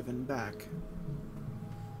must be given back.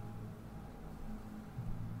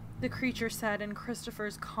 The creature said in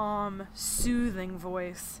Christopher's calm, soothing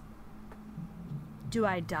voice. Do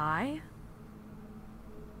I die?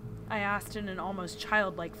 I asked in an almost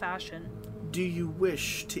childlike fashion. Do you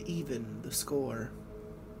wish to even the score?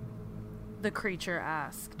 The creature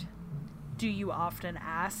asked. Do you often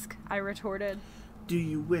ask? I retorted. Do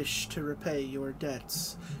you wish to repay your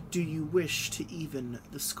debts? Do you wish to even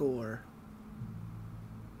the score?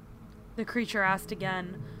 The creature asked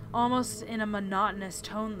again, almost in a monotonous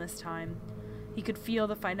tone this time. He could feel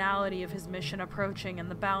the finality of his mission approaching and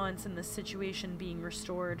the balance in this situation being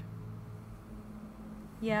restored.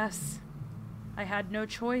 Yes. I had no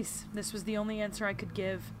choice. This was the only answer I could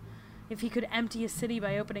give. If he could empty a city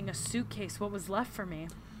by opening a suitcase, what was left for me?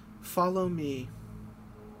 Follow me.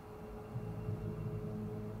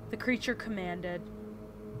 The creature commanded.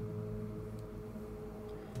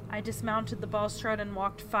 I dismounted the balustrade and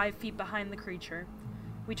walked 5 feet behind the creature.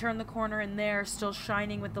 We turned the corner, and there, still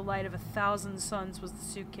shining with the light of 1,000 suns, was the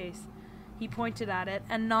suitcase. He pointed at it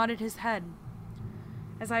and nodded his head.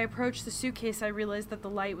 As I approached the suitcase, I realized that the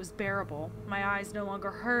light was bearable. My eyes no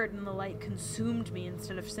longer hurt, and the light consumed me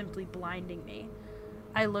instead of simply blinding me.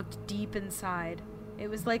 I looked deep inside.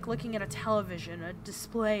 It was like looking at a television, a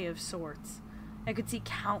display of sorts. I could see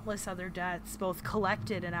countless other debts, both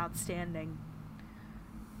collected and outstanding.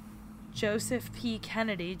 Joseph P.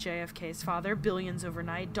 Kennedy, JFK's father, billions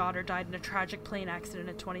overnight. Daughter died in a tragic plane accident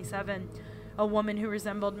at 27. A woman who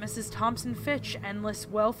resembled Mrs. Thompson Fitch, endless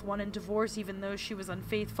wealth, won in divorce even though she was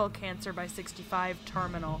unfaithful, cancer by 65,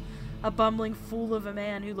 terminal. A bumbling fool of a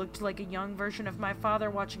man who looked like a young version of my father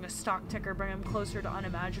watching a stock ticker bring him closer to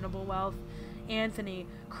unimaginable wealth. Anthony,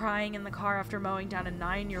 crying in the car after mowing down a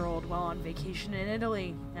 9-year-old while on vacation in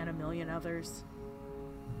Italy, and a million others.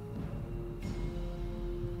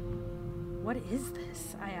 What is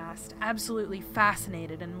this? I asked, absolutely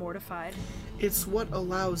fascinated and mortified. It's what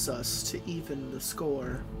allows us to even the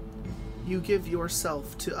score. You give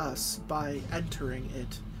yourself to us by entering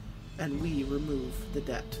it, and we remove the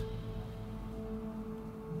debt.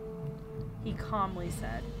 He calmly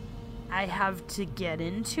said, I have to get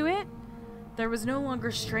into it? There was no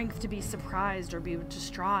longer strength to be surprised or be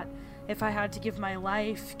distraught. If I had to give my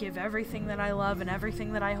life, give everything that I love and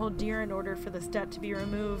everything that I hold dear in order for this debt to be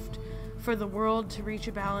removed, for the world to reach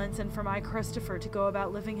a balance, and for my Christopher to go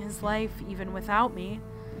about living his life even without me,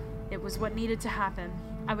 it was what needed to happen.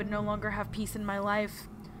 I would no longer have peace in my life.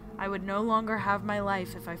 I would no longer have my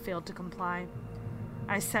life if I failed to comply.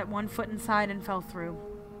 I set one foot inside and fell through.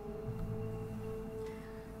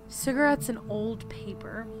 Cigarettes and old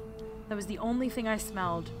paper. That was the only thing I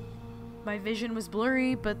smelled. My vision was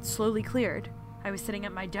blurry, but slowly cleared. I was sitting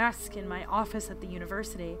at my desk in my office at the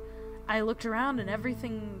university. I looked around and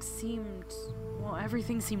everything seemed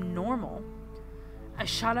normal. I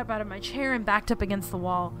shot up out of my chair and backed up against the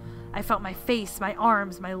wall. I felt my face, my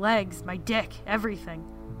arms, my legs, my dick, everything.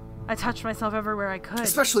 I touched myself everywhere I could.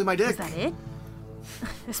 Especially my dick. Was that it?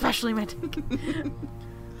 Especially my dick.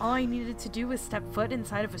 All I needed to do was step foot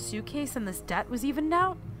inside of a suitcase and this debt was evened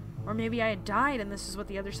out? Or maybe I had died and this is what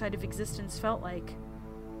the other side of existence felt like.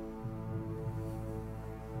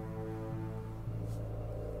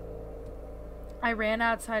 I ran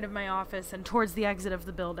outside of my office and towards the exit of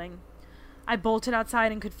the building. I bolted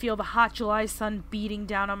outside and could feel the hot July sun beating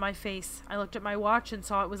down on my face. I looked at my watch and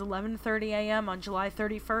saw it was 11:30 a.m. on July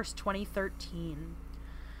 31st, 2013.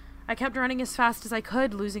 I kept running as fast as I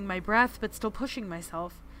could, losing my breath, but still pushing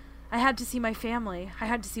myself. I had to see my family. I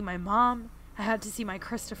had to see my mom. I had to see my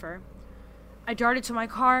Christopher. I darted to my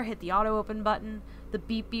car, hit the auto-open button. The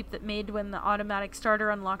beep-beep that made when the automatic starter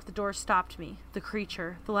unlocked the door stopped me. The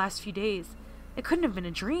creature. The last few days. It couldn't have been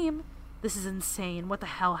a dream. This is insane. What the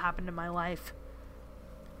hell happened to my life?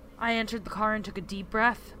 I entered the car and took a deep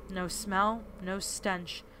breath. No smell, no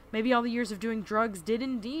stench. Maybe all the years of doing drugs did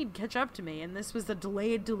indeed catch up to me, and this was a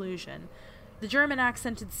delayed delusion. The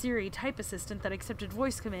German-accented Siri type assistant that accepted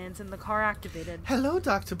voice commands in the car activated. Hello,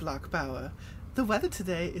 Dr. Blockbauer. The weather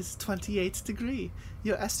today is 28 degrees.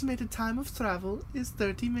 Your estimated time of travel is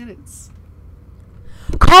 30 minutes.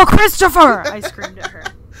 Call Christopher! I screamed at her.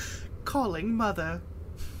 Calling mother.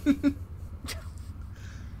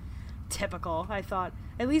 Typical, I thought.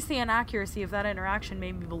 At least the inaccuracy of that interaction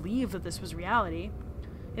made me believe that this was reality.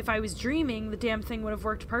 If I was dreaming, the damn thing would have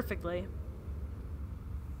worked perfectly.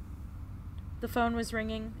 The phone was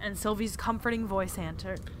ringing, and Sylvie's comforting voice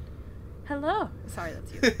answered. Hello. Sorry,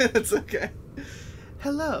 that's you. It's okay.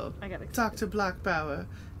 Hello, I got excited. Dr. Blockbauer.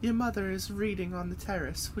 Your mother is reading on the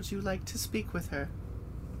terrace. Would you like to speak with her?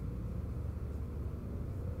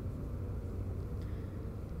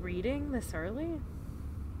 Reading this early?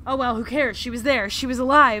 Oh well, who cares? She was there. She was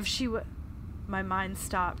alive. My mind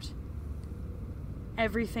stopped.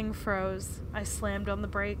 Everything froze. I slammed on the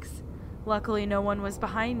brakes. Luckily, no one was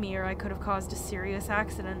behind me or I could have caused a serious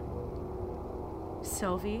accident.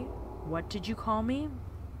 Sylvie, what did you call me?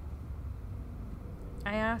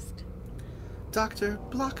 I asked. Dr.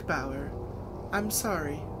 Blockbauer. I'm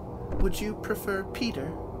sorry. Would you prefer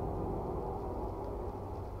Peter?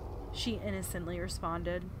 She innocently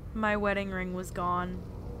responded. My wedding ring was gone.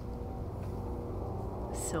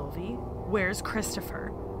 Sylvie, where's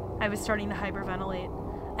Christopher? I was starting to hyperventilate.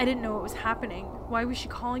 I didn't know what was happening. Why was she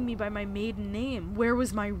calling me by my maiden name? Where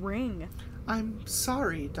was my ring? I'm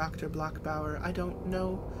sorry, Dr. Blockbauer. I don't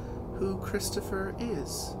know who Christopher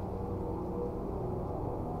is.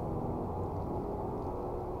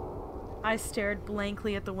 I stared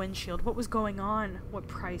blankly at the windshield. What was going on? What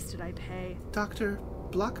price did I pay? Dr.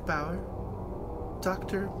 Blockbauer?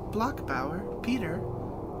 Dr. Blockbauer? Peter?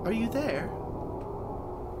 Are you there?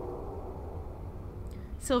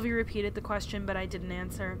 Sylvie repeated the question, but I didn't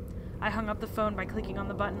answer. I hung up the phone by clicking on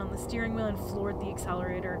the button on the steering wheel and floored the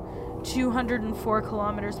accelerator. 204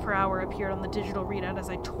 kilometers per hour appeared on the digital readout as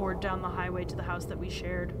I tore down the highway to the house that we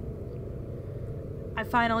shared. I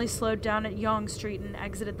finally slowed down at Yonge Street and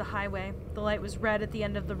exited the highway. The light was red at the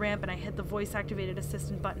end of the ramp and I hit the voice-activated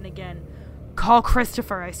assistant button again. Call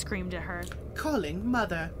Christopher, I screamed at her. Calling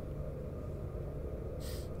mother.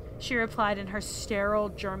 She replied in her sterile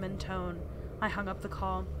German tone. I hung up the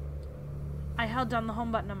call. I held down the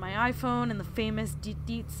home button on my iPhone and the famous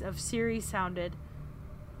deets of Siri sounded.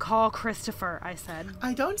 Call Christopher, I said.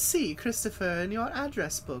 I don't see Christopher in your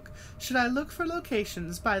address book. Should I look for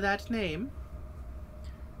locations by that name?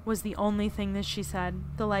 Was the only thing that she said.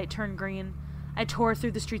 The light turned green. I tore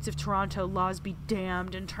through the streets of Toronto, laws be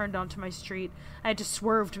damned, and turned onto my street. I had to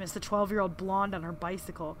swerve to miss the 12-year-old blonde on her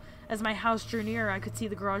bicycle. As my house drew near, I could see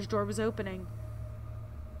the garage door was opening.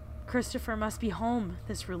 Christopher must be home.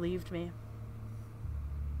 This relieved me.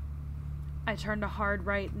 I turned a hard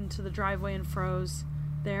right into the driveway and froze.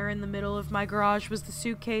 There in the middle of my garage was the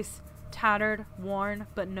suitcase, tattered, worn,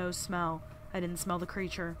 but no smell. I didn't smell the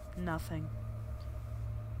creature. Nothing.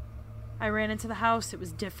 I ran into the house. It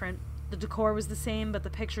was different. The decor was the same, but the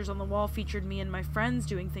pictures on the wall featured me and my friends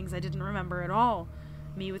doing things I didn't remember at all.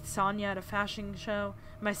 Me with Sonia at a fashion show,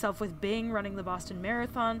 myself with Bing running the Boston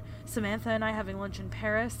Marathon, Samantha and I having lunch in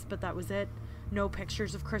Paris, but that was it. No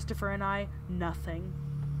pictures of Christopher and I. Nothing.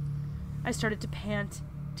 I started to pant,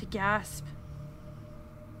 to gasp.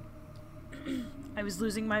 I was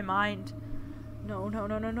losing my mind. No,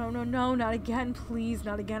 not again, please,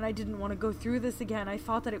 not again. I didn't want to go through this again. I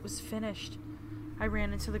thought that it was finished. I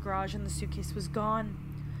ran into the garage and the suitcase was gone.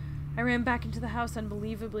 I ran back into the house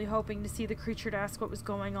unbelievably hoping to see the creature to ask what was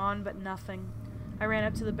going on, but nothing. I ran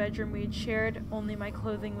up to the bedroom we had shared. Only my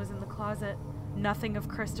clothing was in the closet. Nothing of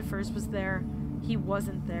Christopher's was there. He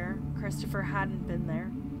wasn't there. Christopher hadn't been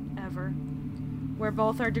there. Ever. Where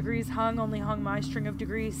both our degrees hung, only hung my string of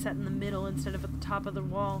degrees set in the middle instead of at the top of the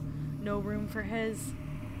wall. No room for his.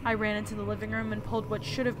 I ran into the living room and pulled what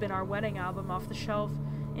should have been our wedding album off the shelf.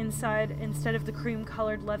 Inside, instead of the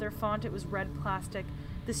cream-colored leather font, it was red plastic.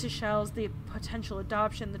 The Seychelles, the potential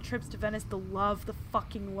adoption, the trips to Venice, the love, the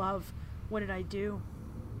fucking love. What did I do?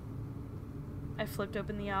 I flipped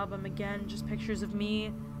open the album again, just pictures of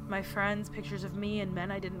me, my friends, pictures of me and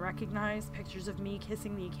men I didn't recognize, pictures of me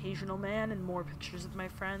kissing the occasional man, and more pictures of my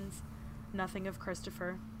friends. Nothing of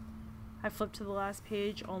Christopher. I flipped to the last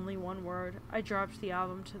page, only one word. I dropped the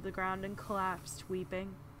album to the ground and collapsed,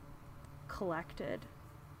 weeping. Collected.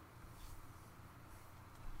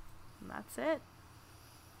 And that's it.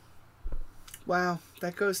 Wow,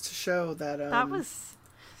 that goes to show that that was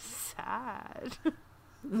sad.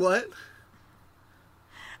 What?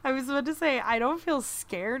 I was about to say, I don't feel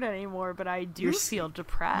scared anymore, but I do feel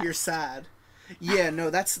depressed. You're sad. Yeah, no,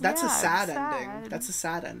 that's a sad ending. That's a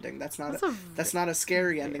sad ending. That's not a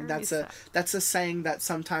scary ending. That's a saying that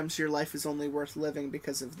sometimes your life is only worth living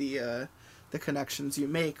because of the connections you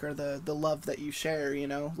make or the love that you share, you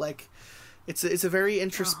know? Like it's a very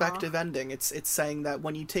introspective ending. It's saying that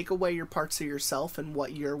when you take away your parts of yourself and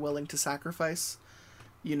what you're willing to sacrifice,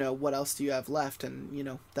 you know, what else do you have left? And, you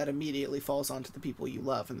know, that immediately falls onto the people you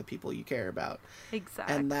love and the people you care about.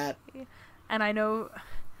 Exactly. And I know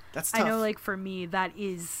that's tough. I know, like, for me,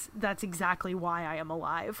 that's exactly why I am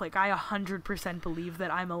alive. Like, I 100% believe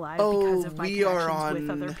that I'm alive because of my connections with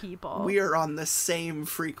other people. We are on the same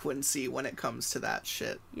frequency when it comes to that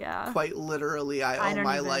shit. Yeah. Quite literally, I owe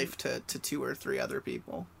my life to 2 or 3 other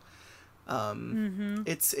people.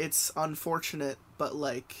 It's unfortunate, but,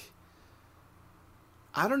 like,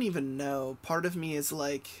 I don't even know. Part of me is,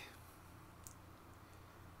 like,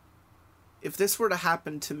 if this were to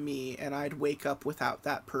happen to me and I'd wake up without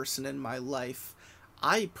that person in my life,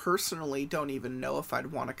 I personally don't even know if I'd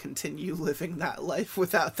want to continue living that life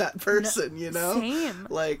without that person, you know? Same.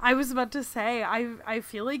 Like, I was about to say, I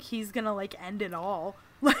feel like he's gonna, like, end it all.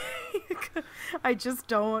 Like, I just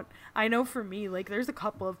don't. I know for me, like, there's a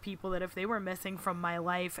couple of people that if they were missing from my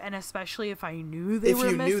life, and especially if I knew they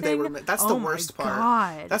were missing, that's the worst part.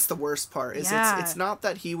 God. That's the worst part. Is it's not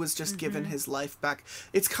that he was just given his life back.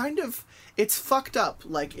 It's kind of, it's fucked up.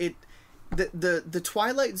 Like, the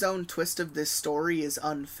Twilight Zone twist of this story is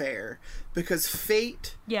unfair because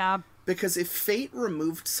fate. Yeah. Because if fate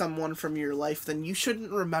removed someone from your life, then you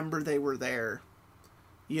shouldn't remember they were there.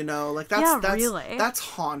 You know, like, that's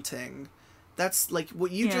haunting. That's, like,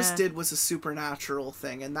 what you just did was a supernatural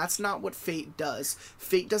thing, and that's not what fate does.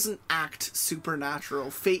 Fate doesn't act supernatural.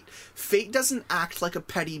 Fate doesn't act like a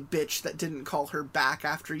petty bitch that didn't call her back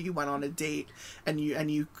after you went on a date, and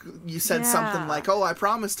you said something like, oh, I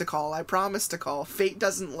promised to call. Fate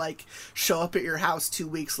doesn't, like, show up at your house 2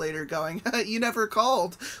 weeks later going, you never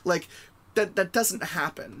called. Like, that doesn't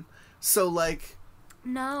happen. So, like...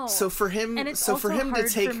 No. So for him to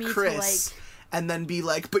take Chris and then be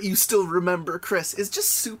like, but you still remember Chris is just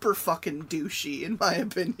super fucking douchey, in my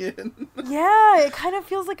opinion. Yeah, it kind of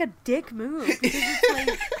feels like a dick move. Because it's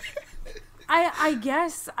like, I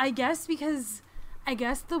guess because I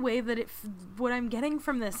guess the way that what I'm getting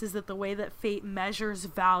from this is that the way that fate measures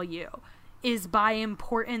value is by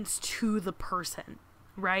importance to the person,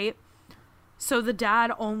 right? So the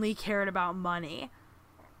dad only cared about money.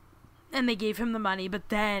 And they gave him the money, but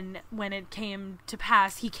then when it came to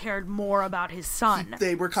pass, he cared more about his son.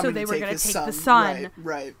 They were coming to take his son. The son.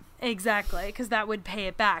 Right. Exactly, because that would pay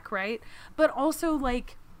it back, right? But also,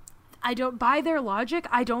 like, by their logic,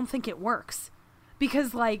 I don't think it works.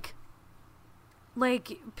 Because, like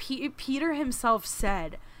Peter himself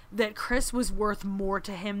said that Chris was worth more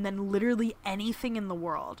to him than literally anything in the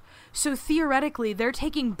world. So theoretically, they're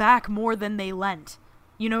taking back more than they lent.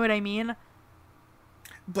 You know what I mean?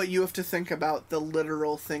 But you have to think about the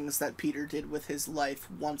literal things that Peter did with his life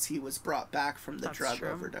once he was brought back from the drug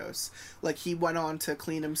overdose. Like, he went on to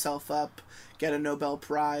clean himself up, get a Nobel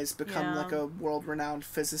Prize, become, like, a world-renowned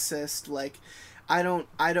physicist. Like, I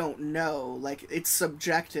don't know. Like, it's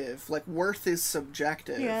subjective. Like, worth is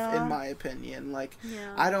subjective, in my opinion. Like,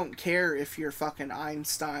 I don't care if you're fucking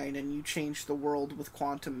Einstein and you change the world with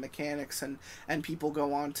quantum mechanics and people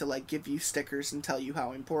go on to, like, give you stickers and tell you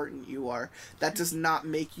how important you are. That does not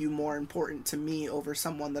make you more important to me over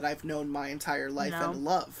someone that I've known my entire life and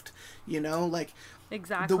loved. You know? Like,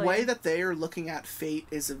 exactly. The way that they are looking at fate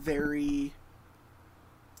is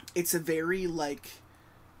it's a very, like...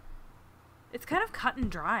 It's kind of cut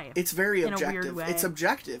and dry. It's very objective. In a weird way. It's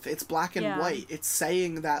objective. It's black and white. It's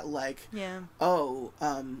saying that, like,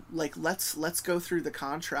 like, let's go through the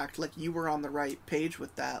contract. Like, you were on the right page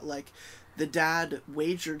with that. Like, the dad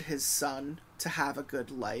wagered his son to have a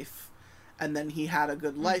good life, and then he had a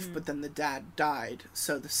good life, but then the dad died,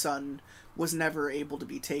 so the son was never able to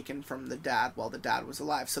be taken from the dad while the dad was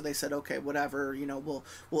alive. So they said, okay, whatever, you know,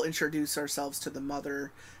 we'll introduce ourselves to the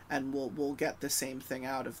mother, and we'll get the same thing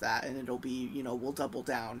out of that, and it'll be, you know, we'll double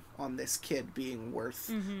down on this kid being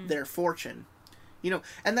worth their fortune. You know,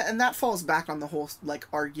 and that falls back on the whole, like,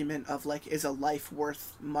 argument of, like, is a life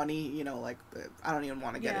worth money? You know, like, I don't even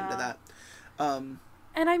want to get into that.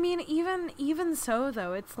 And I mean, even so,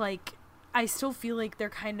 though, it's like, I still feel like they're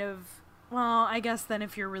kind of, well, I guess then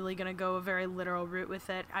if you're really going to go a very literal route with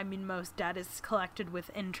it, I mean, most debt is collected with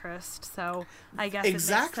interest, so I guess it makes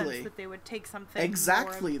sense that they would take something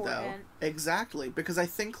more important. Exactly, because I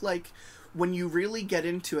think, like, when you really get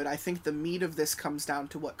into it, I think the meat of this comes down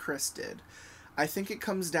to what Chris did. I think it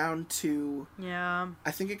comes down to... you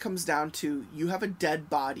have a dead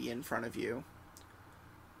body in front of you.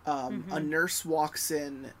 A nurse walks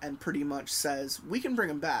in and pretty much says, we can bring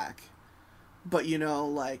him back. But, you know,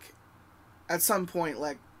 like... at some point,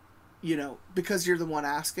 like, you know, because you're the one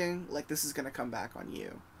asking, like, this is gonna come back on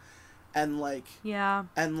you. And, like...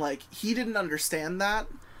 and, like, he didn't understand that,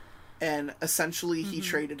 and essentially he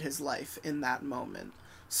traded his life in that moment.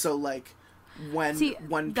 So, like, when Peter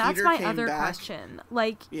came back... that's my other question.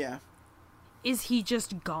 Like, is he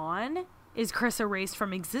just gone? Is Chris erased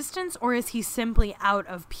from existence? Or is he simply out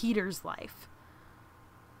of Peter's life?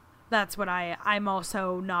 That's what I'm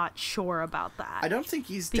also not sure about that. I don't think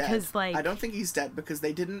he's dead. Like, I don't think he's dead because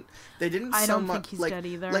they didn't I don't think he's dead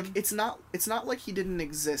either. Like, it's not like he didn't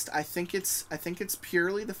exist. I think it's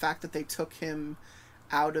purely the fact that they took him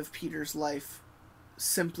out of Peter's life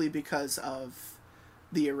simply because of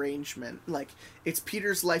the arrangement. Like, it's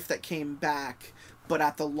Peter's life that came back, but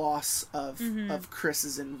at the loss of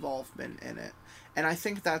Chris's involvement in it. And I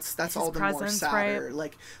think that's all the more sadder.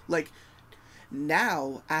 Right? Like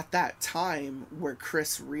now, at that time where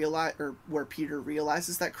where Peter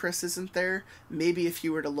realizes that Chris isn't there, maybe if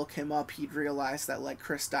you were to look him up, he'd realize that, like,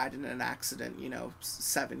 Chris died in an accident, you know,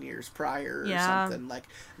 7 years prior or something like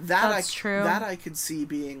that. That's true. That I could see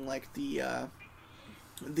being, like, the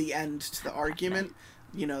end to the argument,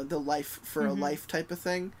 you know, the life for a life type of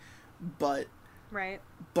thing. But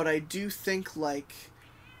I do think, like,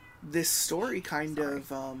 this story kind of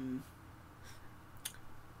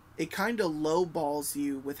it kind of lowballs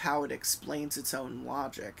you with how it explains its own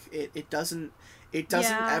logic. It doesn't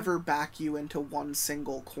ever back you into one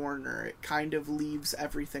single corner. It kind of leaves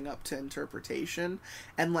everything up to interpretation.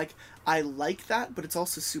 And, like, I like that, but it's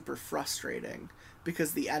also super frustrating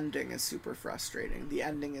because the ending is super frustrating. The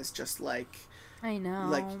ending is just like, I know,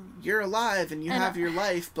 like, you're alive and you have your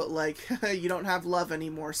life, but, like, you don't have love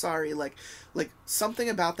anymore. Sorry. Like something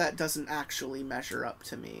about that doesn't actually measure up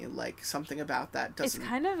to me. Like, something about that doesn't. It's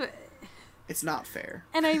kind of. It's not fair.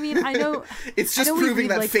 And I mean, I know. It's just proving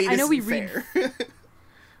that fate isn't fair.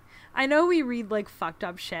 I know we read, like, fucked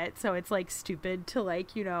up shit, so it's, like, stupid to,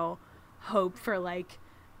 like, you know, hope for, like,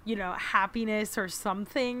 you know, happiness or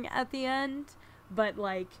something at the end. But,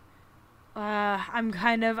 like, I'm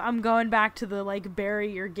going back to the, like,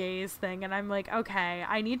 bury your gaze thing, and I'm like, okay,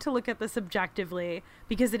 I need to look at this objectively,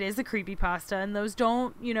 because it is a creepypasta, and those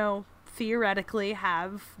don't, you know, theoretically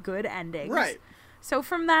have good endings. Right. So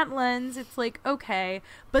from that lens, it's like, okay,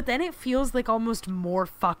 but then it feels like almost more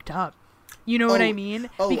fucked up. You know what I mean?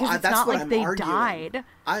 Because it's not like they died.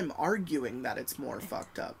 I'm arguing that it's more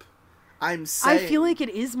fucked up. I'm saying... I feel like it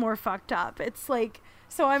is more fucked up. It's like...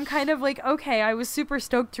 So I'm kind of like, okay, I was super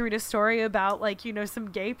stoked to read a story about, like, you know, some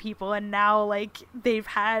gay people, and now, like, they've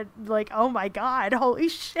had, like, oh my god, holy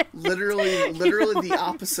shit. Literally the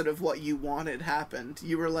opposite of what you wanted happened.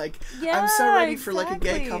 You were like, I'm so ready for, like, a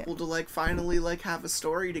gay couple to, like, finally, like, have a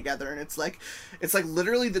story together, and it's like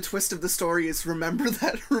literally the twist of the story is, remember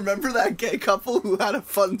that gay couple who had a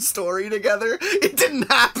fun story together? It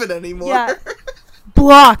didn't happen anymore. Yeah.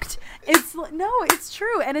 Blocked. It's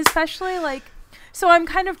true, and especially, like, so I'm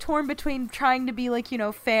kind of torn between trying to be, like, you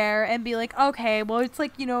know, fair and be like, okay, well, it's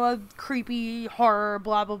like, you know, a creepy horror,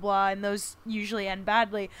 blah, blah, blah, and those usually end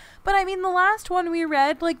badly. But, I mean, the last one we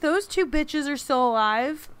read, like, those two bitches are still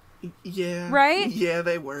alive. Yeah. Right? Yeah,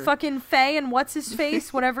 they were. Fucking Faye and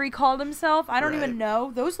what's-his-face, whatever he called himself. I don't even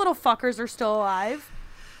know. Those little fuckers are still alive.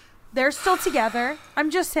 They're still together. I'm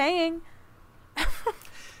just saying.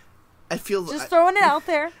 I feel just throwing it out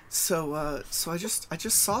there. So I just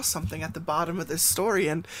saw something at the bottom of this story,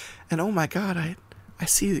 and oh my god, I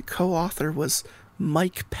see the co-author was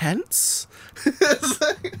Mike Pence. It's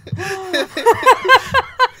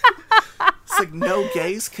like no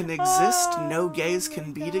gays can exist, no gays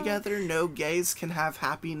can be together, no gays can have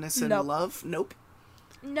happiness and love. Nope.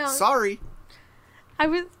 No. Sorry. I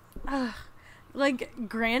was. Like,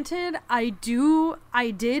 granted, I'm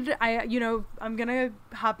gonna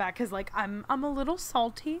hop back because, like, I'm a little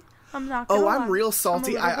salty. I'm not gonna lie. I'm real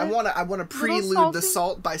salty. I wanna prelude the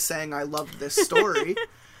salt by saying I loved this story.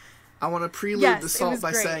 I wanna prelude the salt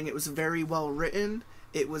by saying it was very well written.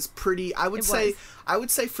 It was pretty, I would say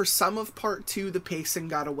for some of part 2, the pacing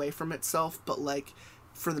got away from itself, but, like,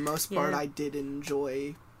 for the most part, I did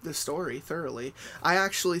enjoy the story thoroughly. I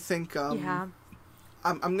actually think,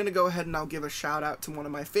 I'm going to go ahead and I'll give a shout out to one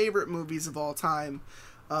of my favorite movies of all time,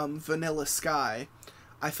 Vanilla Sky.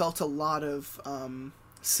 I felt a lot of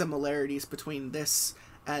similarities between this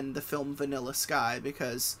and the film Vanilla Sky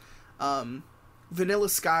because Vanilla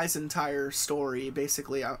Sky's entire story,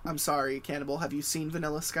 basically, I'm sorry, Cannibal, have you seen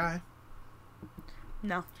Vanilla Sky?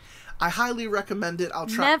 No. I highly recommend it. I'll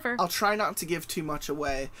try not to give too much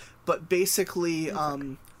away, but basically,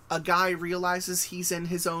 a guy realizes he's in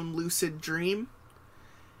his own lucid dream,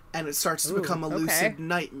 and it starts to become a lucid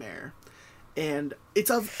nightmare. And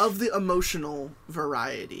it's of the emotional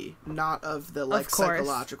variety, not of the, like,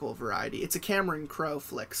 psychological variety. It's a Cameron Crowe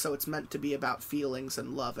flick, so it's meant to be about feelings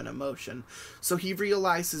and love and emotion. So he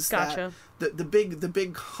realizes that the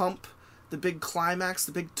big hump, the big climax,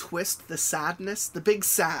 the big twist, the sadness, the big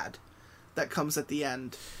sad that comes at the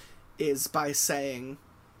end is by saying,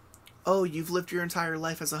 oh, you've lived your entire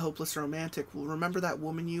life as a hopeless romantic. Well, remember that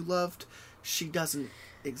woman you loved? She doesn't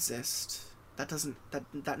exist.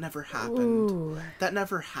 That never happened. Ooh. That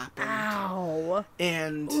never happened. Ow.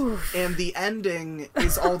 And the ending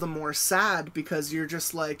is all the more sad because you're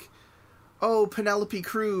just like, oh, Penelope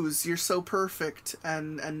Cruz, you're so perfect,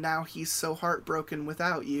 and now he's so heartbroken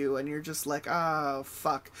without you, and you're just like, oh,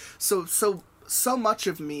 fuck. So much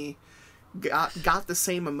of me got the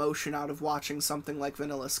same emotion out of watching something like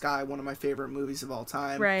Vanilla Sky, one of my favorite movies of all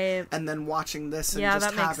time. Right. And then watching this and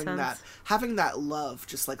just having that love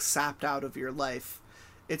just, like, sapped out of your life.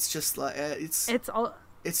 It's just like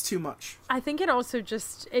it's too much. I think it also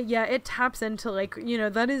just it taps into, like, you know,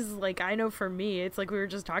 that is, like, I know for me, it's like we were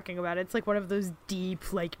just talking about, it's like one of those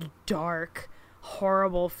deep, like, dark,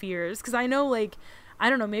 horrible fears, because I know, like, I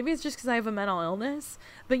don't know, maybe it's just because I have a mental illness,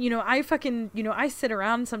 but, you know, I sit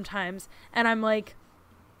around sometimes and I'm like,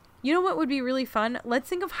 you know what would be really fun? Let's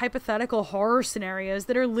think of hypothetical horror scenarios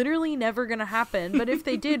that are literally never going to happen, but if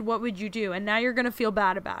they did, what would you do? And now you're going to feel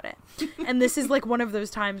bad about it. And this is, like, one of those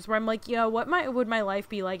times where I'm like, yeah, what would my life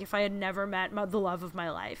be like if I had never met the love of my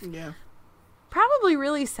life? Yeah. Probably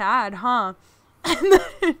really sad, huh?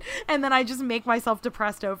 And then I just make myself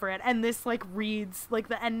depressed over it, and this, like, reads, like,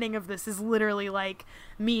 the ending of this is literally, like,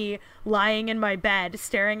 me lying in my bed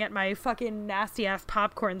staring at my fucking nasty ass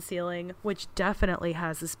popcorn ceiling, which definitely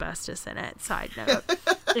has asbestos in it. Side note.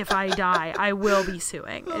 If I die, I will be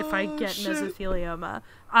suing. If I get mesothelioma,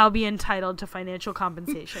 I'll be entitled to financial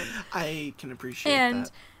compensation. I can appreciate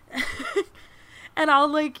that. And I'll,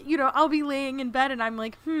 like, you know, I'll be laying in bed and I'm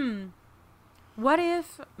like, what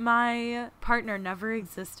if my partner never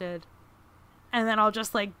existed? And then I'll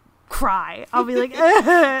just, like, cry. I'll be like,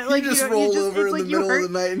 like, you just roll over in the middle of the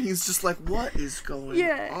night and he's just like, what is going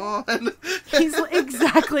on? He's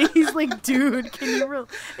like, dude, can you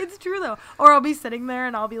it's true though. Or I'll be sitting there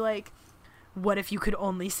and I'll be like, what if you could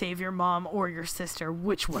only save your mom or your sister?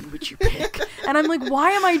 Which one would you pick? And I'm like,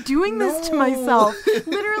 why am I doing this to myself?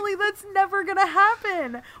 Literally, that's never gonna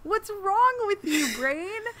happen. What's wrong with you,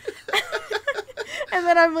 brain? And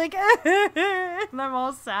then I'm like, and I'm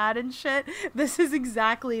all sad and shit. This is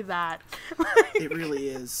exactly that. It really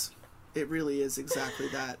is. It really is exactly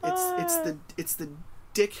that. It's the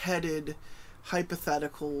dick-headed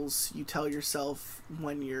hypotheticals you tell yourself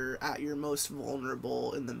when you're at your most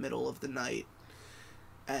vulnerable in the middle of the night,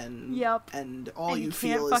 and all you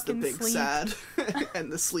feel is the big sleep. Sad,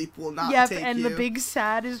 and the sleep will not take you. And the big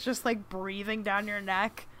sad is just like breathing down your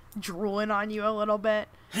neck, drooling on you a little bit.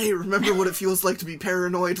 Hey, remember what it feels like to be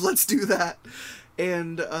paranoid? Let's do that.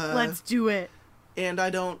 And let's do it. And I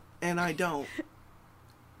don't.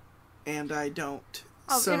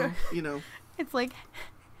 Oh, so, you know. It's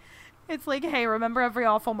like, hey, remember every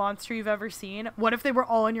awful monster you've ever seen? What if they were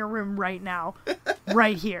all in your room right now?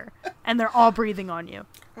 Right here. And they're all breathing on you.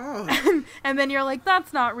 Oh. And then you're like,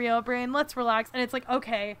 that's not real, brain. Let's relax. And it's like,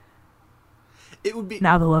 okay. It would be...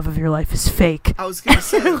 Now the love of your life is fake. I was going to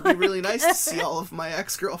say, it would be really nice to see all of my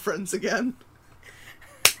ex-girlfriends again.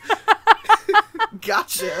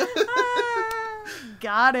 Gotcha.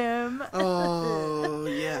 Got him. Oh,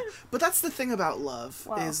 yeah. But that's the thing about love,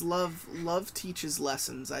 is love teaches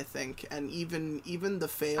lessons, I think. And even the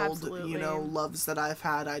failed, loves that I've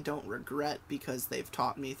had, I don't regret, because they've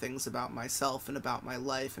taught me things about myself and about my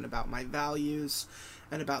life and about my values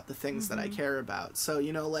and about the things that I care about. So,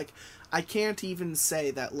 like, I can't even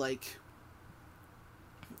say that, like,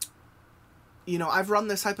 I've run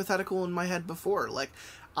this hypothetical in my head before. Like,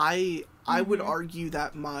 I would argue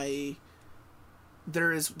that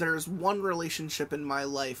there is one relationship in my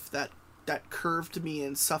life that curved me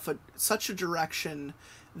in such a direction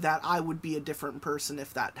that I would be a different person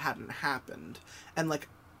if that hadn't happened. And, like,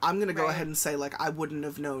 I'm gonna go ahead and say, like, I wouldn't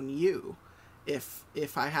have known you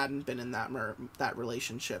if I hadn't been in that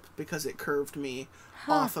relationship, because it curved me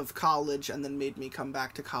off of college and then made me come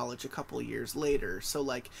back to college a couple years later. So,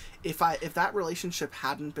 like, if that relationship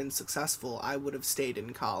hadn't been successful, I would have stayed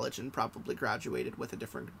in college and probably graduated with a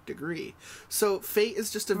different degree. So fate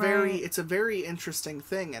is just it's a very interesting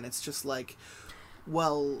thing, and it's just like,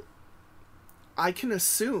 well, I can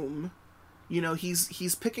assume,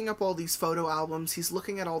 he's picking up all these photo albums, he's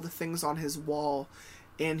looking at all the things on his wall,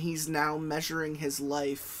 and he's now measuring his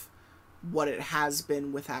life, what it has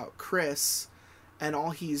been without Chris, and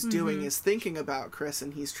all he's doing is thinking about Chris,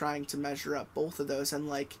 and he's trying to measure up both of those, and,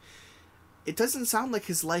 like, it doesn't sound like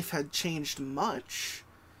his life had changed much.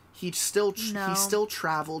 He still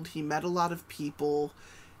traveled, he met a lot of people,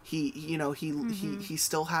 he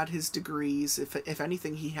still had his degrees, if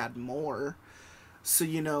anything, he had more. So,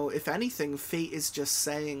 if anything, fate is just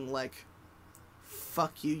saying, like,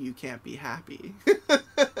 fuck you, you can't be happy.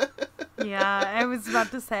 Yeah, I was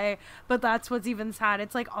about to say, but that's what's even sad.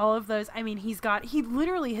 It's like all of those, I mean, he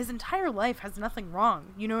literally, his entire life has nothing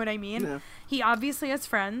wrong. You know what I mean? Yeah. He obviously has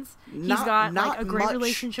friends. He's got, like, a great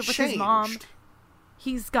relationship with his mom.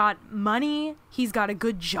 He's got money. He's got a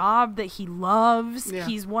good job that he loves. Yeah.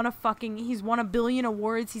 He's won a billion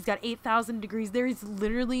awards. He's got 8,000 degrees. There is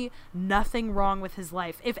literally nothing wrong with his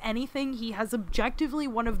life. If anything, he has objectively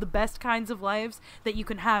one of the best kinds of lives that you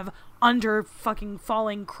can have under fucking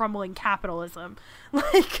falling, crumbling capitalism.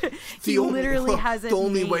 Like, he literally has it The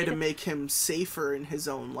only way to make him safer in his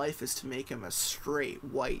own life is to make him a straight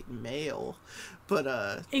white male.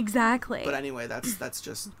 But exactly. But anyway, that's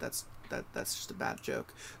just a bad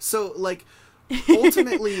joke. So, like,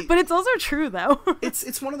 ultimately, but it's also true, though.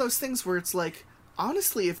 it's one of those things where it's like,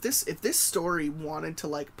 honestly, if this story wanted to,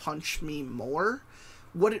 like, punch me more,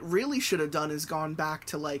 what it really should have done is gone back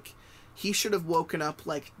to, like, he should have woken up,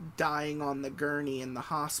 like, dying on the gurney in the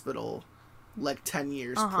hospital, like, 10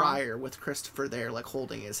 years prior, with Christopher there, like,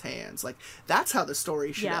 holding his hands. Like, that's how the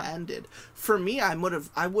story should have ended. For me, I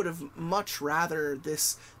would have much rather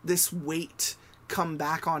this weight come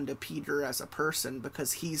back onto Peter as a person,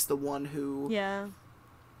 because he's the one who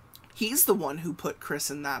put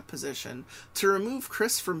Chris in that position. To remove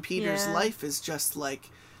Chris from Peter's life is just like,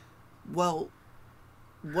 well,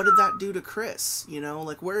 what did that do to Chris?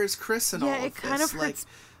 Like, where is Chris in all of this?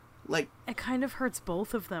 Like, it kind of hurts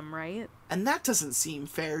both of them, right? And that doesn't seem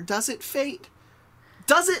fair, does it, Fate?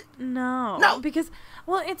 Does it? No, because,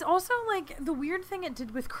 well, it's also, like, the weird thing it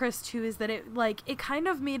did with Chris too is that it kind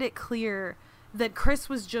of made it clear that Chris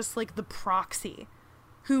was just, like, the proxy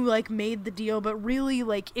who, like, made the deal, but really,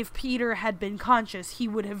 like, if Peter had been conscious, he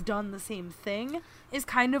would have done the same thing, is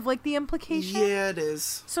kind of, like, the implication. Yeah, it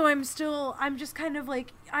is. So I'm just kind of,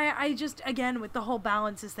 like, I just, again, with the whole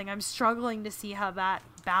balances thing, I'm struggling to see how that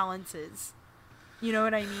balances. You know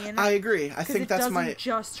what I mean? I agree. I think that's doesn't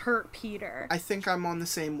just hurt Peter. I think I'm on the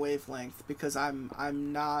same wavelength because I'm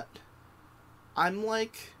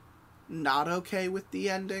like not okay with the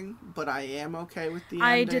ending, but I am okay with the ending.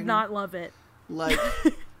 I did not love it.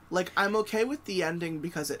 Like I'm okay with the ending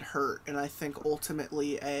because it hurt, and I think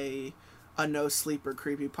ultimately a no sleeper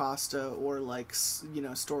creepypasta or like, you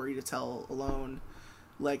know, story to tell alone,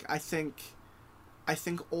 like I think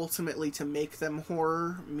ultimately to make them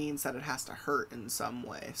horror means that it has to hurt in some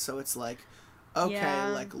way. So it's like, okay,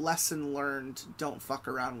 like lesson learned, don't fuck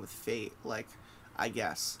around with fate, like, I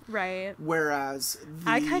guess. Right. Whereas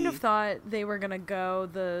I kind of thought they were gonna go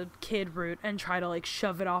the kid route and try to like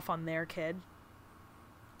shove it off on their kid.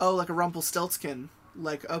 Oh, like a Rumpelstiltskin.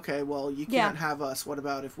 Like, okay, well, you can't have us. What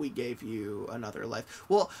about if we gave you another life?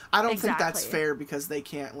 Well, I don't think that's fair because they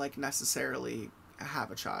can't, like, necessarily have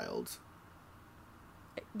a child.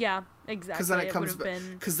 Yeah, exactly. Because then it comes back.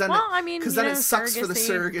 Because then, it sucks for the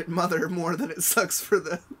surrogate mother more than it sucks for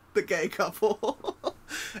the gay couple.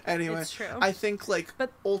 Anyway, it's true. I think, like,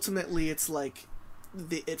 ultimately it's like,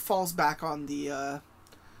 it falls back on the,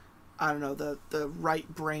 I don't know, the right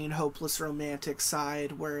brain hopeless romantic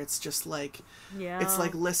side where it's just like, it's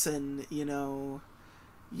like, listen, you know,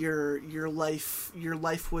 your life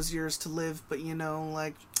was yours to live, but you know,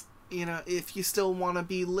 like, you know, if you still want to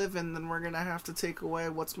be living, then we're gonna have to take away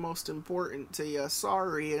what's most important to you.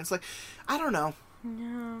 Sorry. And it's like, I don't know.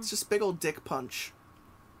 No. It's just big old dick punch.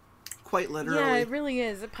 Quite literally. Yeah, it really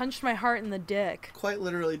is. It punched my heart in the dick. Quite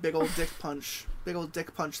literally, big old dick punch. Big old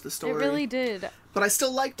dick punch the story. It really did. But I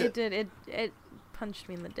still liked it. It did. It punched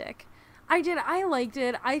me in the dick. I did. I liked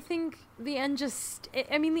it. I think the end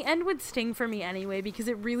the end would sting for me anyway because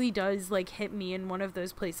it really does, like, hit me in one of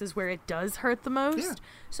those places where it does hurt the most. Yeah.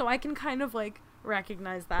 So I can kind of, like,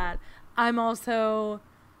 recognize that. I'm also,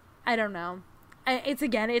 I don't know.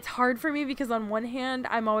 It's hard for me because on one hand,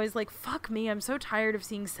 I'm always like, fuck me, I'm so tired of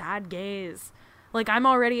seeing sad gays. Like, I'm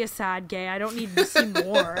already a sad gay. I don't need to see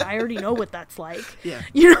more. I already know what that's like. Yeah.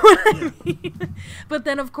 You know what I mean? But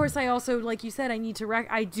then, of course, I also, like you said, I need to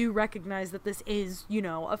I do recognize that this is, you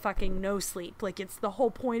know, a fucking no sleep. Like, it's the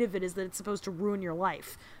whole point of it is that it's supposed to ruin your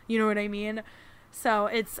life. You know what I mean? So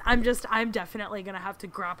I'm definitely going to have to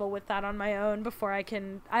grapple with that on my own before I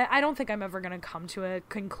can, I don't think I'm ever going to come to a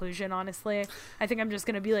conclusion, honestly. I think I'm just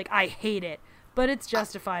going to be like, I hate it. But it's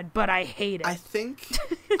justified, but I hate it. I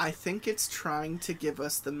think it's trying to give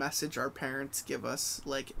us the message our parents give us,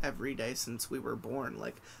 like, every day since we were born.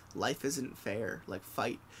 Like, life isn't fair. Like,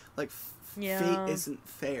 fate isn't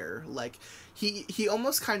fair. Like, he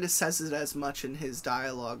almost kind of says it as much in his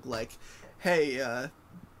dialogue, like, hey,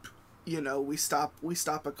 you know, we stop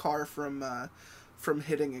a car from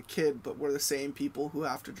hitting a kid, but we're the same people who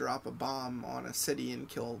have to drop a bomb on a city and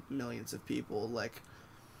kill millions of people. Like,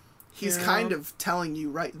 he's kind of telling you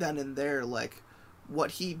right then and there, like,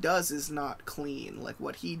 what he does is not clean. Like,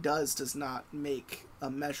 what he does not make a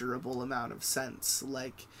measurable amount of sense.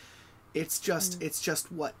 Like, it's just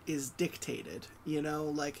what is dictated, you know?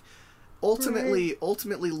 Like, ultimately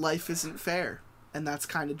life isn't fair. And that's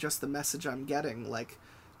kind of just the message I'm getting. Like,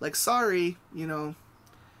 sorry, you know,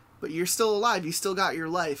 but you're still alive. You still got your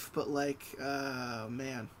life. But, like,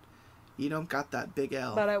 man, you don't got that big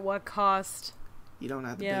L. But at what cost? You don't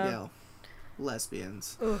have the big L.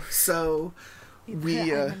 Lesbians. Oof. So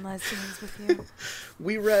we lesbians with you.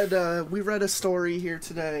 we read a story here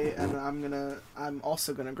today, and I'm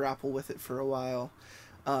also gonna grapple with it for a while.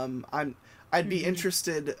 I'd be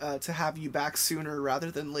interested to have you back sooner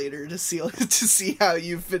rather than later to see how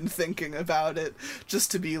you've been thinking about it.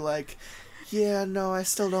 Just to be like, yeah, no, I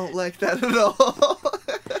still don't like that at all.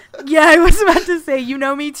 Yeah, I was about to say, you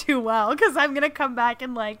know me too well, because I'm going to come back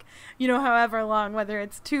in, like, you know, however long, whether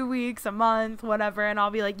it's 2 weeks, a month, whatever, and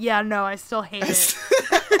I'll be like, yeah, no, I still hate it.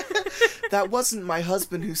 That wasn't my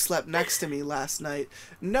husband who slept next to me last night.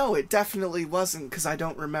 No, it definitely wasn't, because I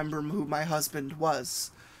don't remember who my husband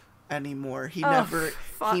was anymore. He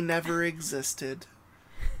never existed.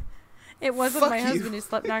 It wasn't my husband who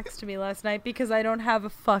slept next to me last night, because I don't have a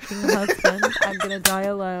fucking husband. I'm going to die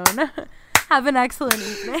alone. Have an excellent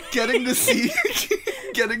evening. Getting to see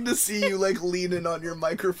you, like, leaning on your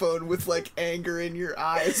microphone with, like, anger in your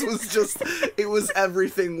eyes it was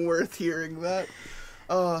everything worth hearing that.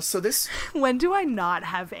 So this... When do I not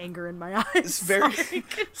have anger in my eyes? It's very...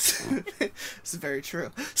 It's very true.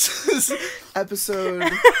 So this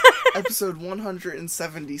episode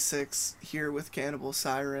 176 here with Cannibal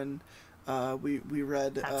Siren. We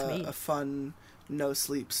read a fun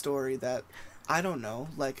no-sleep story that, I don't know,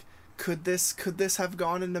 like... Could this have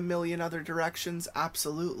gone in a million other directions?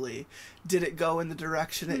 Absolutely. Did it go in the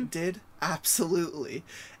direction it did? Absolutely.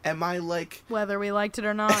 Am I like... Whether we liked it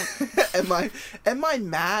or not. Am I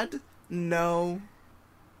mad? No.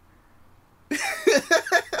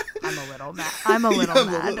 I'm a little mad. I'm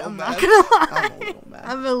not gonna lie. I'm a little mad.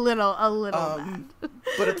 I'm a little mad.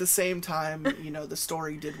 But at the same time, you know, the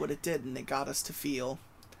story did what it did, and it got us to feel.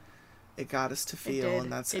 It got us to feel,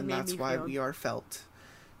 and that's why we are felt.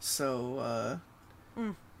 So,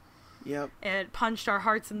 yep. And it punched our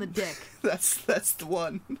hearts in the dick. That's the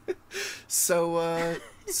one. So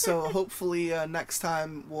hopefully next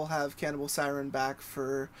time we'll have Cannibal Siren back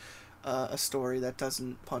for a story that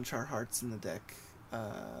doesn't punch our hearts in the dick.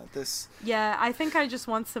 Yeah, I think I just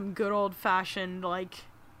want some good old fashioned, like,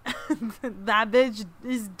 that bitch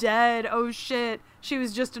is dead. Oh shit, she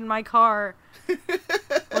was just in my car.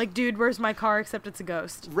 Like, dude, where's my car? Except it's a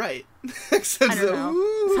ghost. Right. Except I don't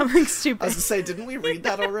know. Something stupid. I was gonna say, didn't we read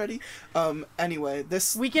that already? Anyway,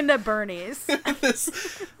 this Weekend at Bernie's.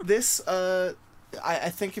 I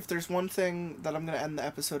think if there's one thing that I'm gonna end the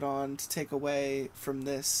episode on to take away from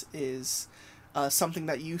this is something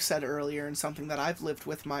that you said earlier and something that I've lived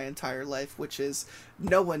with my entire life, which is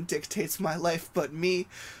no one dictates my life but me.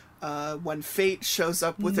 When fate shows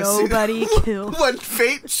up with Nobody kills. When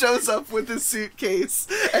fate shows up with a suitcase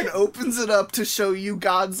and opens it up to show you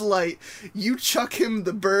God's light, you chuck him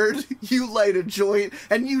the bird, you light a joint,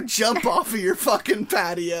 and you jump off of your fucking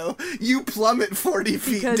patio. You plummet 40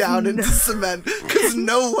 feet down into cement, because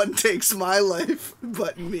no one takes my life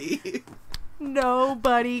but me.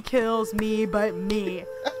 Nobody kills me but me.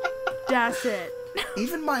 That's it.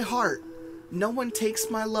 Even my heart. No one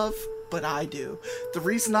takes my love, but I do. The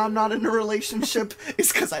reason I'm not in a relationship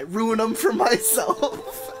is because I ruin them for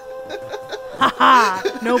myself.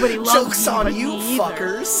 Haha! Nobody loves Joke's me on but you, me either.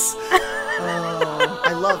 fuckers.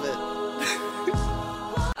 I love it.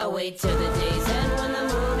 I wait till the day's end when the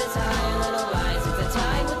moon is high and little rise with the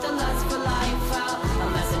tide with the lust for life out.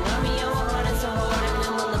 I'm as an army and we're running so hard and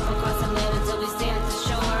then we'll look across the land until we stand at the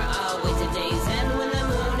shore. I'll wait till day's end when the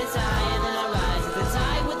moon is high and little rise with the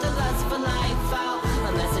tide with the lust for life out.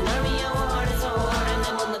 I'm as an army and we're running so hard and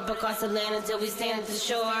then we'll look across the land until we stand at the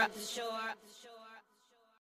shore.